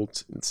letter's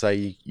called, and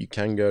say you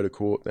can go to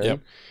court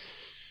then.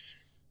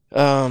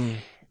 Yep.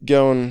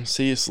 Go and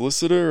see a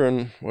solicitor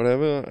and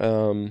whatever.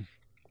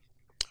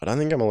 I don't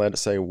think I'm allowed to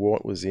say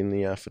what was in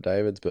the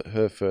affidavits, but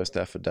her first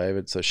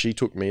affidavit, so she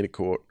took me to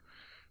court,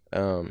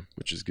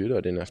 which is good.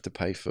 I didn't have to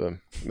pay for,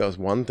 that was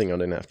one thing I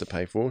didn't have to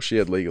pay for. She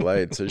had legal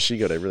aid, so she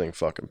got everything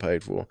fucking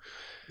paid for.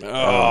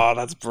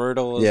 That's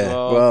brutal as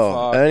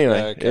well.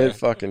 Anyway, okay.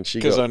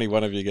 Because only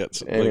one of you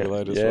gets legal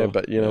aid as well. Yeah,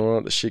 but you know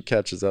what? The shit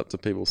catches up to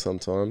people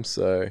sometimes,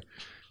 so...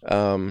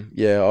 I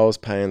was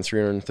paying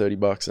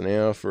 $330 an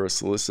hour for a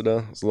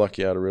solicitor. I was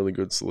lucky I had a really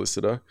good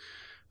solicitor.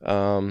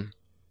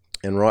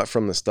 And right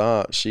from the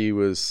start, she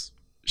was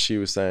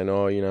saying,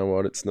 you know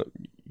what, it's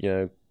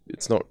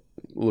not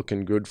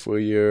looking good for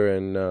you,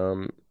 and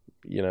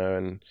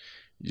and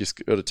you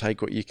just got to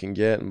take what you can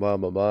get and blah,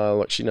 blah, blah.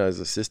 Like, she knows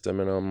the system.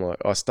 And I'm like,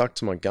 I stuck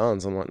to my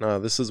guns. I'm like, no,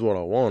 this is what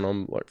I want.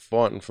 I'm like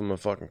fighting for my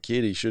fucking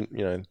kid. He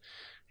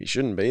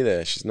shouldn't be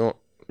there. She's not,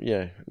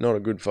 not a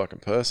good fucking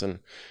person.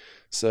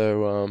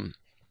 So,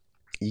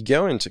 you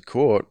go into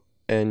court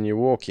and you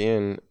walk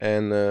in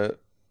and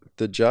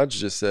the judge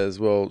just says,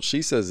 well,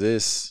 she says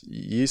this,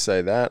 you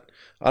say that.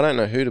 I don't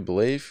know who to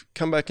believe.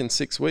 Come back in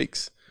 6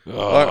 weeks.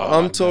 Like,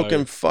 I'm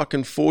talking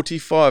fucking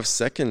 45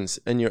 seconds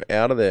and you're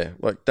out of there.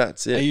 Like,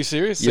 that's it. Are you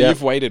serious? So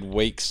you've waited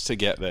weeks to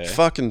get there?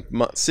 Fucking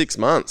 6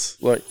 months.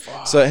 Like,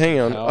 so hang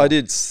on. Hell. I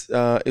did,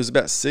 it was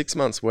about 6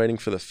 months waiting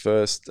for the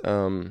first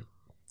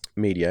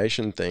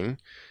mediation thing.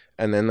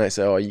 And then they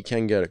say, oh, you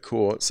can go to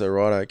court. So,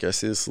 right, I guess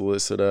his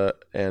solicitor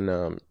and,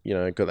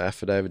 got the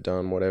affidavit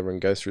done, whatever,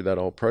 and go through that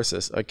whole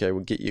process. Okay,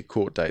 we'll get your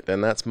court date. Then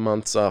that's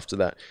months after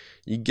that.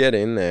 You get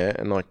in there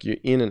and, like, you're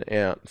in and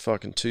out in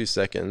fucking 2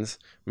 seconds.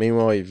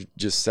 Meanwhile, you've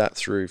just sat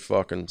through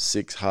fucking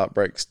 6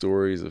 heartbreak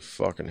stories of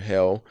fucking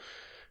hell.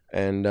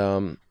 And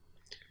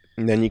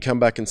then you come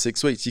back in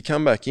 6 weeks. You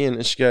come back in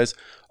and she goes,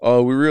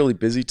 oh, we're really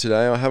busy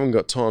today. I haven't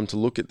got time to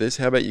look at this.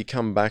 How about you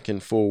come back in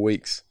 4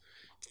 weeks?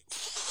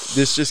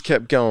 This just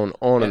kept going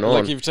on and on.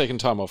 Like, you've taken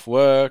time off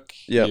work.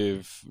 Yep.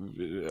 You've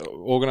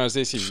organised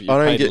this. You've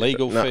paid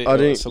legal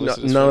fees.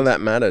 None of that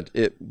mattered.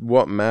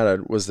 What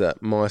mattered was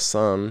that my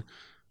son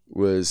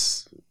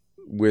was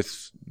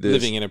with this,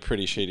 living in a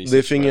pretty shitty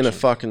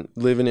situation.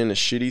 Living in a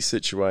shitty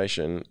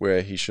situation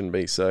where he shouldn't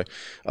be. So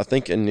I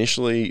think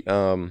initially,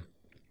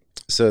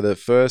 so the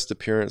first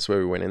appearance where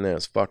we went in there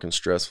was fucking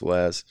stressful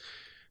as.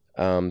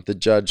 The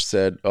judge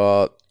said,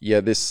 oh, yeah,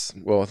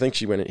 I think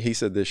he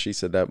said this, she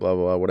said that, blah,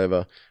 blah, blah,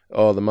 whatever.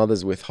 Oh, the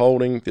mother's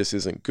withholding. This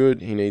isn't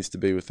good. He needs to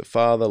be with the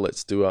father.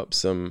 Let's do up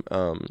some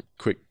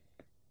quick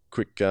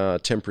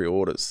temporary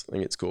orders, I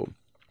think it's called.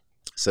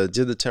 So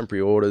did the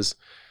temporary orders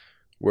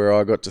where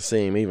I got to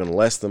see him even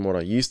less than what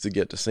I used to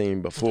get to see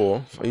him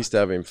before. I used to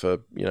have him for,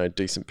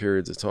 decent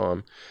periods of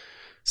time.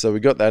 So we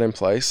got that in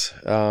place.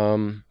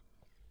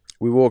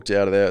 We walked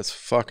out of there.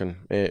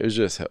 It was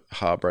just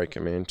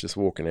heartbreaking, man. Just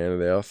walking out of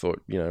there, I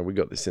thought, we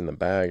got this in the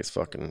bag. It's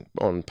fucking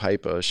on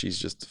paper. She's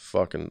just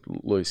fucking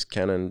loose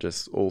cannon,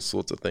 just all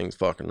sorts of things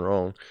fucking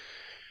wrong.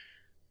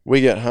 We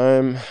get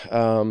home.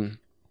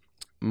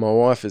 My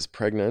wife is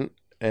pregnant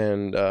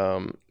and,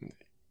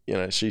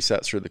 she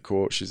sat through the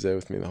court. She's there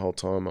with me the whole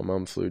time. My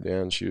mum flew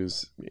down. She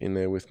was in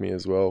there with me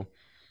as well.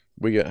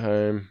 We get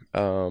home.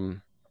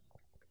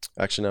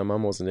 Actually, no,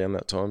 Mum wasn't down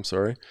that time.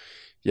 Sorry.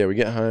 Yeah, we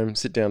get home,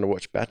 sit down to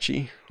watch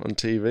Batchy on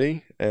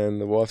TV, and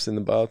the wife's in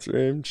the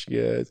bathroom. She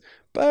goes,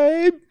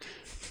 babe,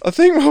 I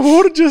think my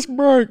water just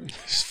broke.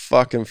 She's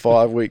fucking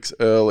 5 weeks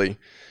early.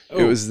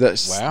 It was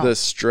the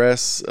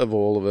stress of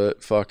all of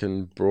it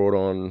fucking brought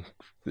on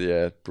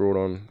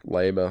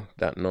labour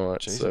that night.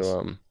 Jesus.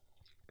 So,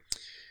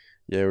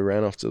 we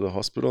ran off to the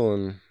hospital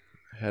and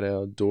had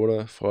our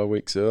daughter 5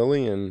 weeks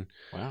early. And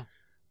wow.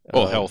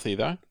 All healthy,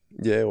 though?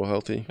 Yeah, all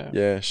healthy.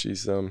 Yeah,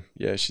 she's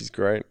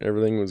great.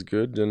 Everything was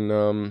good,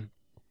 and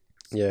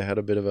had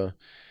a bit of a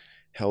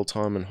hell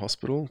time in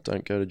hospital.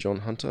 Don't go to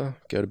John Hunter.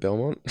 Go to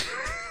Belmont.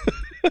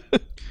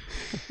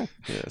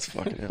 Yeah, it's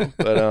fucking hell.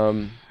 But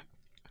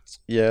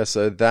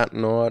so that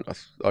night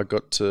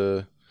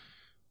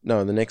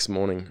the next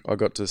morning I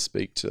got to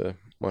speak to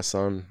my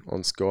son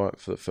on Skype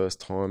for the first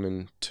time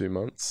in 2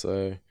 months.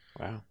 So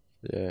wow.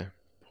 Yeah,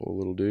 poor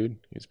little dude.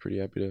 He was pretty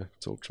happy to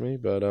talk to me,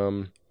 but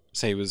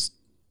so he was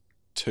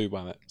 2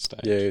 by that stage.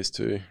 Yeah, he was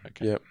 2.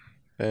 Okay. Yep.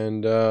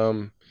 And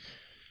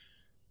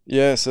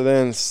so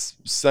then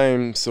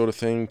same sort of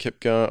thing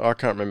kept going. I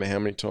can't remember how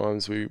many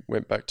times we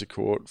went back to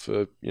court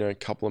for a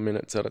couple of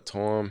minutes at a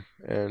time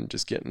and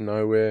just getting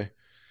nowhere.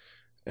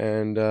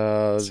 And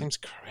seems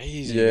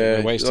crazy. Yeah,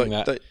 they're wasting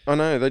that. I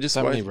know they just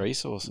so many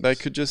resources. They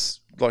could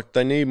just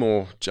they need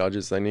more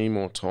judges. They need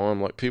more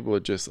time. Like, people are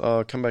just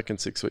come back in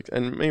 6 weeks,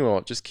 and meanwhile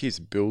it just keeps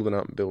building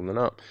up and building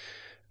up.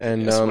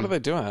 And so what are they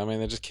doing? I mean,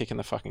 they're just kicking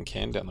the fucking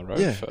can down the road.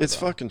 Yeah, it's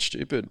fucking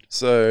stupid.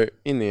 So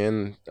in the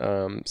end,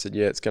 said,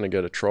 it's going to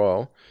go to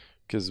trial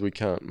because we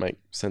can't make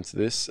sense of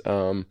this.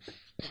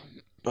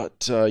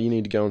 But you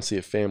need to go and see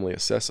a family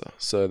assessor.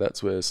 So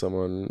that's where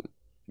someone,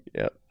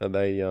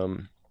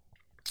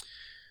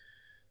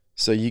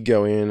 so you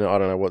go in, I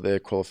don't know what their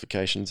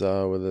qualifications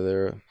are, whether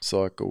they're a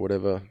psych or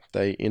whatever.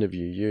 They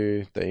interview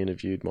you. They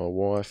interviewed my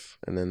wife,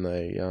 and then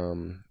they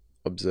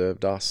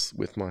observed us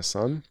with my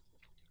son.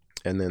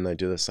 And then they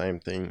do the same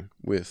thing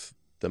with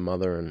the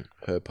mother and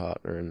her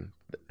partner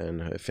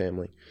and her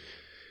family.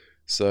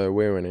 So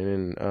we went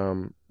in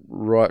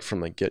right from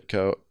the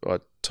get-go. I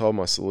told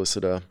my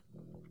solicitor,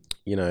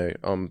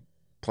 I'm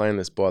playing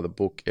this by the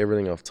book.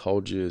 Everything I've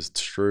told you is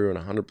true and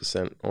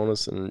 100%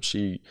 honest. And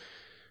she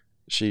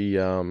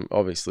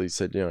obviously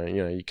said,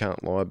 you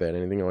can't lie about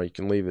anything, or you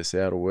can leave this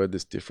out or word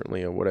this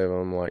differently or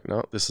whatever. I'm like,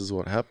 no, this is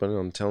what happened.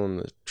 I'm telling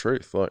the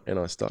truth. And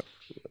I stuck.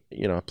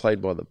 I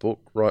played by the book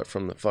right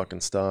from the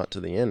fucking start to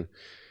the end.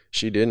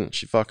 She didn't.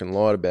 She fucking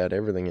lied about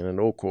everything, and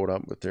it all caught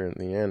up with her in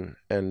the end.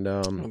 And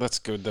well, that's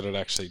good that it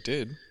actually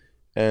did.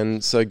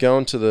 And so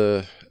going to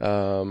the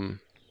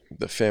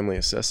the family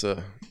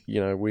assessor,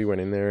 we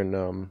went in there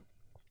and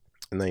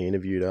they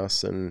interviewed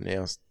us and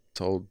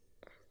told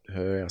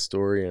her our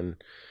story and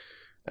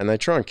they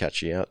try and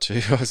catch you out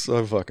too. I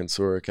fucking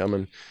saw her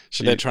coming.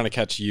 So they're trying to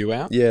catch you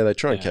out? Yeah, they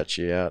try and catch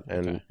you out.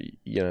 And,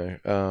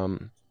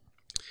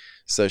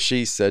 so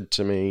she said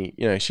to me,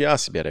 she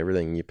asked about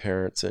everything, your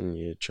parents and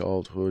your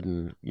childhood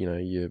and,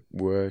 your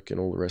work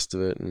and all the rest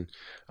of it, and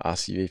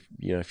asked you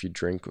if you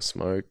drink or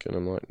smoke. And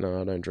I'm like,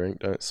 no, I don't drink,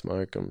 don't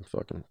smoke. I'm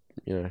fucking,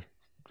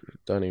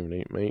 don't even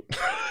eat meat.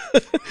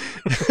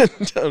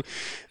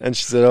 and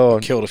she said, oh,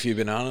 killed a few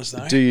bananas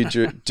though. do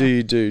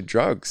you do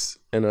drugs?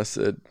 And I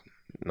said,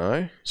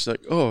 no. She's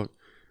like, oh,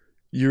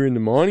 you're in the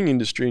mining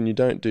industry and you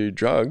don't do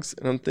drugs.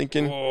 And I'm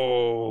thinking,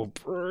 oh,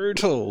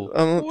 brutal.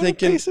 I'm what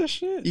thinking, a piece of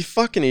shit. You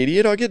fucking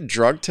idiot. I get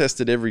drug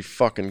tested every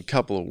fucking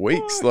couple of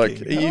weeks.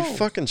 Fucking are you hell.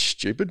 fucking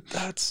stupid?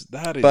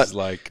 That is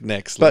like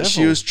next But level.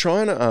 she was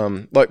trying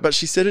to, but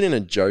she said it in a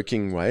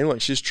joking way.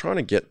 Like she's trying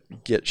to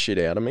get shit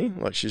out of me.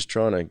 Like she's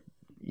trying to,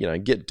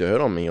 get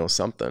dirt on me or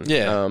something.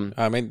 Yeah.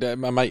 I mean,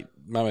 my mate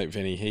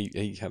Vinny,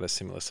 he had a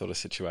similar sort of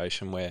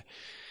situation where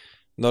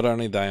not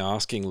only are they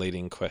asking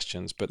leading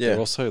questions, but they're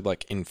also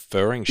like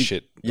inferring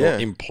shit or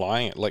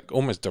implying it like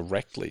almost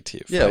directly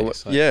to your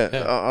face.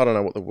 I don't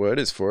know what the word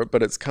is for it,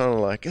 but it's kind of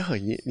like, oh,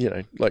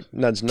 like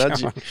nudge.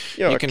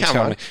 You can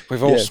tell me.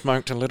 We've all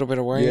smoked a little bit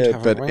of weed,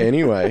 haven't we?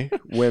 Anyway,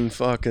 when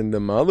fucking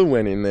the mother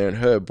went in there and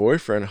her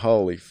boyfriend,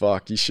 holy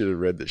fuck, you should have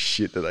read the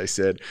shit that they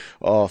said.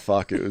 Oh,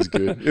 fuck, it was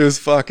good. It was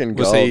fucking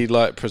gold. Was he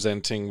like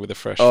presenting with a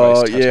fresh face?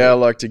 Oh, tattoo? yeah, I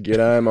like to get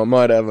home. I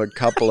might have a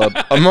couple of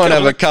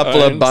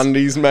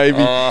Bundies maybe.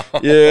 Oh.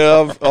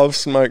 Yeah, I've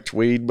smoked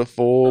weed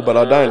before, but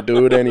I don't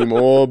do it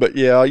anymore. But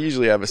yeah, I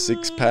usually have a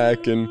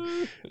 6-pack, and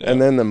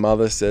then the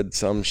mother said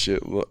some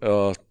shit.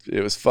 Oh,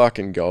 it was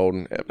fucking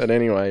golden. But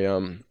anyway,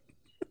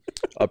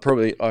 I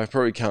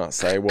probably can't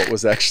say what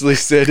was actually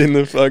said in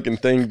the fucking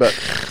thing. But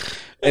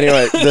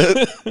anyway,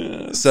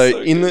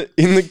 so in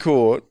the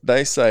court,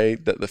 they say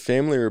that the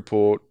family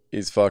report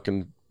is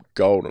fucking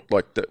golden.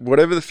 Like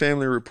whatever the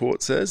family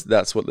report says,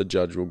 that's what the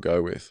judge will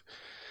go with.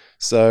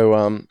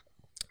 So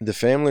the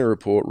family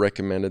report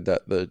recommended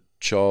that the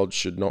child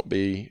should not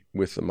be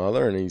with the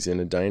mother and he's in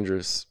a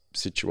dangerous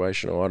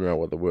situation, or I don't know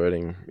what the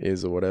wording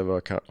is or whatever.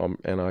 I'm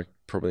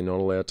probably not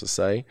allowed to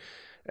say.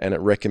 And it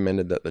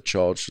recommended that the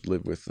child should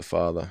live with the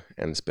father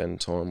and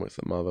spend time with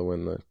the mother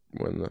when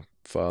the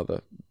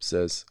father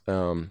says.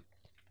 So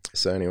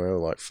anyway, we're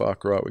like,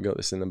 fuck, right, we got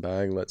this in the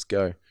bag, let's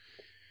go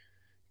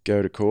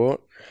to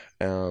court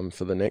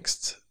for the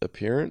next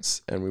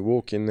appearance. And we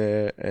walk in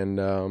there and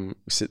we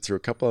sit through a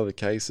couple other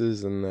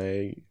cases, and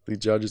the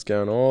judge is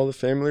going, oh, the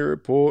family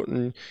report,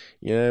 and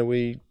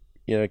we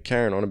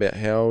carrying on about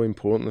how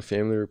important the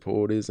family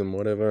report is and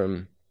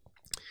whatever,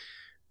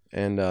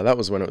 and that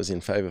was when it was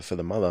in favour for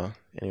the mother.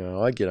 Anyway,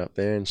 I get up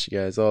there and she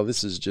goes, oh,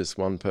 this is just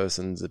one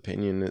person's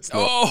opinion. It's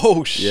not.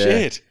 Oh,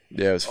 shit.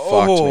 Yeah, it was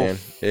fucked, man.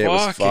 It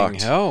was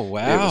fucked. Hell,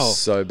 wow. It was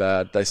so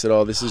bad. They said,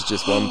 oh, this is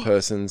just one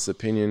person's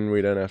opinion.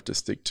 We don't have to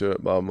stick to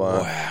it, blah,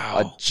 blah. Wow.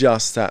 I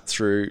just sat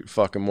through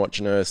fucking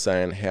watching her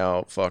saying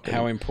how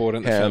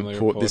important the family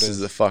report this is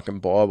the fucking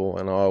Bible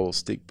and I will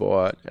stick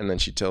by it. And then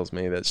she tells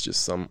me that's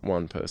just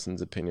one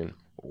person's opinion.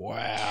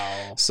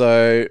 Wow.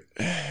 So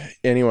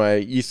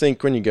anyway, you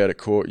think when you go to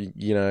court,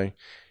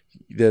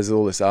 there's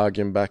all this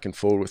arguing back and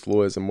forth with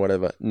lawyers and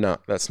whatever. No,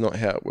 that's not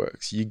how it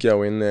works. You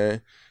go in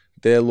there,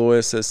 their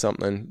lawyer says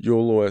something,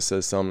 your lawyer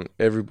says something,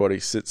 everybody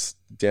sits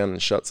down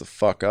and shuts the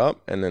fuck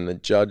up, and then the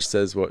judge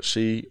says what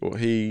she or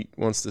he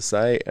wants to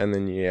say, and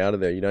then you're out of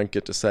there. You don't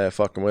get to say a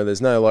fucking word.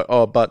 There's no like,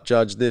 oh, but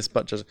judge this,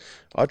 but judge.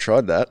 I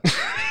tried that.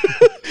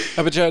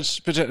 But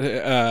judge,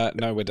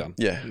 no, we're done.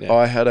 Yeah.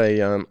 I had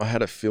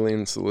a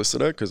fill-in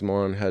solicitor because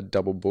mine had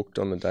double booked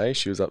on the day.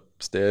 She was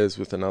upstairs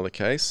with another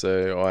case,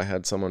 so I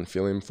had someone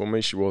fill in for me.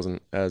 She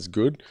wasn't as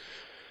good.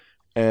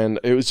 And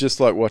it was just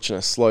like watching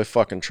a slow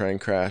fucking train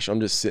crash. I'm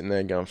just sitting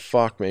there going,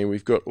 fuck me,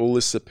 we've got all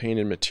this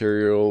subpoenaed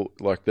material.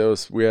 Like the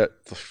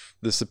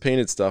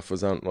subpoenaed stuff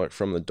was like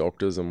from the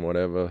doctors and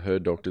whatever, her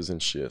doctors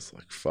and shit. It's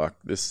like, fuck,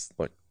 this,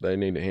 like they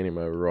need to hand him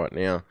over right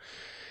now.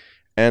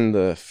 And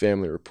the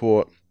family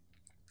report.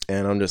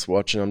 And I'm just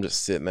watching, I'm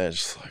just sitting there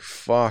just like,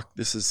 fuck,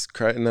 this is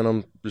crazy. And then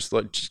I'm just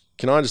like,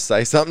 can I just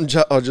say something?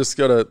 I just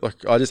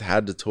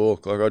had to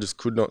talk. Like I just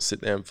could not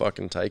sit there and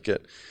fucking take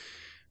it.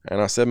 And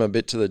I said my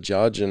bit to the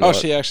judge, and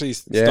she actually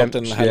stopped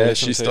and had a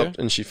listen she stopped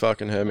you? And she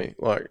fucking heard me.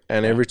 Like,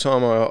 and every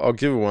time I'll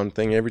give her one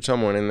thing. Every time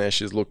I went in there,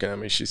 she's looking at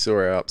me. She saw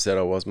how upset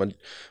I was.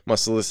 My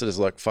solicitor's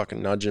like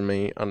fucking nudging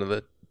me under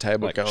the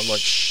table, like, going like,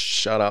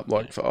 shut up.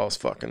 Like I was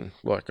fucking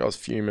I was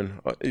fuming.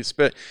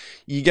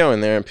 You go in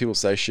there and people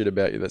say shit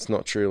about you that's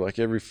not true. Like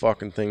every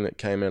fucking thing that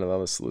came out of the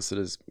other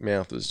solicitor's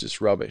mouth was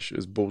just rubbish. It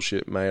was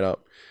bullshit, made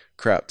up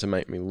crap to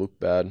make me look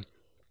bad,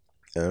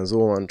 and it was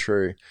all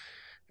untrue.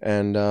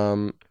 And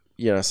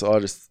so I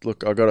just,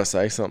 look, I got to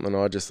say something.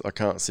 I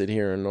can't sit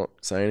here and not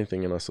say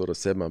anything. And I sort of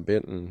said my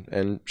bit,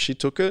 and she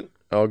took it.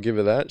 I'll give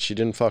her that. She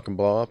didn't fucking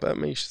blow up at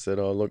me. She said,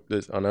 oh, look,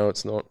 I know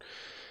it's not,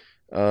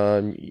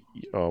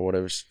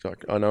 whatever.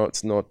 I know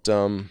it's not,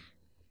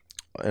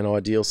 an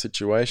ideal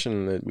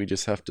situation that we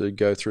just have to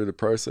go through the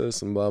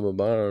process and blah blah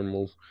blah, and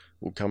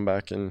we'll come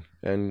back and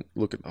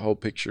look at the whole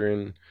picture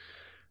in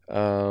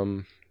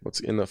what's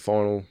in the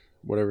final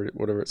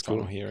whatever it's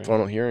Final called hearing.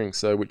 final hearing.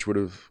 So which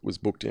was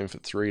booked in for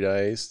 3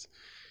 days.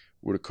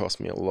 Would have cost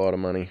me a lot of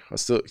money. It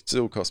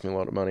still cost me a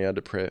lot of money. I had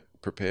to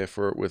prepare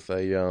for it with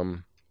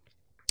a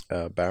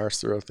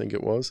barrister, I think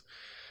it was.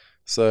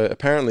 So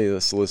apparently the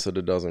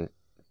solicitor doesn't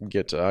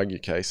get to argue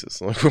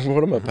cases. Like,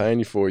 what am I paying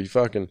you for?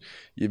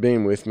 You've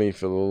been with me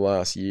for the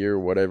last year or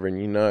whatever,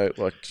 and you know,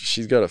 like,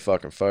 she's got a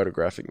fucking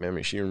photographic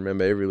memory. She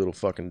remember every little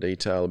fucking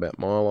detail about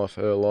my life,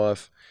 her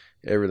life,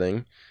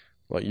 everything.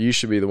 Like, you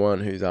should be the one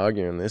who's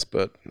arguing this,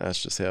 but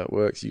that's just how it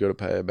works. You got to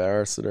pay a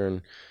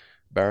barrister.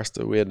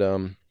 We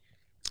had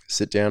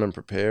sit down and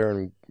prepare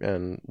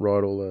and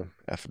write all the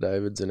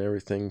affidavits and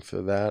everything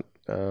for that.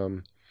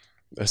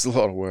 There's a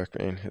lot of work,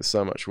 man. There's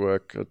so much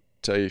work. I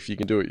tell you, if you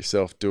can do it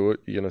yourself, do it.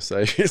 You're gonna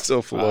save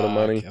yourself a lot of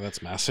money. Yeah,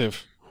 that's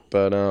massive.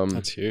 But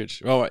That's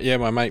huge. Well, yeah,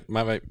 my mate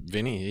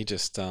Vinny, he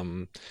just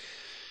a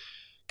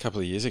couple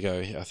of years ago,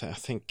 I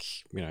think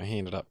he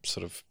ended up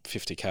sort of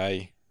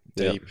 50K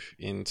deep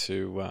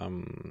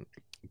into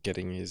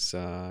getting his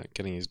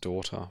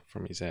daughter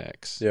from his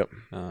ex. Yep.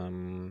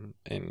 And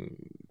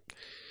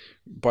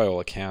by all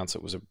accounts,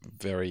 it was a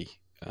very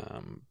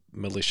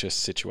malicious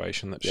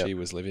situation that she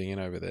was living in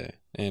over there.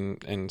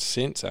 And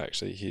since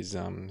actually his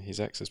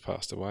ex has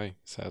passed away,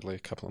 sadly, a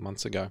couple of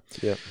months ago.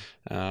 Yeah.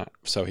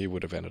 So he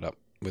would have ended up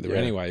with her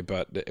anyway,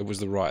 but it was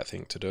the right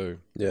thing to do.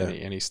 Yeah.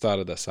 And he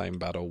started the same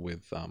battle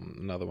with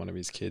another one of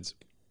his kids,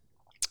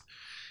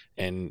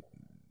 and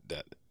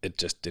that it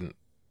just didn't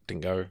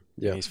go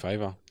in his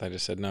favour. They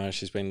just said, no,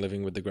 she's been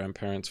living with the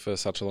grandparents for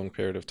such a long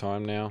period of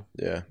time now.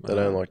 Yeah, they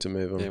don't like to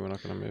move them. Yeah, we're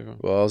not going to move them.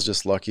 Well, I was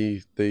just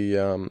lucky.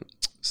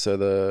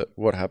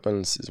 What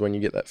happens is when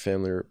you get that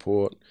family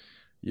report,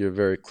 your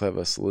very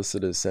clever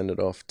solicitors send it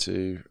off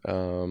to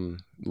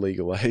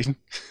legal aid.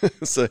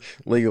 So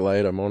legal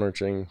aid are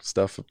monitoring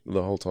stuff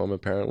the whole time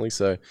apparently.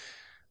 So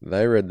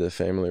they read the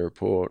family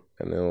report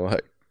and they're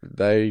like,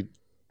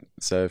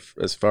 so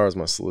as far as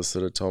my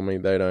solicitor told me,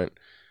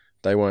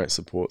 they won't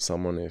support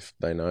someone if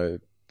they know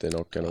they're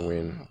not going to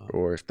win,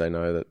 or if they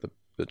know that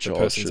the child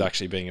person's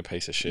actually being a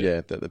piece of shit.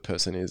 Yeah, that the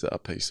person is a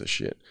piece of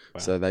shit.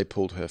 Wow. So they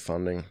pulled her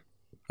funding.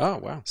 Oh,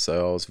 wow.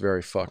 So I was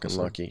very fucking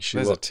lucky.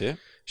 There's a tip.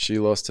 She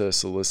lost her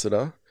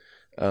solicitor,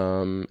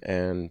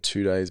 and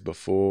 2 days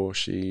before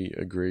she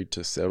agreed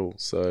to settle.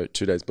 So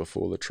 2 days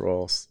before the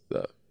trial.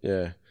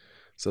 Yeah.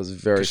 So I was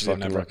very fucking lucky. She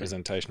didn't have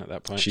representation at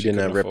that point. She didn't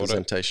have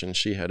representation.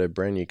 She had a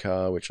brand new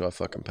car, which I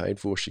fucking paid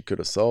for. She could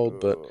have sold,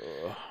 but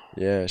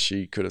yeah,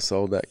 she could have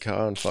sold that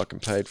car and fucking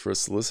paid for a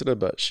solicitor,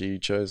 but she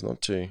chose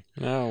not to.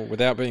 No,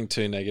 without being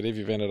too negative,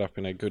 you've ended up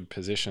in a good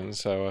position.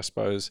 So I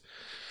suppose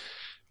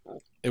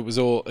it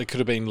could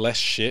have been less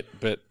shit,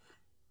 but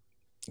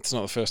it's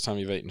not the first time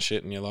you've eaten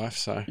shit in your life,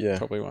 so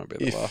probably won't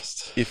be the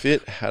last. If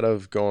it had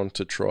have gone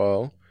to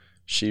trial,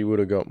 she would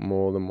have got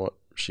more than what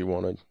she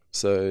wanted.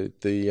 So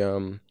this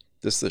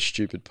is the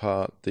stupid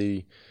part.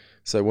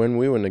 So when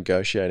we were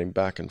negotiating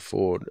back and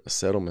forward a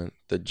settlement,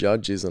 the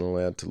judge isn't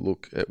allowed to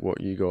look at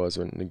what you guys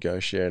were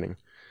negotiating.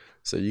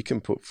 So you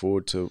can put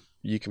forward to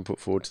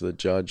the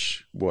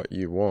judge what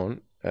you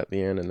want at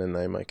the end, and then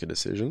they make a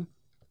decision.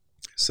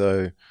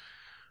 So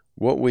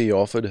what we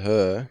offered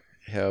her,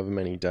 however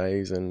many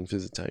days and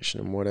visitation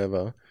and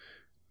whatever,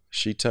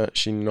 she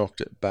knocked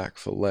it back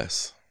for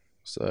less.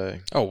 So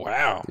oh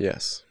wow,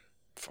 yes,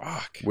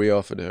 fuck. We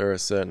offered her a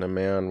certain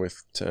amount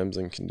with terms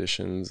and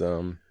conditions.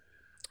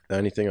 The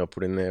only thing I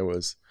put in there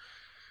was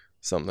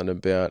something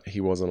about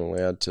he wasn't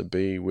allowed to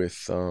be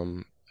with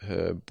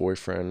her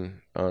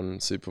boyfriend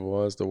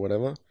unsupervised or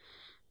whatever.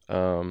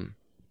 Or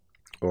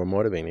it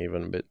might have been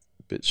even a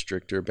bit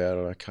stricter about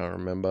it. I can't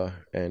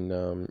remember.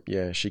 And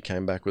she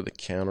came back with a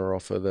counter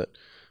offer that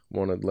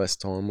wanted less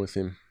time with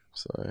him.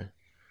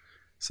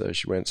 So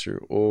she went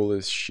through all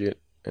this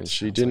shit, and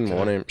she didn't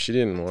want him. She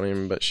didn't want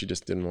him, but she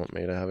just didn't want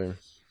me to have him.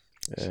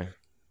 Yeah.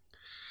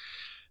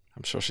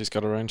 I'm sure she's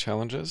got her own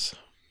challenges.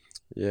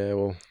 Yeah,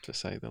 well, to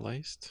say the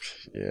least.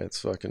 Yeah, it's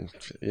fucking.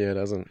 Yeah, it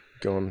hasn't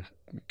gone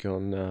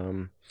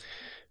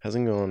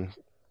hasn't gone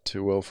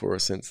too well for her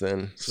since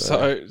then.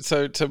 So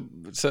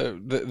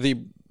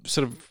the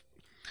sort of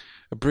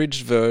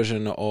abridged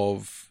version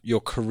of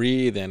your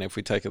career, then, if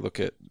we take a look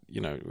at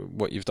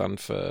what you've done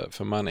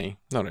for money,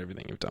 not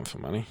everything you've done for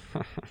money,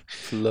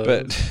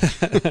 but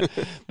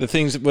the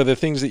things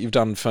that you've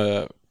done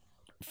for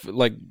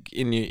like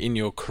in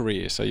your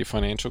career, so your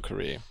financial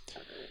career,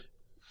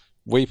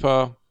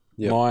 Weeper.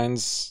 Yep.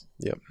 Mines,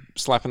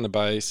 slapping the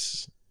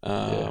bass.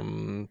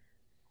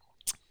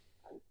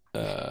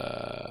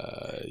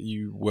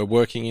 You were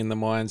working in the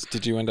mines.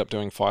 Did you end up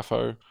doing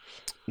FIFO?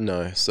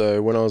 No.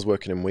 So when I was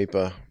working in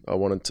Weeper, I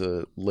wanted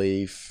to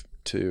leave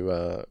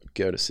to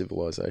go to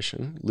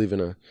civilization, live in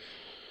a.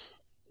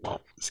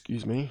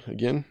 Excuse me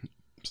again,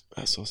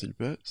 sausage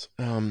burps.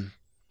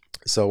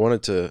 So I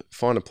wanted to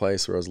find a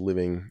place where I was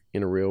living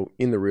in the real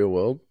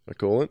world, I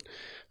call it,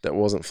 that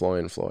wasn't fly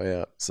in, fly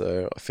out.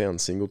 So I found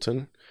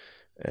Singleton.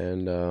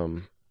 and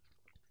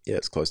yeah,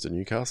 it's close to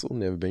Newcastle.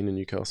 Never been to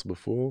Newcastle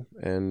before,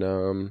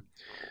 and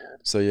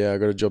so yeah, I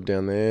got a job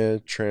down there.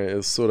 It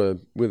was sort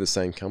of with the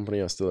same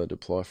company. I still had to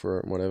apply for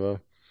it and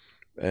whatever.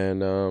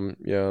 And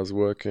yeah, I was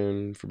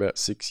working for about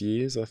 6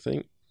 years, I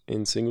think,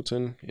 in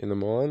Singleton in the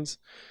mines.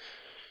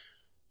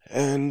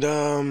 And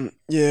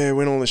yeah,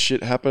 when all this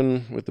shit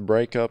happened with the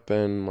breakup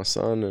and my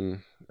son,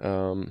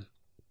 and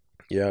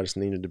yeah, I just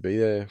needed to be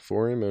there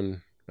for him,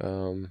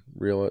 and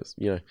realize,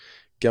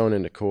 going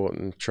into court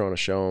and trying to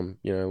show him,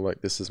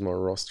 like, this is my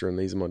roster and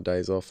these are my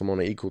days off. I'm on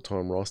an equal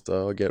time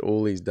roster. I get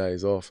all these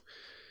days off.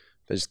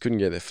 They just couldn't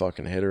get their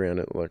fucking head around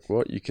it. Like,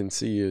 what? You can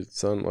see your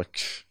son,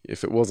 like,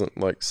 if it wasn't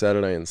like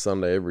Saturday and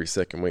Sunday every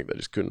second week, they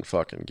just couldn't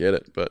fucking get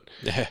it. But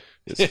Yeah.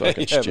 it's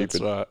fucking Yeah, stupid.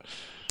 that's right.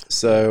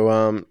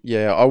 So,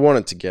 yeah, I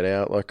wanted to get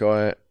out. Like,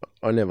 I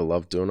never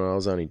loved doing it. I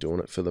was only doing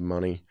it for the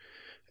money.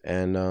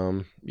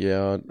 And,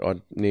 yeah,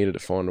 I needed to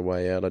find a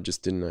way out. I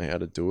just didn't know how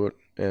to do it.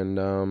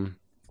 And,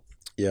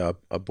 yeah,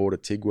 I bought a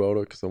TIG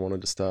welder because I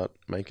wanted to start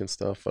making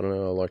stuff. I don't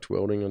know. I liked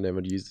welding. I never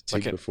used a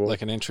TIG before.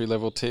 Like an entry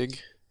level TIG?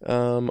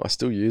 I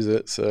still use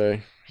it, so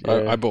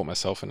yeah. I bought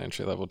myself an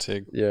entry level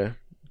TIG Yeah,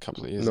 a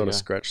couple of years not ago. a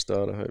scratch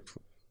starter,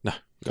 hopefully. No,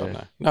 God, Yeah.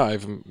 no. No, I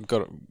even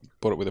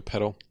bought it with a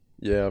pedal.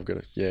 Yeah, I've got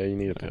it. Yeah, you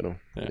need a pedal.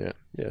 Yeah.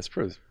 Yeah, it's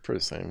pretty the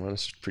same one.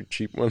 It's a pretty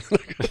cheap one,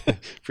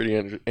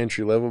 pretty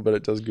entry level, but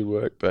it does good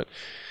work. But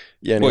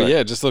yeah, anyway, Well,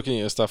 yeah, just looking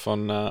at your stuff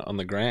on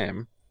the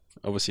gram.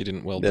 Obviously, you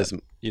didn't weld there's-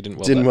 that. You didn't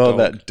weld didn't that weld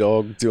dog. that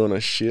dog doing a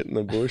shit in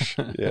the bush.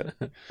 Yeah.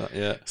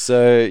 Yeah.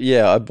 So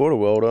yeah, I bought a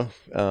welder.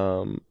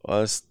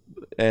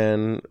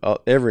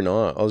 Every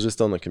night I was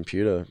just on the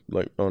computer,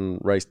 like on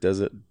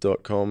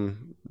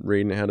racedesert.com,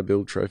 reading how to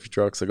build trophy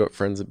trucks. I got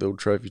friends that build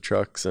trophy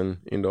trucks and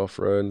into off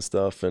road and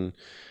stuff, and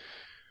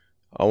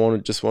I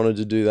just wanted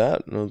to do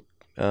that.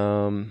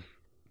 And,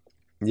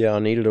 yeah, I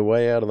needed a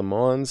way out of the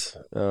mines.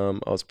 I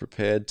was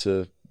prepared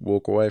to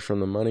walk away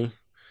from the money.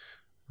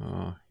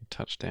 Oh,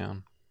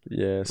 touchdown.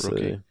 Yeah,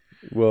 Rookie.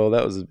 well,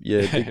 that was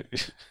big.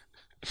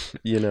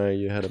 You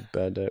had a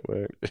bad day at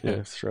work.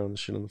 Yeah, throwing the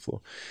shit on the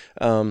floor.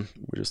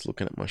 We're just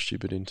looking at my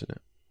stupid internet.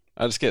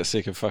 I just get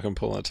sick of fucking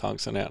pulling the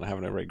tungsten out and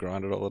having to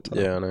regrind it all the time.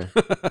 Yeah, I know.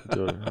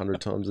 Do it 100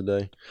 times a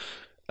day.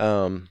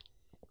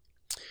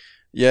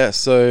 Yeah,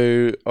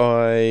 so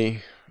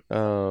I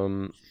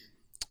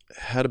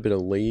had a bit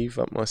of leave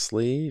up my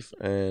sleeve,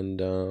 and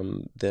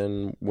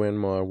then when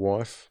my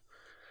wife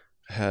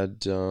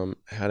had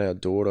our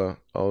daughter,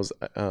 I was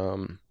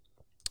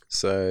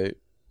so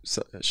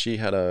she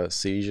had a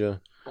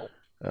seizure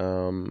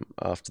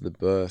after the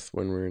birth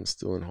when we were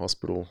still in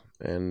hospital,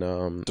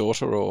 and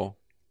Daughter or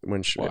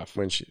wife?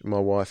 wife? My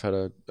wife had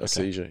a Okay.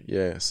 seizure.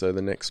 Yeah, so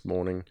the next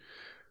morning,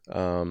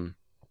 yeah,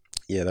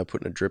 they were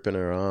putting a drip in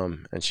her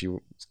arm, and she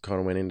kind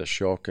of went into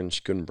shock and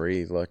she couldn't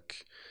breathe.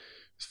 Like,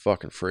 it's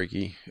fucking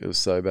freaky. It was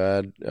so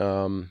bad.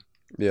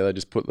 Yeah, they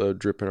just put the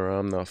drip in her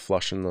arm. They were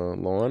flushing the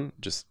line,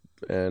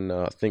 and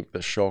I think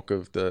the shock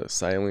of the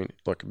saline,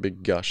 like a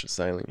big gush of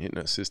saline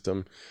hitting her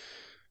system.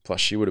 Plus,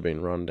 she would have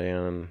been run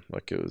down,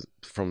 like it was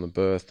from the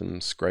birth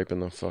and scraping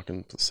the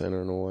fucking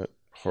placenta and all that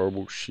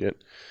horrible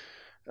shit.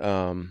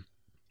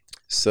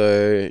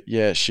 So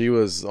yeah, she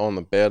was on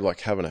the bed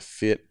like having a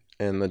fit,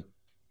 and the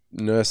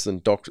nurse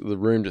and doctor, the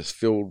room just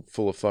filled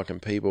full of fucking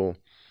people,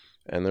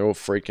 and they're all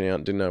freaking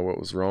out, didn't know what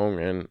was wrong,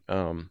 and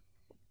I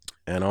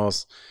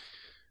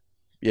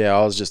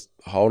was just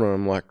holding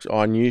them. Like,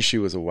 I knew she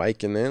was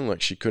awake in there,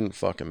 like she couldn't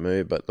fucking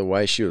move, but the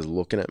way she was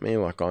looking at me,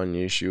 like I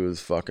knew she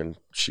was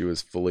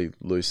fully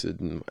lucid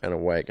and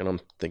awake, and I'm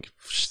thinking,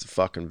 she's a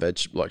fucking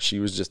like she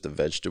was just a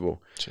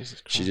vegetable. Jesus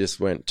Christ. She just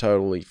went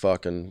totally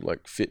fucking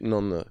like fitting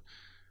on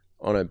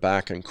her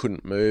back and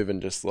couldn't move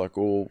and just like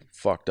all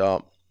fucked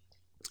up.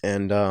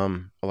 And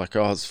like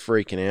I was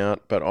freaking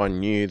out, but I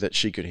knew that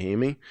she could hear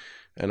me,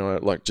 and I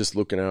like just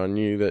looking at her, I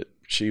knew that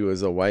she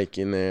was awake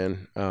in there.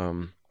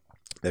 And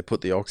they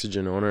put the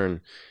oxygen on her and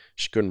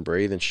she couldn't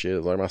breathe and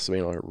shit. Like, it must have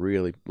been like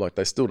really, like,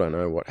 they still don't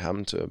know what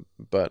happened to her,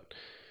 but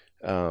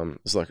it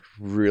was like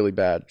really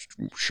bad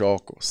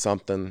shock or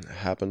something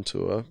happened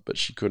to her, but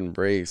she couldn't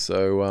breathe.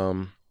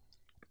 So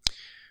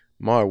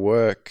my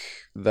work,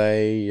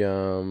 they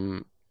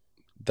do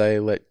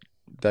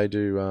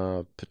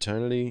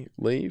paternity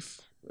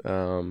leave,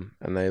 and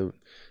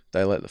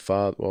they let the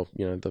father, well,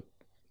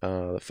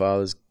 the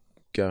fathers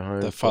go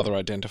home. The father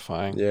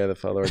identifying. Yeah, the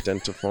father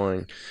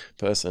identifying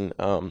person.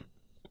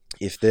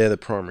 If they're the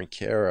primary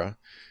carer,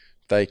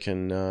 they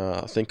can.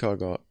 I think I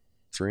got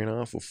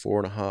 3.5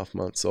 or 4.5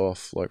 months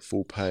off, like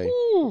full pay.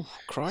 Ooh,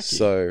 crikey.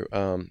 So,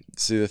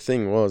 see, the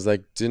thing was, they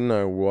didn't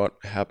know what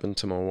happened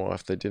to my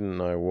wife. They didn't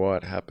know why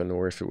it happened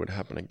or if it would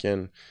happen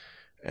again.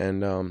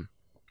 And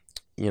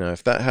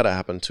if that had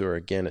happened to her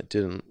again, it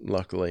didn't.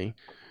 Luckily,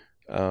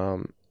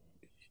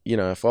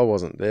 if I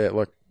wasn't there,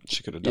 like.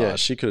 She could have died. Yeah,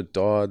 she could have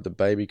died. The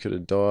baby could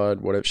have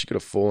died. Whatever. She could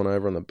have fallen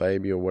over on the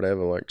baby or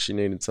whatever. Like, she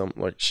needed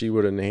something. Like, she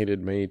would have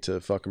needed me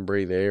to fucking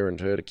breathe air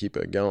into her to keep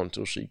her going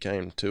until she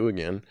came to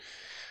again.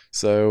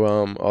 So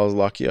I was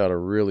lucky. I had a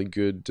really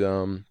good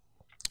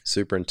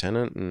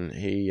superintendent, and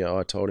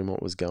I told him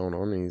what was going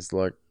on. And he's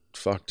like,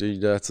 fuck,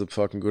 dude, that's a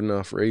fucking good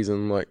enough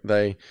reason. Like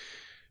they,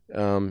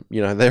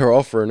 they're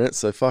offering it,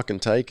 so fucking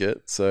take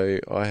it. So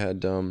I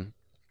had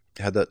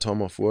that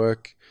time off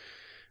work,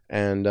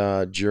 and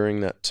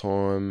during that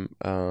time,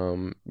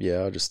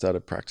 I just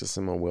started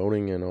practicing my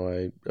welding, and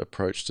I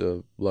approached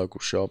a local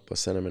shop. I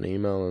sent them an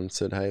email and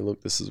said, hey,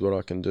 look, this is what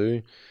I can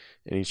do.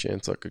 Any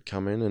chance I could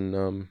come in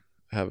and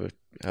have a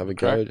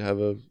go,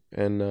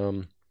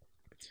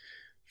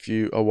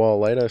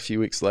 a few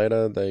weeks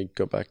later, they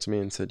got back to me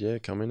and said, yeah,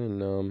 come in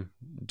and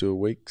do a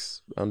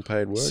week's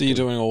unpaid work. So you're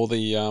doing all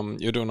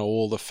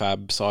the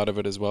fab side of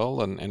it as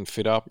well, and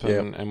fit up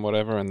and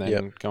whatever, and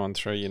then going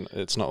through.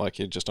 It's not like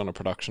you're just on a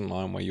production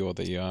line where you're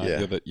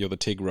the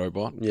TIG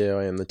robot. Yeah,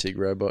 I am the TIG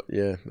robot.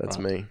 Yeah, that's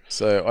me.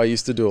 So I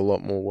used to do a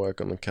lot more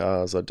work on the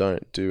cars. I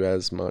don't do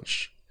as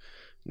much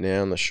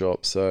now in the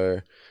shop.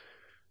 So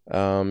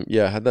I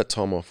had that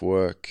time off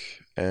work,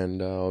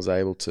 and I was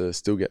able to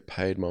still get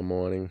paid my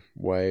mining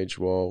wage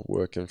while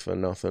working for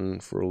nothing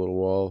for a little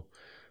while.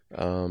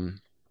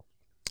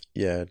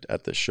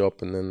 At the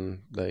shop, and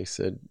then they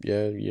said,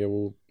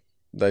 they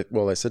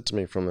said to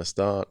me from the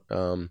start,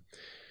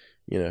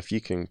 if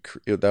you can,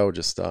 they were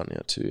just starting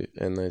out too,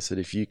 and they said,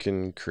 if you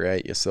can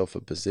create yourself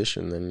a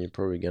position, then you're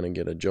probably going to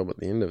get a job at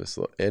the end of this.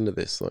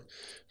 Like,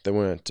 they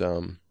weren't,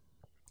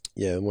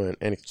 they weren't,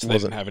 and so they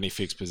didn't have any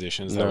fixed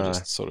positions. They were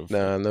just sort of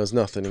and there was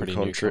nothing in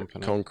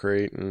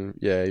concrete, and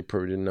he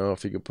probably didn't know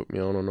if he could put me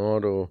on or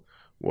not or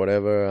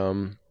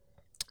whatever.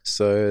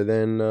 So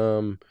then,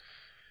 I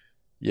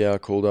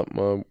called up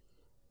my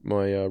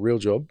real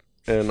job,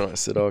 and I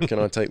said, can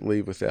I take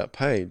leave without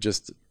pay,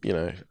 just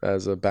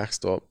as a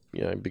backstop,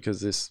 because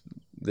this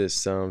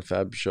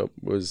fab shop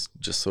was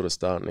just sort of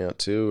starting out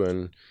too,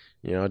 and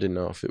I didn't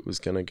know if it was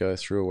going to go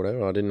through or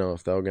whatever. I didn't know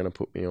if they were going to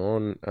put me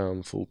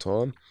on full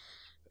time.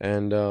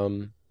 And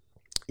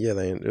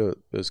it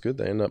was good.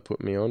 They ended up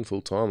putting me on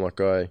full time. Like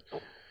I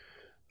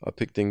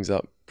picked things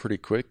up pretty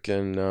quick,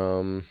 and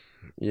I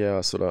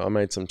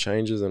made some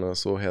changes, and I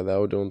saw how they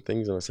were doing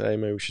things, and I said, hey,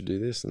 maybe we should do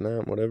this and that,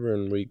 and whatever.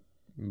 And we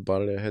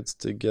butted our heads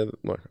together.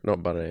 Like,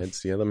 not butted our heads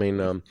together. I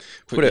mean,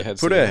 put our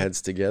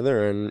heads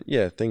together, and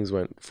things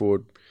went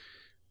forward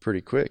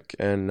pretty quick.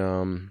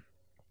 And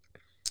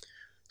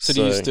so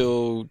do you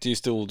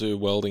still do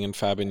welding and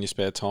fab in your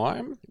spare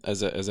time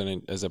as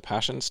a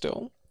passion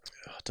still?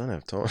 I don't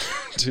have time.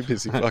 Too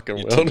busy fucking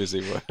welding.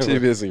 Too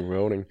busy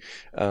welding.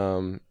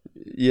 I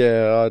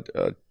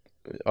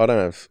don't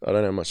have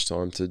much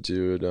time to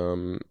do it.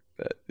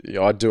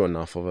 I do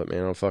enough of it,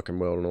 man. I'm fucking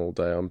welding all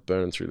day. I'm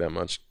burning through that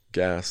much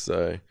gas.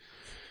 So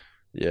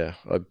I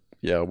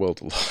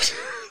weld a lot.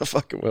 I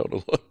fucking weld a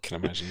lot.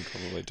 Can imagine you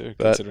probably do,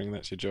 considering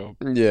that's your job.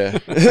 Yeah.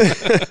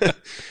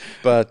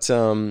 But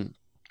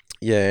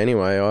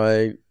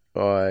anyway,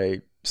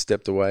 I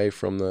stepped away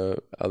from the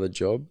other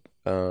job.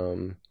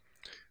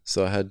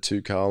 So I had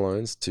 2 car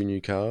loans, 2 new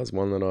cars,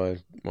 one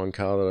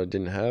car that I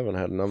didn't have, and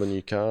I had another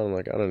new car. I'm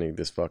like, I don't need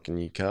this fucking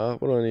new car.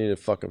 What do I need a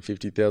fucking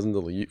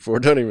 $50,000 ute for? I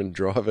don't even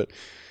drive it.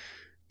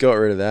 Got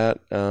rid of that.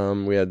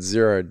 We had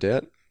 0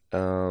 debt.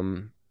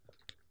 And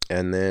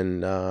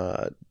then,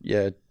 I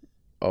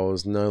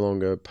was no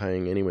longer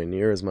paying anywhere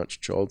near as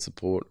much child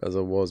support as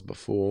I was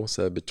before.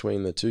 So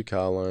between the 2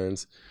 car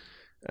loans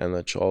and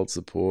the child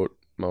support,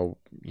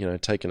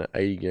 taking an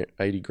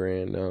 80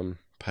 grand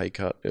pay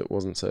cut, it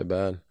wasn't so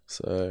bad.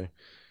 So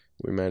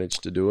we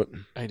managed to do it.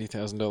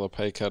 $80,000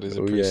 pay cut is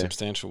a pretty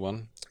substantial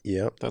one.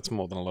 Yeah. That's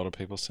more than a lot of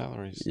people's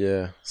salaries.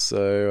 Yeah.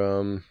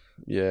 So,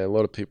 a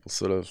lot of people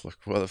sort of like,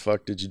 why the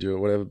fuck did you do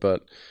it? Whatever.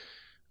 But,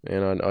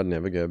 man, I'd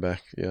never go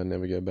back. Yeah, I'd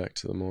never go back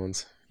to the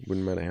mines.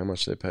 Wouldn't matter how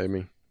much they paid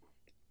me.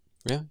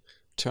 Yeah?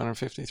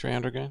 250,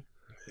 300 grand?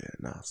 Yeah,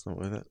 no, it's not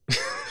worth it.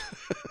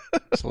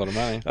 It's a lot of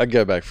money. I'd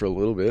go back for a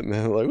little bit, and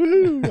then like,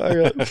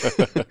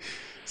 woohoo,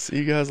 see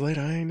you guys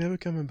later. I ain't never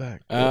coming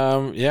back.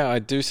 I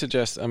do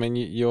suggest. I mean,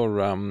 your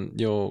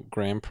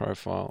Instagram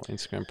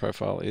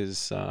profile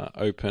is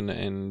open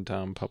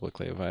and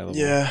publicly available.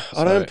 Yeah,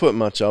 I don't put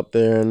much up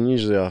there, and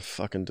usually I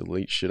fucking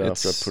delete shit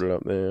after I put it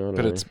up there.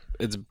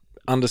 It's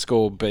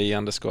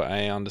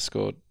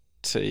 _B_B_T_E_S_.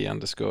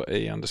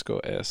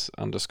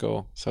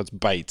 So it's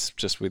Bates,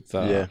 just with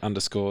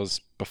underscores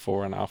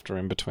before and after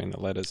in between the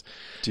letters.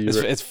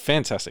 It's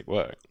fantastic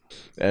work.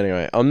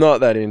 Anyway, I'm not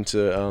that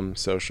into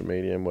social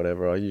media and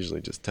whatever. I usually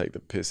just take the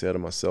piss out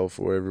of myself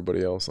or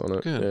everybody else on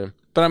it. Good. Yeah.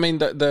 But I mean,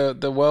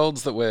 the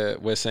worlds that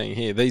we're seeing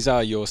here, these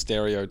are your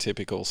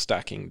stereotypical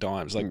stacking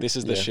dimes. Like, this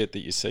is the shit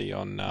that you see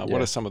on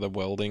what are some of the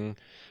weld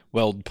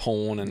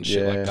porn and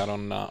shit like that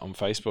on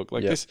Facebook.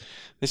 Like this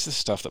is the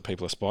stuff that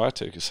people aspire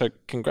to. So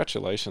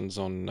congratulations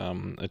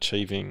on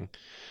achieving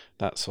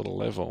that sort of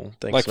level.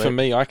 Thanks, like, mate. for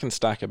me, I can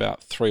stack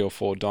about 3 or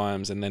 4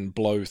 dimes and then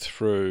blow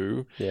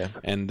through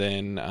and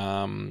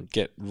then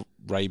get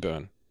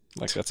Rayburn.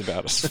 Like, that's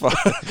about as far.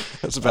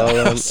 That's about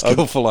how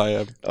skillful I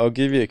am. I'll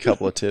give you a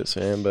couple of tips,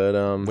 man. But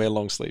wear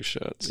long sleeve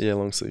shirts. Yeah,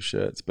 long sleeve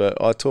shirts.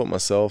 But I taught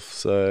myself,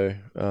 so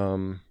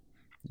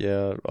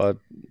Yeah, I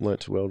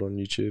learnt to weld on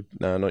YouTube.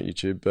 No, not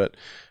YouTube, but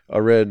I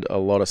read a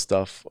lot of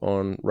stuff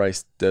on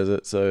Race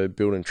Desert, so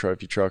building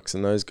trophy trucks,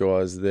 and those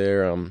guys,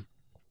 their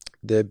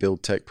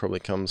build tech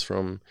probably comes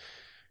from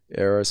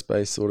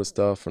aerospace sort of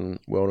stuff and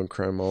weld and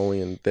chrome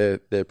moly and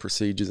their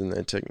procedures and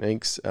their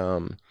techniques.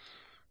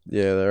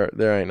 Yeah,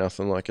 there ain't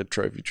nothing like a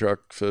trophy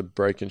truck for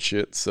breaking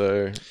shit,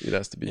 so it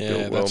has to be built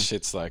well. Yeah, that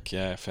shit's like,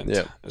 fantastic.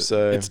 Yeah,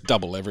 so it's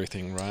double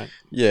everything, right?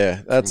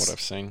 Yeah, that's from what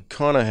I've seen.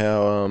 Kind of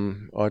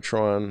how I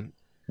try and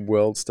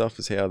weld stuff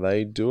is how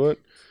they do it.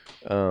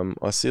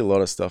 I see a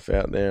lot of stuff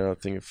out there, and I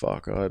think,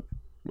 fuck, I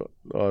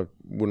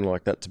wouldn't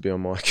like that to be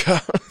on my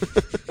car.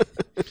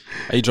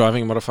 Are you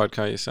driving a modified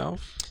car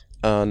yourself?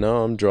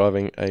 No, I'm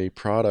driving a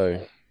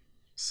Prado.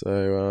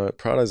 So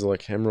Prados are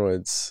like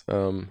hemorrhoids.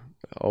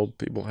 Old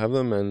people have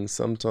them, and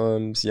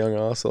sometimes young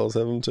arseholes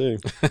have them too.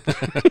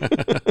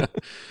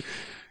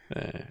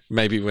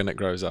 Maybe when it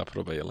grows up,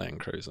 it'll be a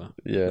Land Cruiser.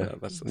 Yeah,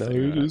 that's the no,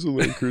 thing, it right? is a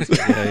Land Cruiser.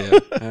 Yeah.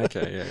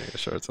 Okay, yeah,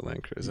 sure, it's a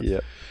Land Cruiser. Yeah,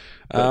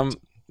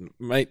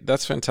 mate,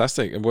 that's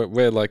fantastic.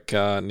 We're like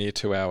near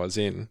 2 hours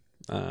in.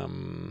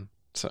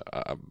 So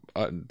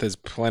there's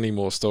plenty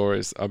more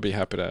stories. I'd be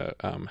happy to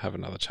have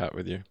another chat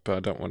with you, but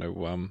I don't want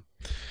to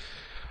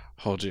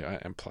hold you.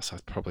 And plus, I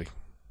probably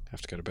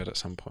have to go to bed at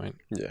some point.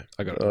 Yeah,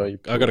 I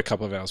got a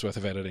couple of hours worth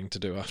of editing to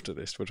do after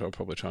this, which I'll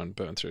probably try and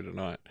burn through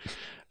tonight.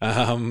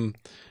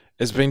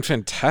 It's been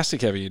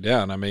fantastic having you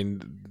down. I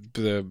mean,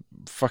 the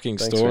fucking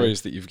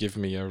stories that you've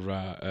given me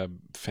are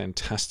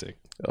fantastic.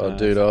 Oh,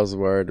 dude, I was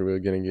worried we were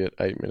going to get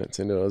 8 minutes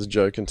into it. I was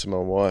joking to my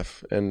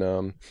wife,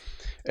 and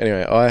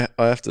anyway,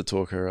 I have to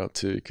talk her up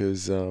too,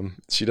 because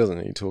she doesn't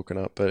need talking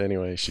up. But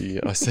anyway, I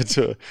said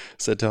to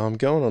her, I'm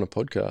going on a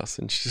podcast,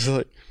 and she's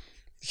like,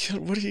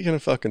 what are you going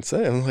to fucking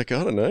say? I'm like,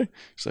 I don't know.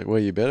 She's like, well,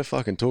 you better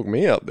fucking talk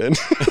me up then.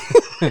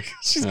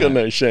 She's got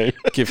no shame.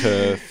 Give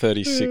her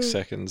 36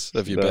 seconds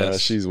of your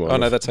best. She's wonderful. Oh,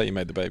 no, that's how you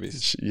made the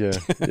babies. Yeah.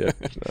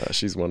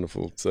 She's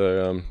wonderful.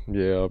 So,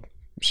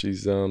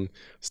 she's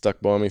stuck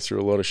by me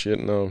through a lot of shit,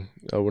 and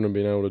I wouldn't have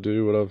been able to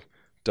do what I've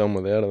done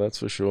without her, that's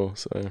for sure.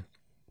 So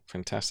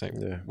fantastic.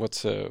 Yeah.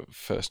 What's her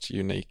first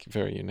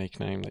very unique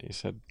name that you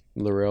said?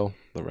 Laurel.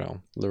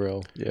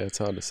 Yeah, it's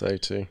hard to say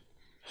too.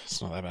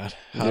 It's not that bad.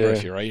 Harder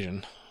if you're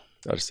Asian.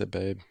 I just said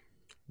babe.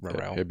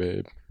 Laurel. Hey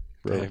babe.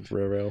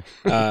 Laurel.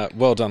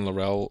 Well done,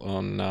 Laurel,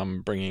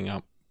 on bringing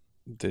up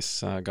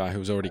this guy who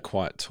was already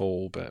quite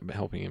tall, but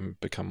helping him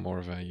become more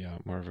of a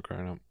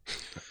grown up.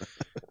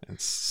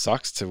 It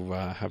sucks to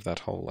have that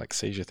whole like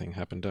seizure thing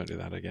happen. Don't do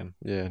that again.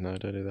 Yeah, no,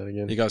 don't do that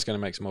again. You guys going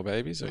to make some more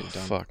babies, or are you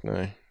done? Fuck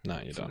no. No,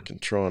 you're done. I can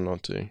try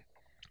not to.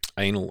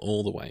 Anal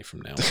all the way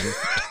from now on.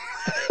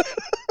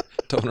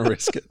 Don't want to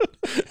risk it.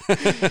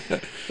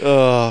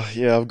 Oh,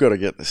 yeah, I've got to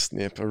get the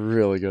snip. I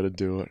really got to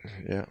do it.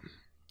 Yeah,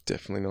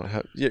 definitely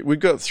not. Yeah, we've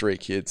got 3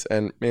 kids,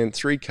 and man,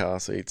 3 car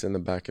seats in the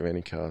back of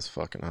any car is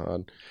fucking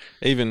hard.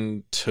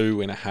 Even 2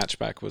 in a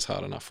hatchback was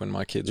hard enough when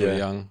my kids were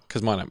young,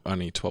 because mine are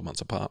only 12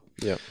 months apart.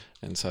 Yeah.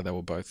 And so they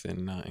were both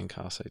in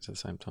car seats at the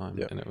same time.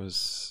 Yep. And it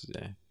was,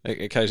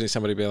 occasionally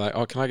somebody would be like,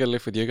 oh, can I get a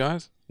lift with you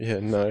guys? Yeah,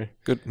 no.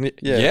 Good.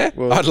 Yeah,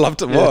 well, I'd love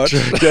to watch.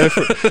 Go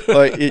for it.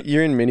 Like,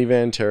 you're in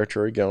minivan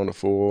territory going to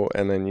 4,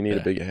 and then you need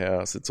a bigger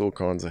house. It's all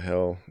kinds of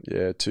hell.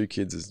 Yeah, 2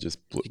 kids is just...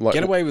 Like,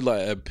 get away with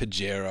like a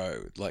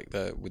Pajero, like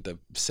with the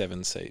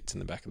 7 seats in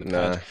the back of the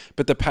Padge.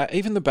 But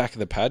even the back of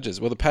the Padges,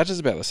 well, the Padge is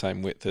about the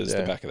same width as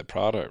the back of the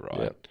Prado,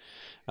 right? Yep.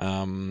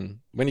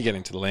 When you get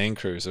into the Land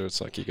Cruiser, it's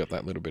like you got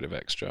that little bit of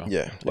extra.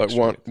 Yeah, like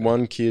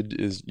one kid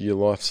is your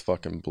life's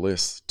fucking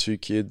bliss. 2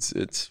 kids,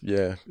 it's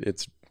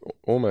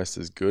almost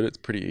as good. It's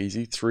pretty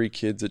easy. 3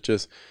 kids, it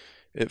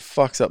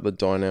fucks up the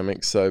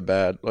dynamic so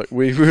bad. Like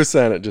we were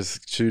saying it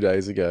just 2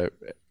 days ago.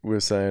 We were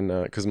saying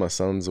because my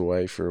son's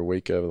away for a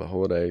week over the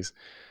holidays.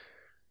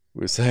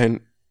 We were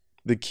saying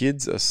the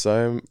kids are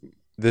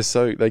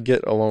they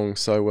get along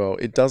so well.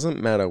 It doesn't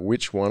matter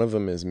which one of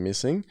them is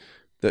missing.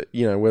 That,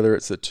 whether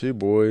it's the 2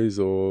 boys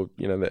or,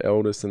 the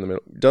eldest in the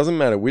middle, it doesn't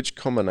matter which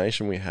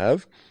combination we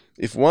have.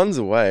 If one's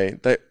away,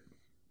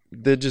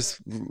 they're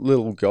just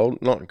little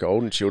not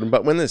golden children,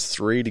 but when there's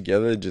 3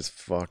 together, just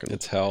fucking...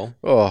 It's hell.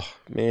 Oh,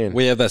 man.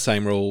 We have that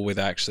same rule with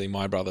actually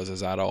my brothers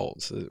as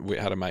adults. We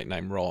had a mate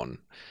named Ron,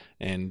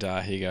 and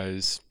he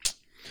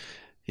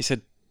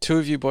said, 2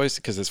 of you boys,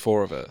 because there's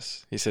 4 of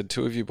us, he said,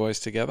 2 of you boys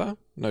together,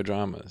 no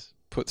dramas.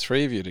 Put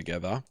 3 of you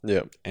together,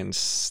 and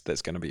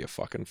there's going to be a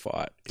fucking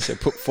fight. He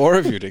said, put 4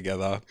 of you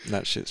together, and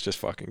that shit's just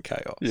fucking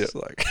chaos. Yeah.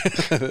 Like,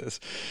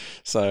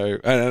 so,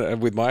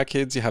 and with my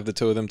kids, you have the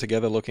 2 of them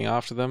together looking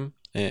after them,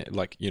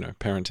 like,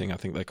 parenting, I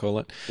think they call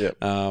it. Yeah.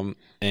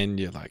 And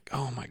you're like,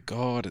 oh my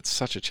God, it's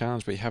such a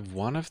challenge, but you have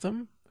one of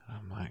them?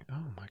 I'm like,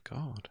 oh my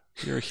God,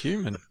 you're a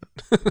human.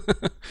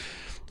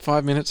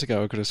 5 minutes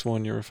ago, I could have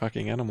sworn you're a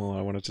fucking animal. I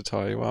wanted to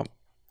tie you up.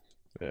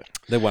 Yeah,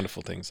 they're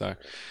wonderful things, though.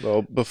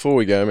 Well, before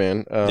we go,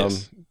 man,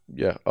 yes.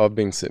 Yeah, I've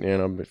been sitting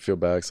here and I feel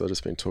bad because I've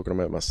just been talking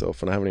about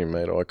myself and I haven't even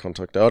made eye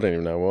contact. I don't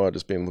even know why. I've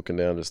just been looking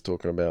down, just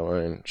talking about my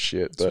own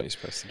shit. That's what you're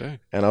supposed to do.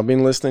 And I've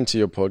been listening to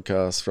your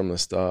podcast from the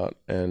start,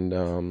 and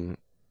I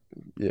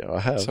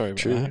have. Sorry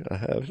about that. I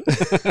have.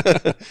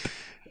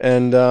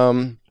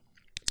 And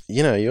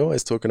you're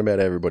always talking about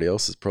everybody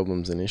else's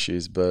problems and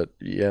issues, but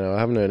I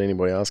haven't heard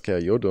anybody ask how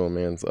you're doing,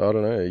 man. So I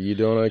don't know. Are you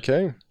doing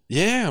okay?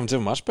 Yeah, I'm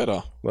doing much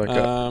better. Like, I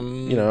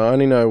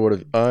only know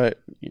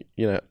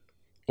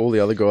all the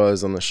other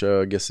guys on the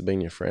show, I guess, have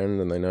been your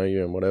friend and they know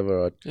you and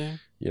whatever.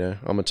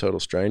 I'm a total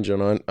stranger,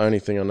 and only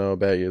thing I know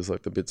about you is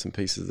like the bits and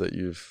pieces that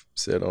you've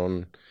said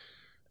on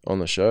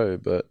the show.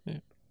 But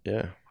I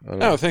don't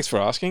know. Oh, thanks for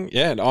asking.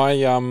 Yeah,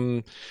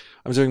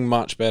 I'm doing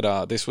much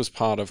better. This was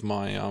part of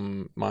my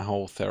my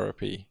whole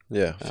therapy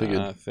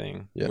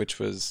thing, which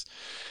was,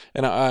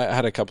 and I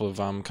had a couple of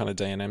kind of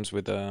D&Ms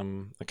with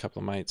a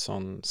couple of mates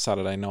on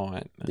Saturday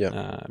night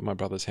at my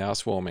brother's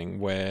housewarming,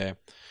 where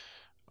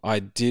I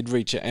did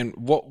reach out. And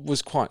what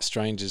was quite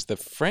strange is the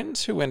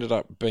friends who ended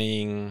up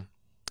being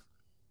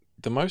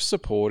the most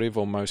supportive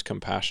or most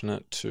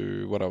compassionate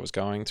to what I was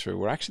going through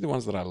were actually the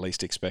ones that I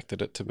least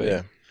expected it to be.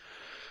 Yeah.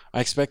 I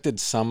expected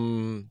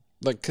some,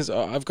 because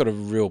I've got a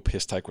real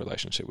piss take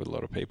relationship with a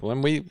lot of people,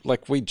 and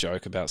we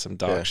joke about some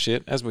dark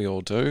shit, as we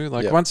all do.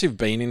 Once you've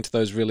been into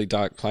those really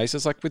dark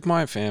places, like with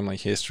my family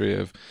history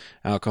of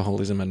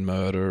alcoholism and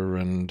murder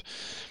and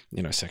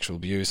sexual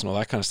abuse and all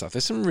that kind of stuff,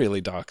 there's some really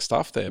dark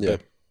stuff there.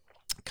 But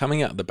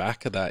coming out the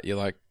back of that, you're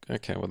like,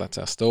 okay, well, that's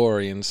our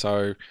story. And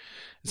so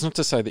it's not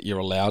to say that you're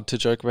allowed to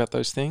joke about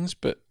those things,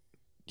 but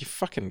you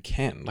fucking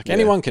can.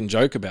 Anyone can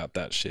joke about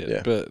that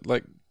shit, but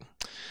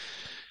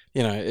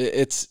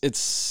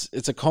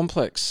it's a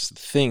complex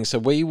thing. So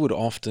we would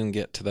often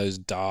get to those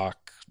dark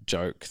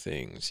joke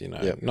things,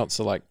 not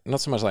so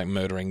much like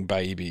murdering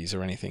babies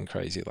or anything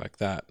crazy like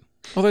that.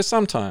 Although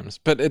sometimes,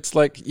 but it's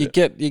like you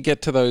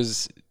get to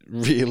those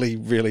really,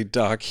 really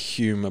dark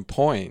humor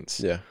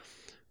points. Yeah.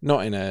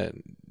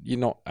 You're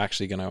not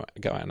actually going to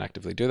go out and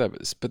actively do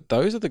that, but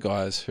those are the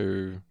guys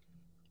who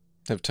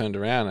have turned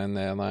around and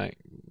they're like,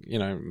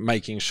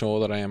 making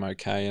sure that I am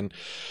okay. And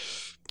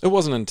it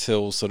wasn't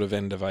until sort of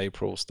end of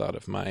April, start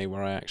of May,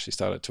 where I actually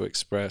started to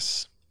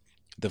express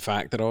the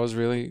fact that I was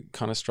really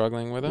kind of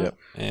struggling with it,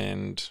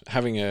 and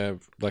having a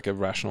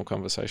rational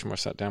conversation where I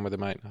sat down with a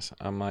mate.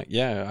 I'm like,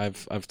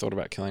 I've thought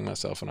about killing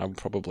myself, and I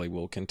probably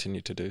will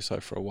continue to do so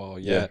for a while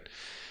yet.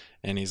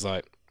 And he's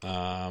like,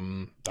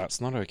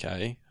 that's not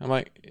okay. I'm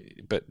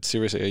like, but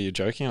seriously, are you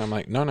joking? I'm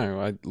like, no,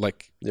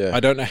 I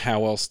don't know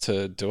how else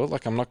to do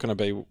it. I'm not going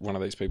to be one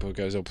of these people who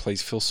goes, oh,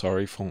 please feel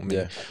sorry for me.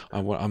 Yeah.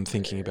 I'm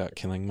thinking about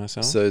killing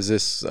myself. So is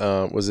this,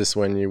 was this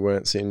when you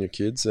weren't seeing your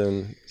kids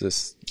and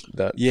just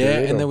that? Yeah.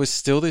 Period, and there was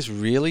still this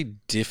really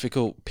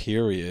difficult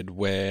period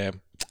where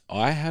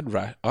I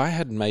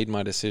had made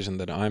my decision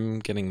that I'm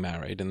getting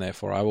married and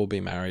therefore I will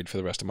be married for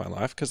the rest of my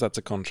life, because that's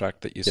a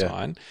contract that you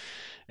sign.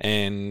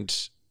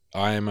 And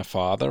I am a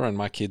father and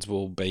my kids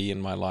will be in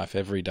my life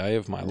every day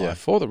of my life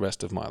for the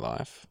rest of my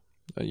life,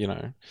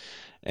 And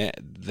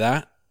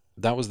that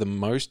was the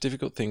most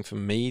difficult thing for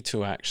me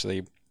to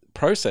actually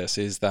process,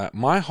 is that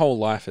my whole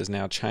life has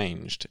now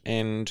changed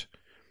and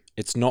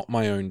it's not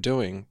my own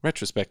doing.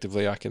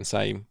 Retrospectively, I can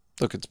say,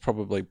 look, it's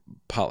probably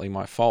partly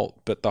my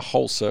fault, but the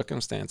whole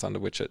circumstance under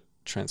which it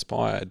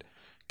transpired,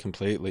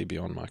 completely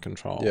beyond my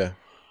control. Yeah.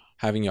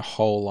 Having your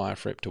whole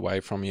life ripped away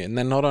from you. And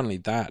then not only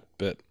that,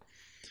 but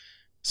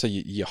so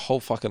your whole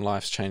fucking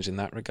life's changed in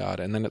that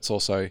regard. And then it's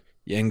also,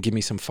 and give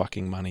me some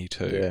fucking money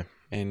too. Yeah.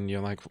 And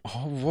you're like,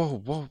 oh,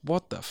 whoa,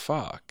 what the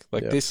fuck?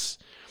 This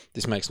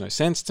makes no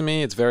sense to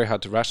me. It's very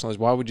hard to rationalize.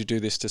 Why would you do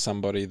this to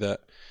somebody that,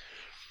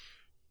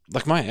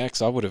 like my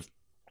ex, I would have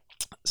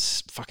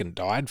fucking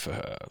died for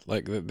her.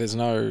 There's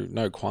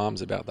no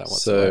qualms about that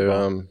whatsoever.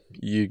 So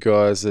you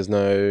guys, there's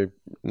no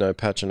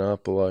patching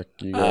up, or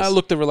you guys?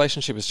 Look, the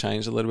relationship has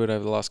changed a little bit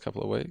over the last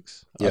couple of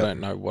weeks. Yep. I don't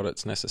know what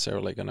it's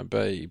necessarily going to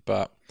be,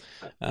 but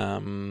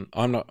I'm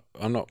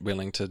not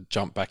willing to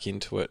jump back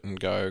into it and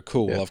go,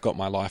 cool, well, I've got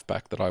my life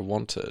back that I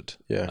wanted.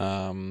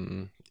 Yeah.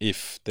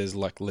 If there's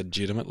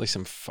legitimately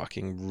some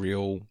fucking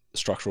real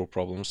structural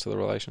problems to the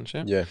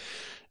relationship. Yeah.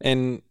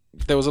 And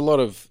there were a lot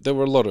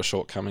of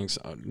shortcomings,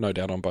 no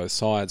doubt, on both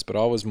sides, but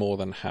I was more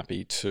than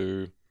happy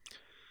to.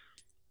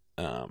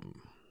 You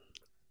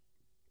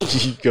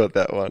got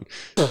that one.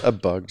 A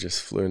bug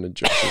just flew into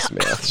Josh's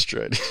mouth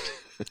straight.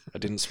 I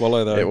didn't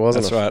swallow though. It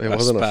wasn't. That's right. It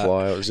wasn't a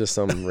fly. It was just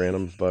some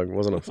random bug. It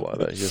wasn't a fly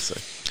though.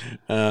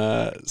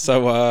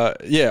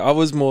 I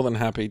was more than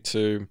happy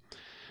to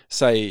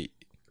say,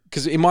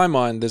 because in my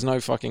mind, there's no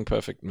fucking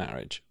perfect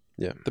marriage.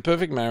 Yeah. The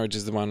perfect marriage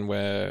is the one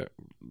where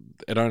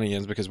it only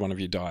ends because one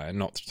of you die, and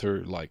not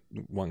through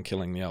one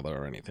killing the other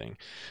or anything.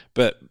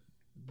 But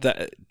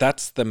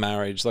that's the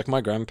marriage. Like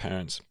my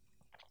grandparents,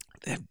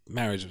 their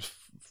marriage was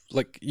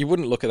you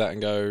wouldn't look at that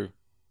and go,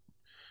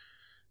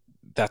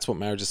 that's what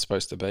marriage is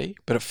supposed to be.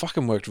 But it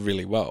fucking worked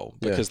really well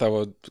because they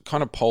were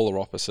kind of polar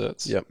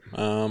opposites. Yep.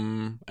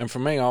 And for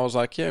me, I was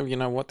like, yeah, you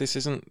know what? This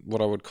isn't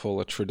what I would call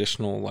a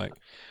traditional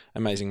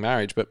amazing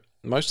marriage, but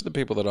most of the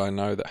people that I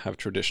know that have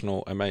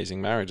traditional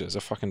amazing marriages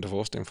are fucking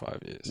divorced in 5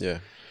 years. Yeah.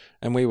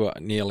 And we were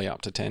nearly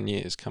up to 10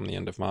 years come the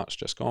end of March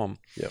just gone.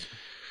 Yep.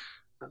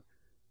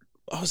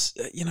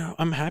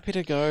 I'm happy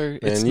to go. Man,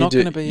 It's not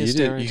going to be a you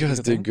stereotypical guys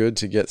thing. did good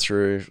to get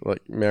through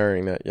like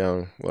marrying that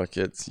young. Like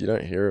you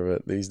don't hear of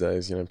it these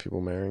days.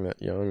 People marrying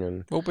that young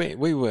and Well,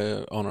 we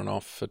were on and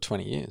off for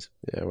 20 years.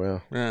 yeah,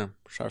 well, Yeah.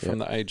 So from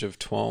the age of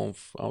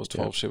 12, I was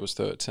 12, Yep. she was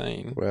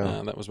 13.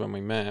 Wow. That was when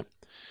we met.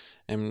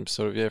 And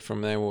sort of,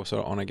 from there, we were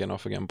sort of on again,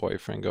 off again,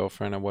 boyfriend,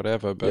 girlfriend, or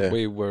whatever. But Yeah.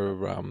 we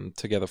were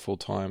together full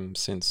time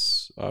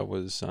since I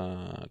was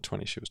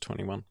 20, she was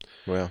 21.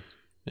 wow,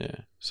 Yeah.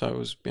 So it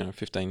was,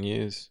 15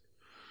 years.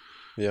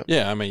 Yep.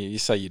 Yeah, I mean, you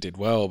say you did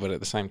well, but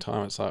at the same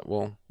time, it's like,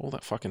 well, all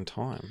that fucking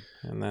time.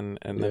 And then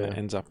it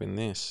ends up in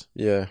this.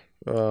 yeah.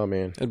 Oh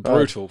man, And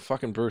brutal,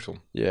 fucking brutal.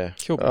 yeah.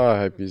 Killed me. I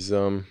hope he's I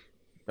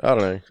don't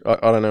know.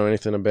 I don't know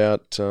anything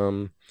about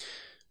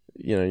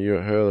you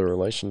and her, the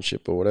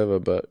relationship or whatever.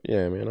 But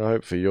yeah, man, I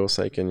hope for your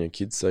sake and your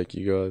kids' sake,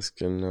 you guys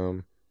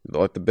can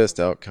like the best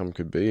outcome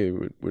could be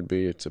would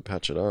be to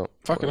patch it up.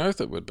 Fucking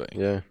oath it would be.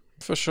 Yeah.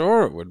 For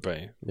sure it would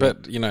be.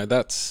 But,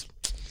 that's...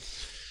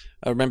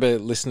 I remember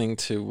listening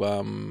to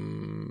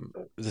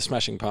the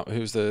Smashing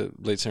who's the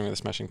lead singer of the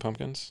Smashing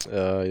Pumpkins?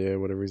 Yeah,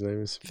 whatever his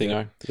name is.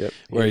 Thingo. Yep.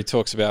 Where he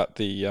talks about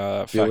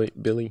the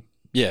fact... Billy.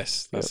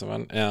 Yes, that's the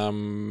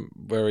one.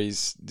 Where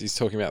he's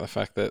talking about the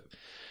fact that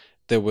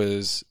there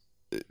was...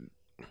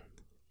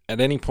 At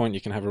any point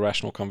you can have a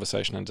rational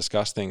conversation and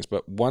discuss things,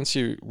 but once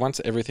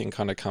everything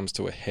kind of comes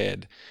to a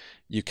head,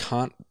 you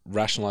can't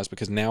rationalize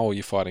because now all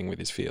you're fighting with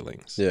is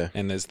feelings. Yeah.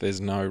 And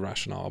there's no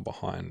rationale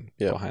behind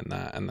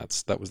that, and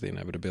that was the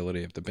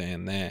inevitability of the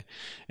band there.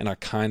 And I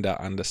kind of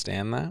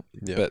understand that,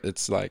 but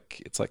it's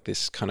like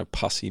this kind of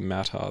pussy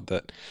matter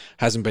that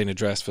hasn't been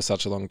addressed for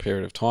such a long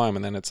period of time,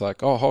 and then it's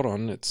like, oh, hold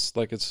on, it's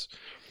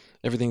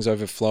everything's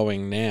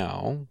overflowing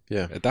now.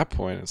 Yeah. At that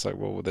point, it's like,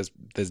 well,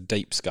 there's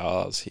deep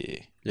scars here.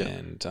 Yeah.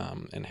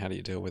 And how do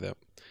you deal with it?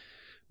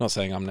 Not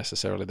saying I'm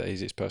necessarily the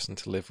easiest person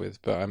to live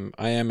with, but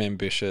I am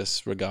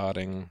ambitious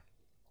regarding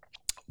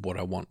what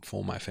I want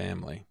for my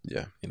family.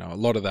 Yeah. A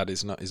lot of that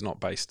is not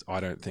based, I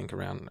don't think,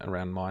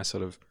 around my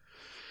sort of,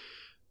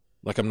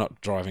 like, I'm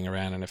not driving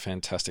around in a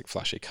fantastic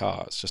flashy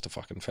car. It's just a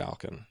fucking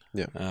Falcon.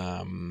 Yeah.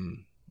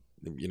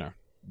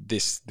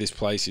 This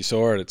place, you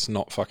saw it, it's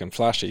not fucking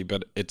flashy,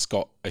 but it's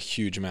got a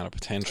huge amount of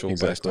potential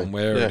based on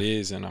where it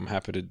is, and I'm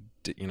happy to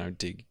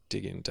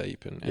dig in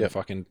deep and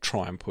fucking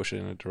try and push it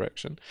in a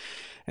direction.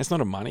 And it's not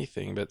a money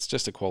thing, but it's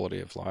just a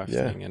quality of life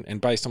thing. And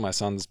based on my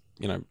son's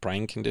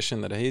brain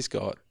condition that he's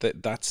got,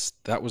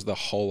 that was the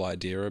whole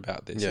idea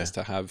about this, is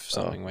to have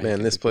something where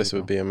this place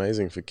would be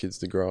amazing for kids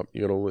to grow up.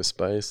 You got all this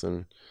space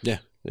and yeah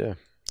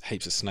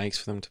heaps of snakes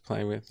for them to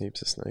play with.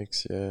 Heaps of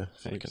snakes, yeah.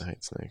 Fucking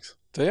hate snakes.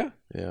 Do you?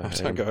 Yeah.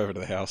 Don't go over to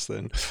the house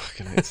then.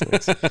 Fucking hate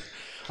snakes.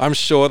 I'm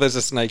sure there's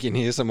a snake in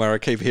here somewhere. I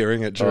keep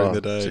hearing it during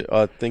the day.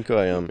 I think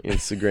I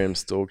Instagram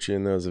stalked you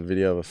and there was a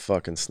video of a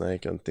fucking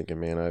snake. I'm thinking,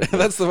 man,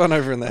 that's the one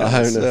over in the house.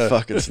 I hope the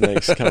fucking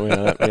snake's coming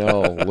at me.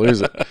 I'll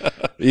lose it.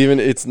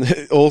 Even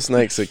all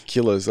snakes are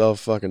killers. I'll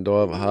fucking die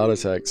of a heart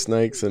attack.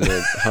 Snakes and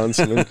the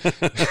huntsman.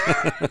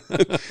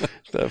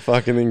 That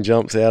fucking thing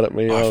jumps out at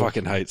me. I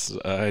fucking hate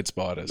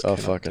spiders. I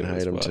fucking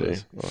hate them too.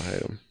 I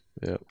hate them.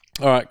 Yeah.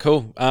 All right,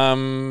 cool.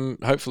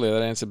 Hopefully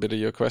that answered a bit of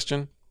your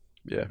question.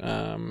 Yeah.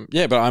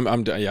 But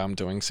I'm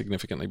doing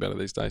significantly better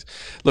these days.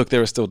 Look,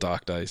 there are still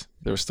dark days.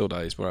 There are still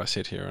days where I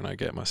sit here and I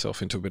get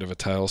myself into a bit of a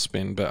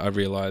tailspin, but I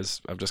realize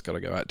I've just got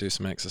to go out, do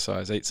some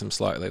exercise, eat some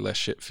slightly less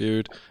shit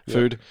food.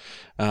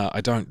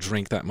 I don't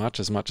drink that much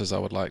as I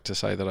would like to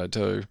say that I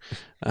do.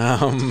 I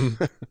don't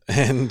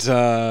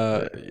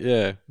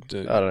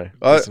know.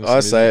 I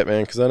say it,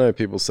 man, because I know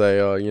people say,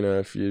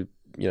 if you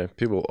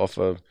people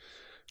offer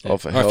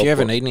help. If you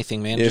ever need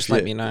anything, man, just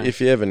let me know.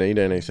 If you ever need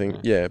anything,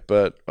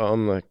 but I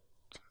don't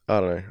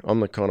know. I'm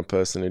the kind of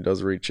person who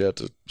does reach out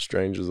to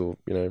strangers or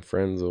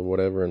friends or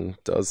whatever, and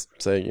does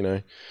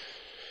say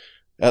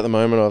at the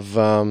moment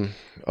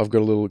I've got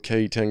a little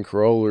K10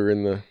 Corolla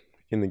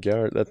in the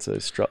garage. That's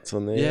those struts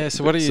on there. Yeah.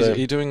 So what are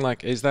you doing?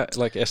 Like, is that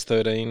like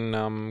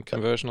S13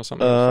 conversion or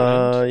something?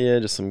 Yeah,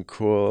 just some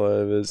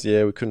coilovers.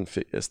 Yeah, we couldn't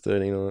fit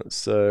S13 on it,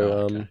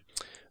 so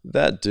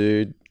that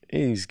dude.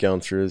 He's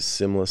going through a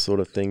similar sort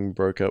of thing.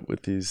 Broke up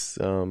with his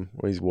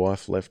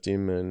wife left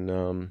him, and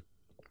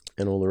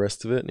all the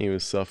rest of it. And he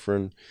was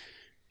suffering.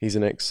 He's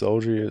an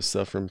ex-soldier. He was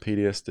suffering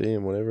PTSD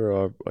and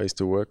whatever. I used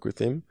to work with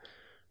him,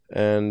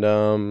 and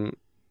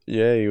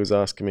he was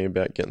asking me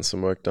about getting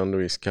some work done to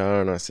his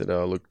car, and I said,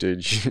 "Oh, look,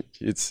 dude,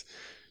 it's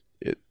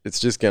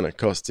just going to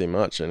cost too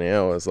much an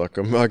hour. It's like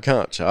I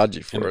can't charge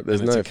you for it.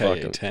 There's no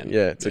fucking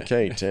it's a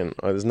K10.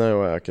 There's no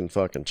way I can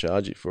fucking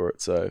charge you for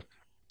it. So."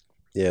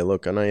 Yeah,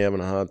 look, I know you're having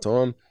a hard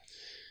time.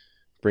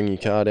 Bring your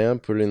car down,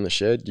 put it in the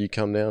shed. You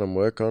come down and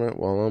work on it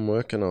while I'm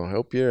working. I'll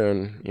help you,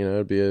 and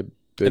it'll be a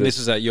bit. And this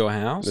is at your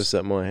house? This is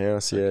at my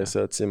house, yeah. Okay.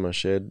 So it's in my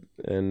shed,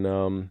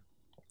 and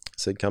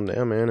said, "Come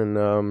down, man." And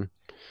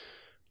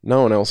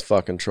no one else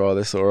fucking try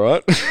this, all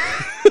right?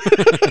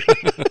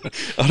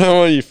 I don't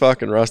want you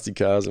fucking rusty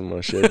cars in my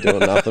shed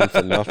doing nothing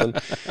for nothing.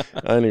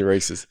 Only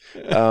Reese's.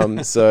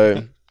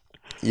 So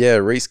yeah,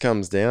 Reese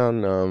comes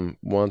down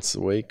once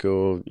a week,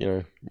 or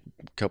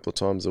couple of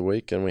times a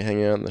week, and we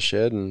hang out in the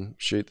shed and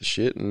shoot the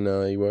shit.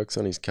 And he works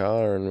on his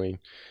car, and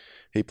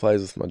he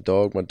plays with my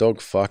dog. My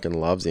dog fucking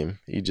loves him.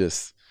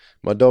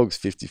 My dog's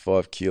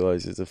 55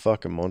 kilos. He's a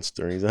fucking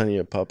monster. He's only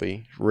a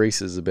puppy.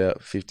 Reese is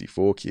about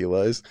 54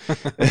 kilos.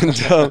 And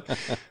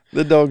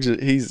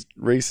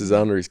Reese is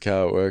under his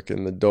car at work,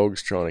 and the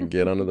dog's trying to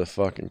get under the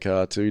fucking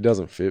car too. He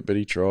doesn't fit, but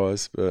he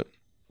tries. But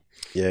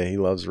yeah, he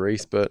loves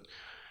Reese. But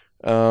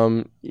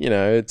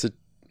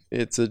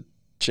it's a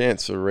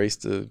chance for Reese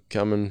to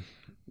come and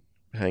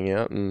hang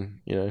out and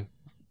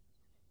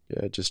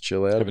just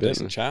chill out Have a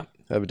decent chat.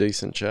 Have a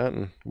decent chat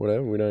and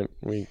whatever.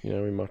 We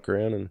muck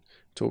around and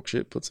talk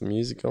shit, put some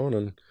music on,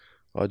 and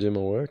I do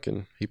my work,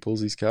 and he pulls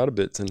his car to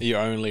bits. And Are you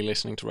only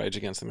listening to Rage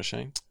Against the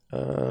Machine?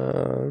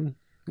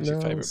 What's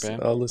your favourite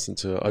band? I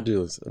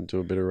do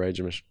a bit of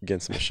Rage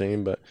Against the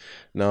Machine, but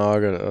no,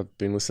 I've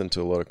been listening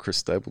to a lot of Chris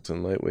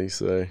Stapleton lately,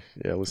 so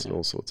yeah, I listen to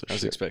all sorts of shit. I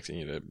was expecting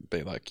you to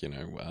be like,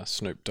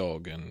 Snoop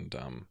Dogg and...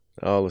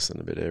 I listen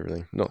to a bit of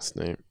everything. Not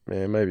Snoop,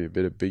 man. Maybe a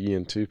bit of Biggie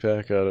and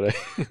Tupac. I don't know.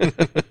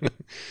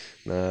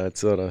 No,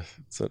 it's a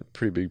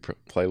pretty big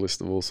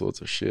playlist of all sorts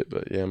of shit.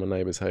 But yeah, my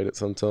neighbours hate it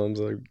sometimes.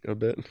 I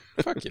bet.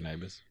 Fuck your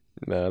neighbours.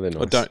 No, they're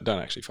nice. Or don't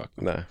actually fuck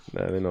them. No,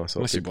 they're nice.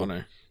 Unless you want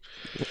to.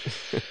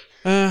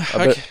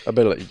 I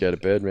better let you go to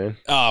bed, man.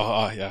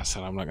 Oh yeah. I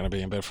said I'm not going to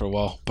be in bed for a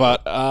while,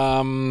 but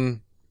yeah,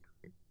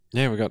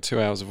 we got 2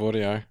 hours of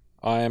audio.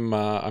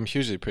 I'm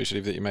hugely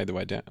appreciative that you made your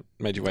way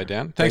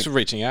down. Thanks for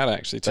reaching out,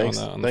 actually,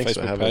 on the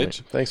Facebook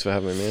page. Thanks for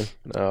having me,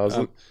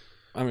 man.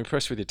 I'm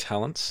impressed with your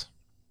talents.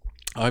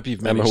 I hope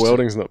you've managed. And my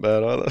welding's not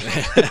bad either.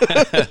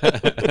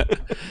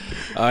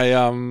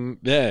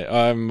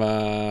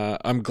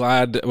 I'm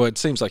glad. Well, it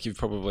seems like you've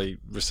probably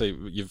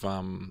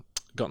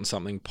gotten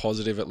something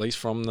positive at least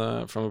from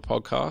a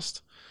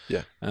podcast.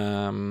 Yeah.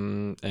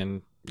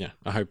 And yeah,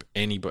 I hope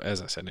anybody,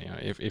 as I said,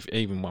 if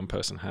even one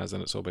person has, then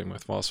it's all been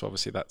worthwhile. So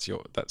obviously that's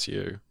you.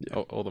 Yeah.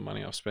 All the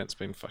money I've spent's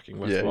been fucking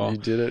worthwhile. Yeah, you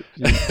did it.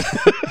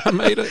 I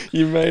made it.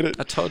 You made it.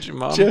 I told you,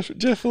 Mum.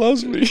 Jeff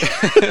loves me.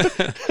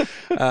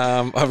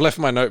 I've left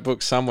my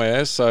notebook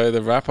somewhere, so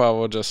the wrapper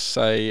will just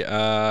say,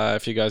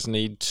 if you guys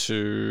need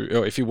to,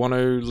 or if you want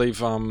to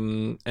leave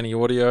any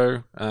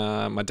audio,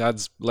 my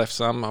dad's left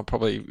some. I'll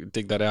probably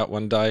dig that out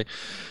one day.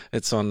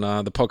 It's on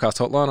the podcast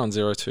hotline on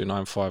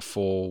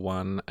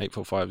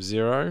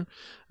 0295418450. You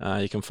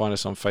can find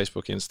us on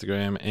Facebook,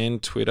 Instagram,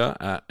 and Twitter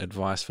at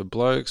Advice for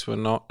Blokes. We're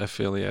not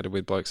affiliated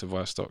with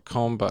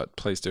blokesadvice.com, but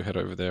please do head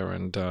over there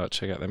and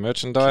check out their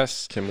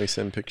merchandise. Can we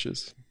send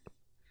pictures?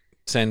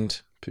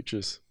 Send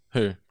pictures.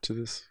 Who? To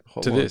this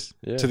hotline. To this?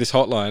 Yeah. To this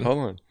hotline?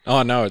 Hotline.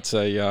 Oh, no, it's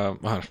a...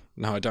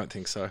 no, I don't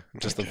think so.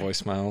 Just the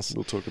voicemails.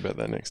 We'll talk about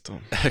that next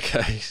time.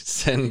 Okay.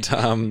 Send.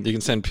 You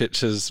can send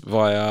pictures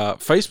via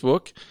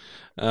Facebook.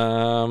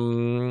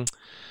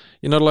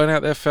 You're not alone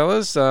out there,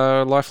 fellas.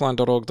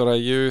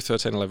 Lifeline.org.au,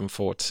 13 11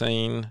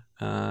 14.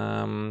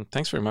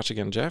 Thanks very much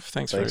again, Jeff.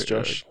 Thanks,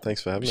 Josh.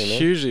 Thanks for having me, man.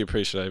 Hugely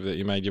appreciative that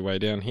you made your way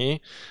down here.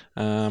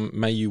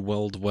 May you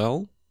weld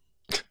well.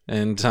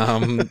 And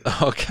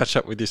I'll catch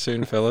up with you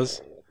soon,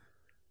 fellas.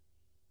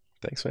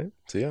 Thanks, man.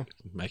 See ya.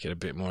 Make it a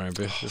bit more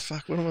ambitious. Oh,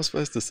 fuck, what am I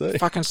supposed to say?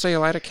 Fucking see you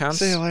later, cunts.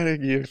 See you later,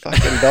 you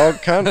fucking dog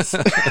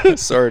cunts.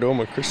 Sorry to all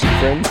my Christian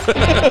friends.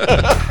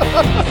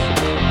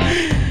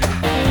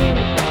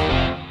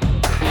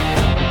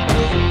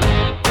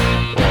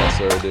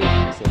 Sorry, dude.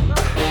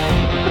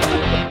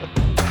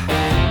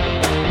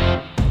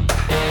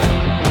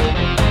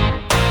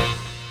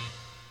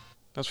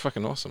 That's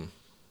fucking awesome.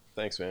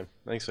 Thanks, man.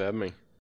 Thanks for having me.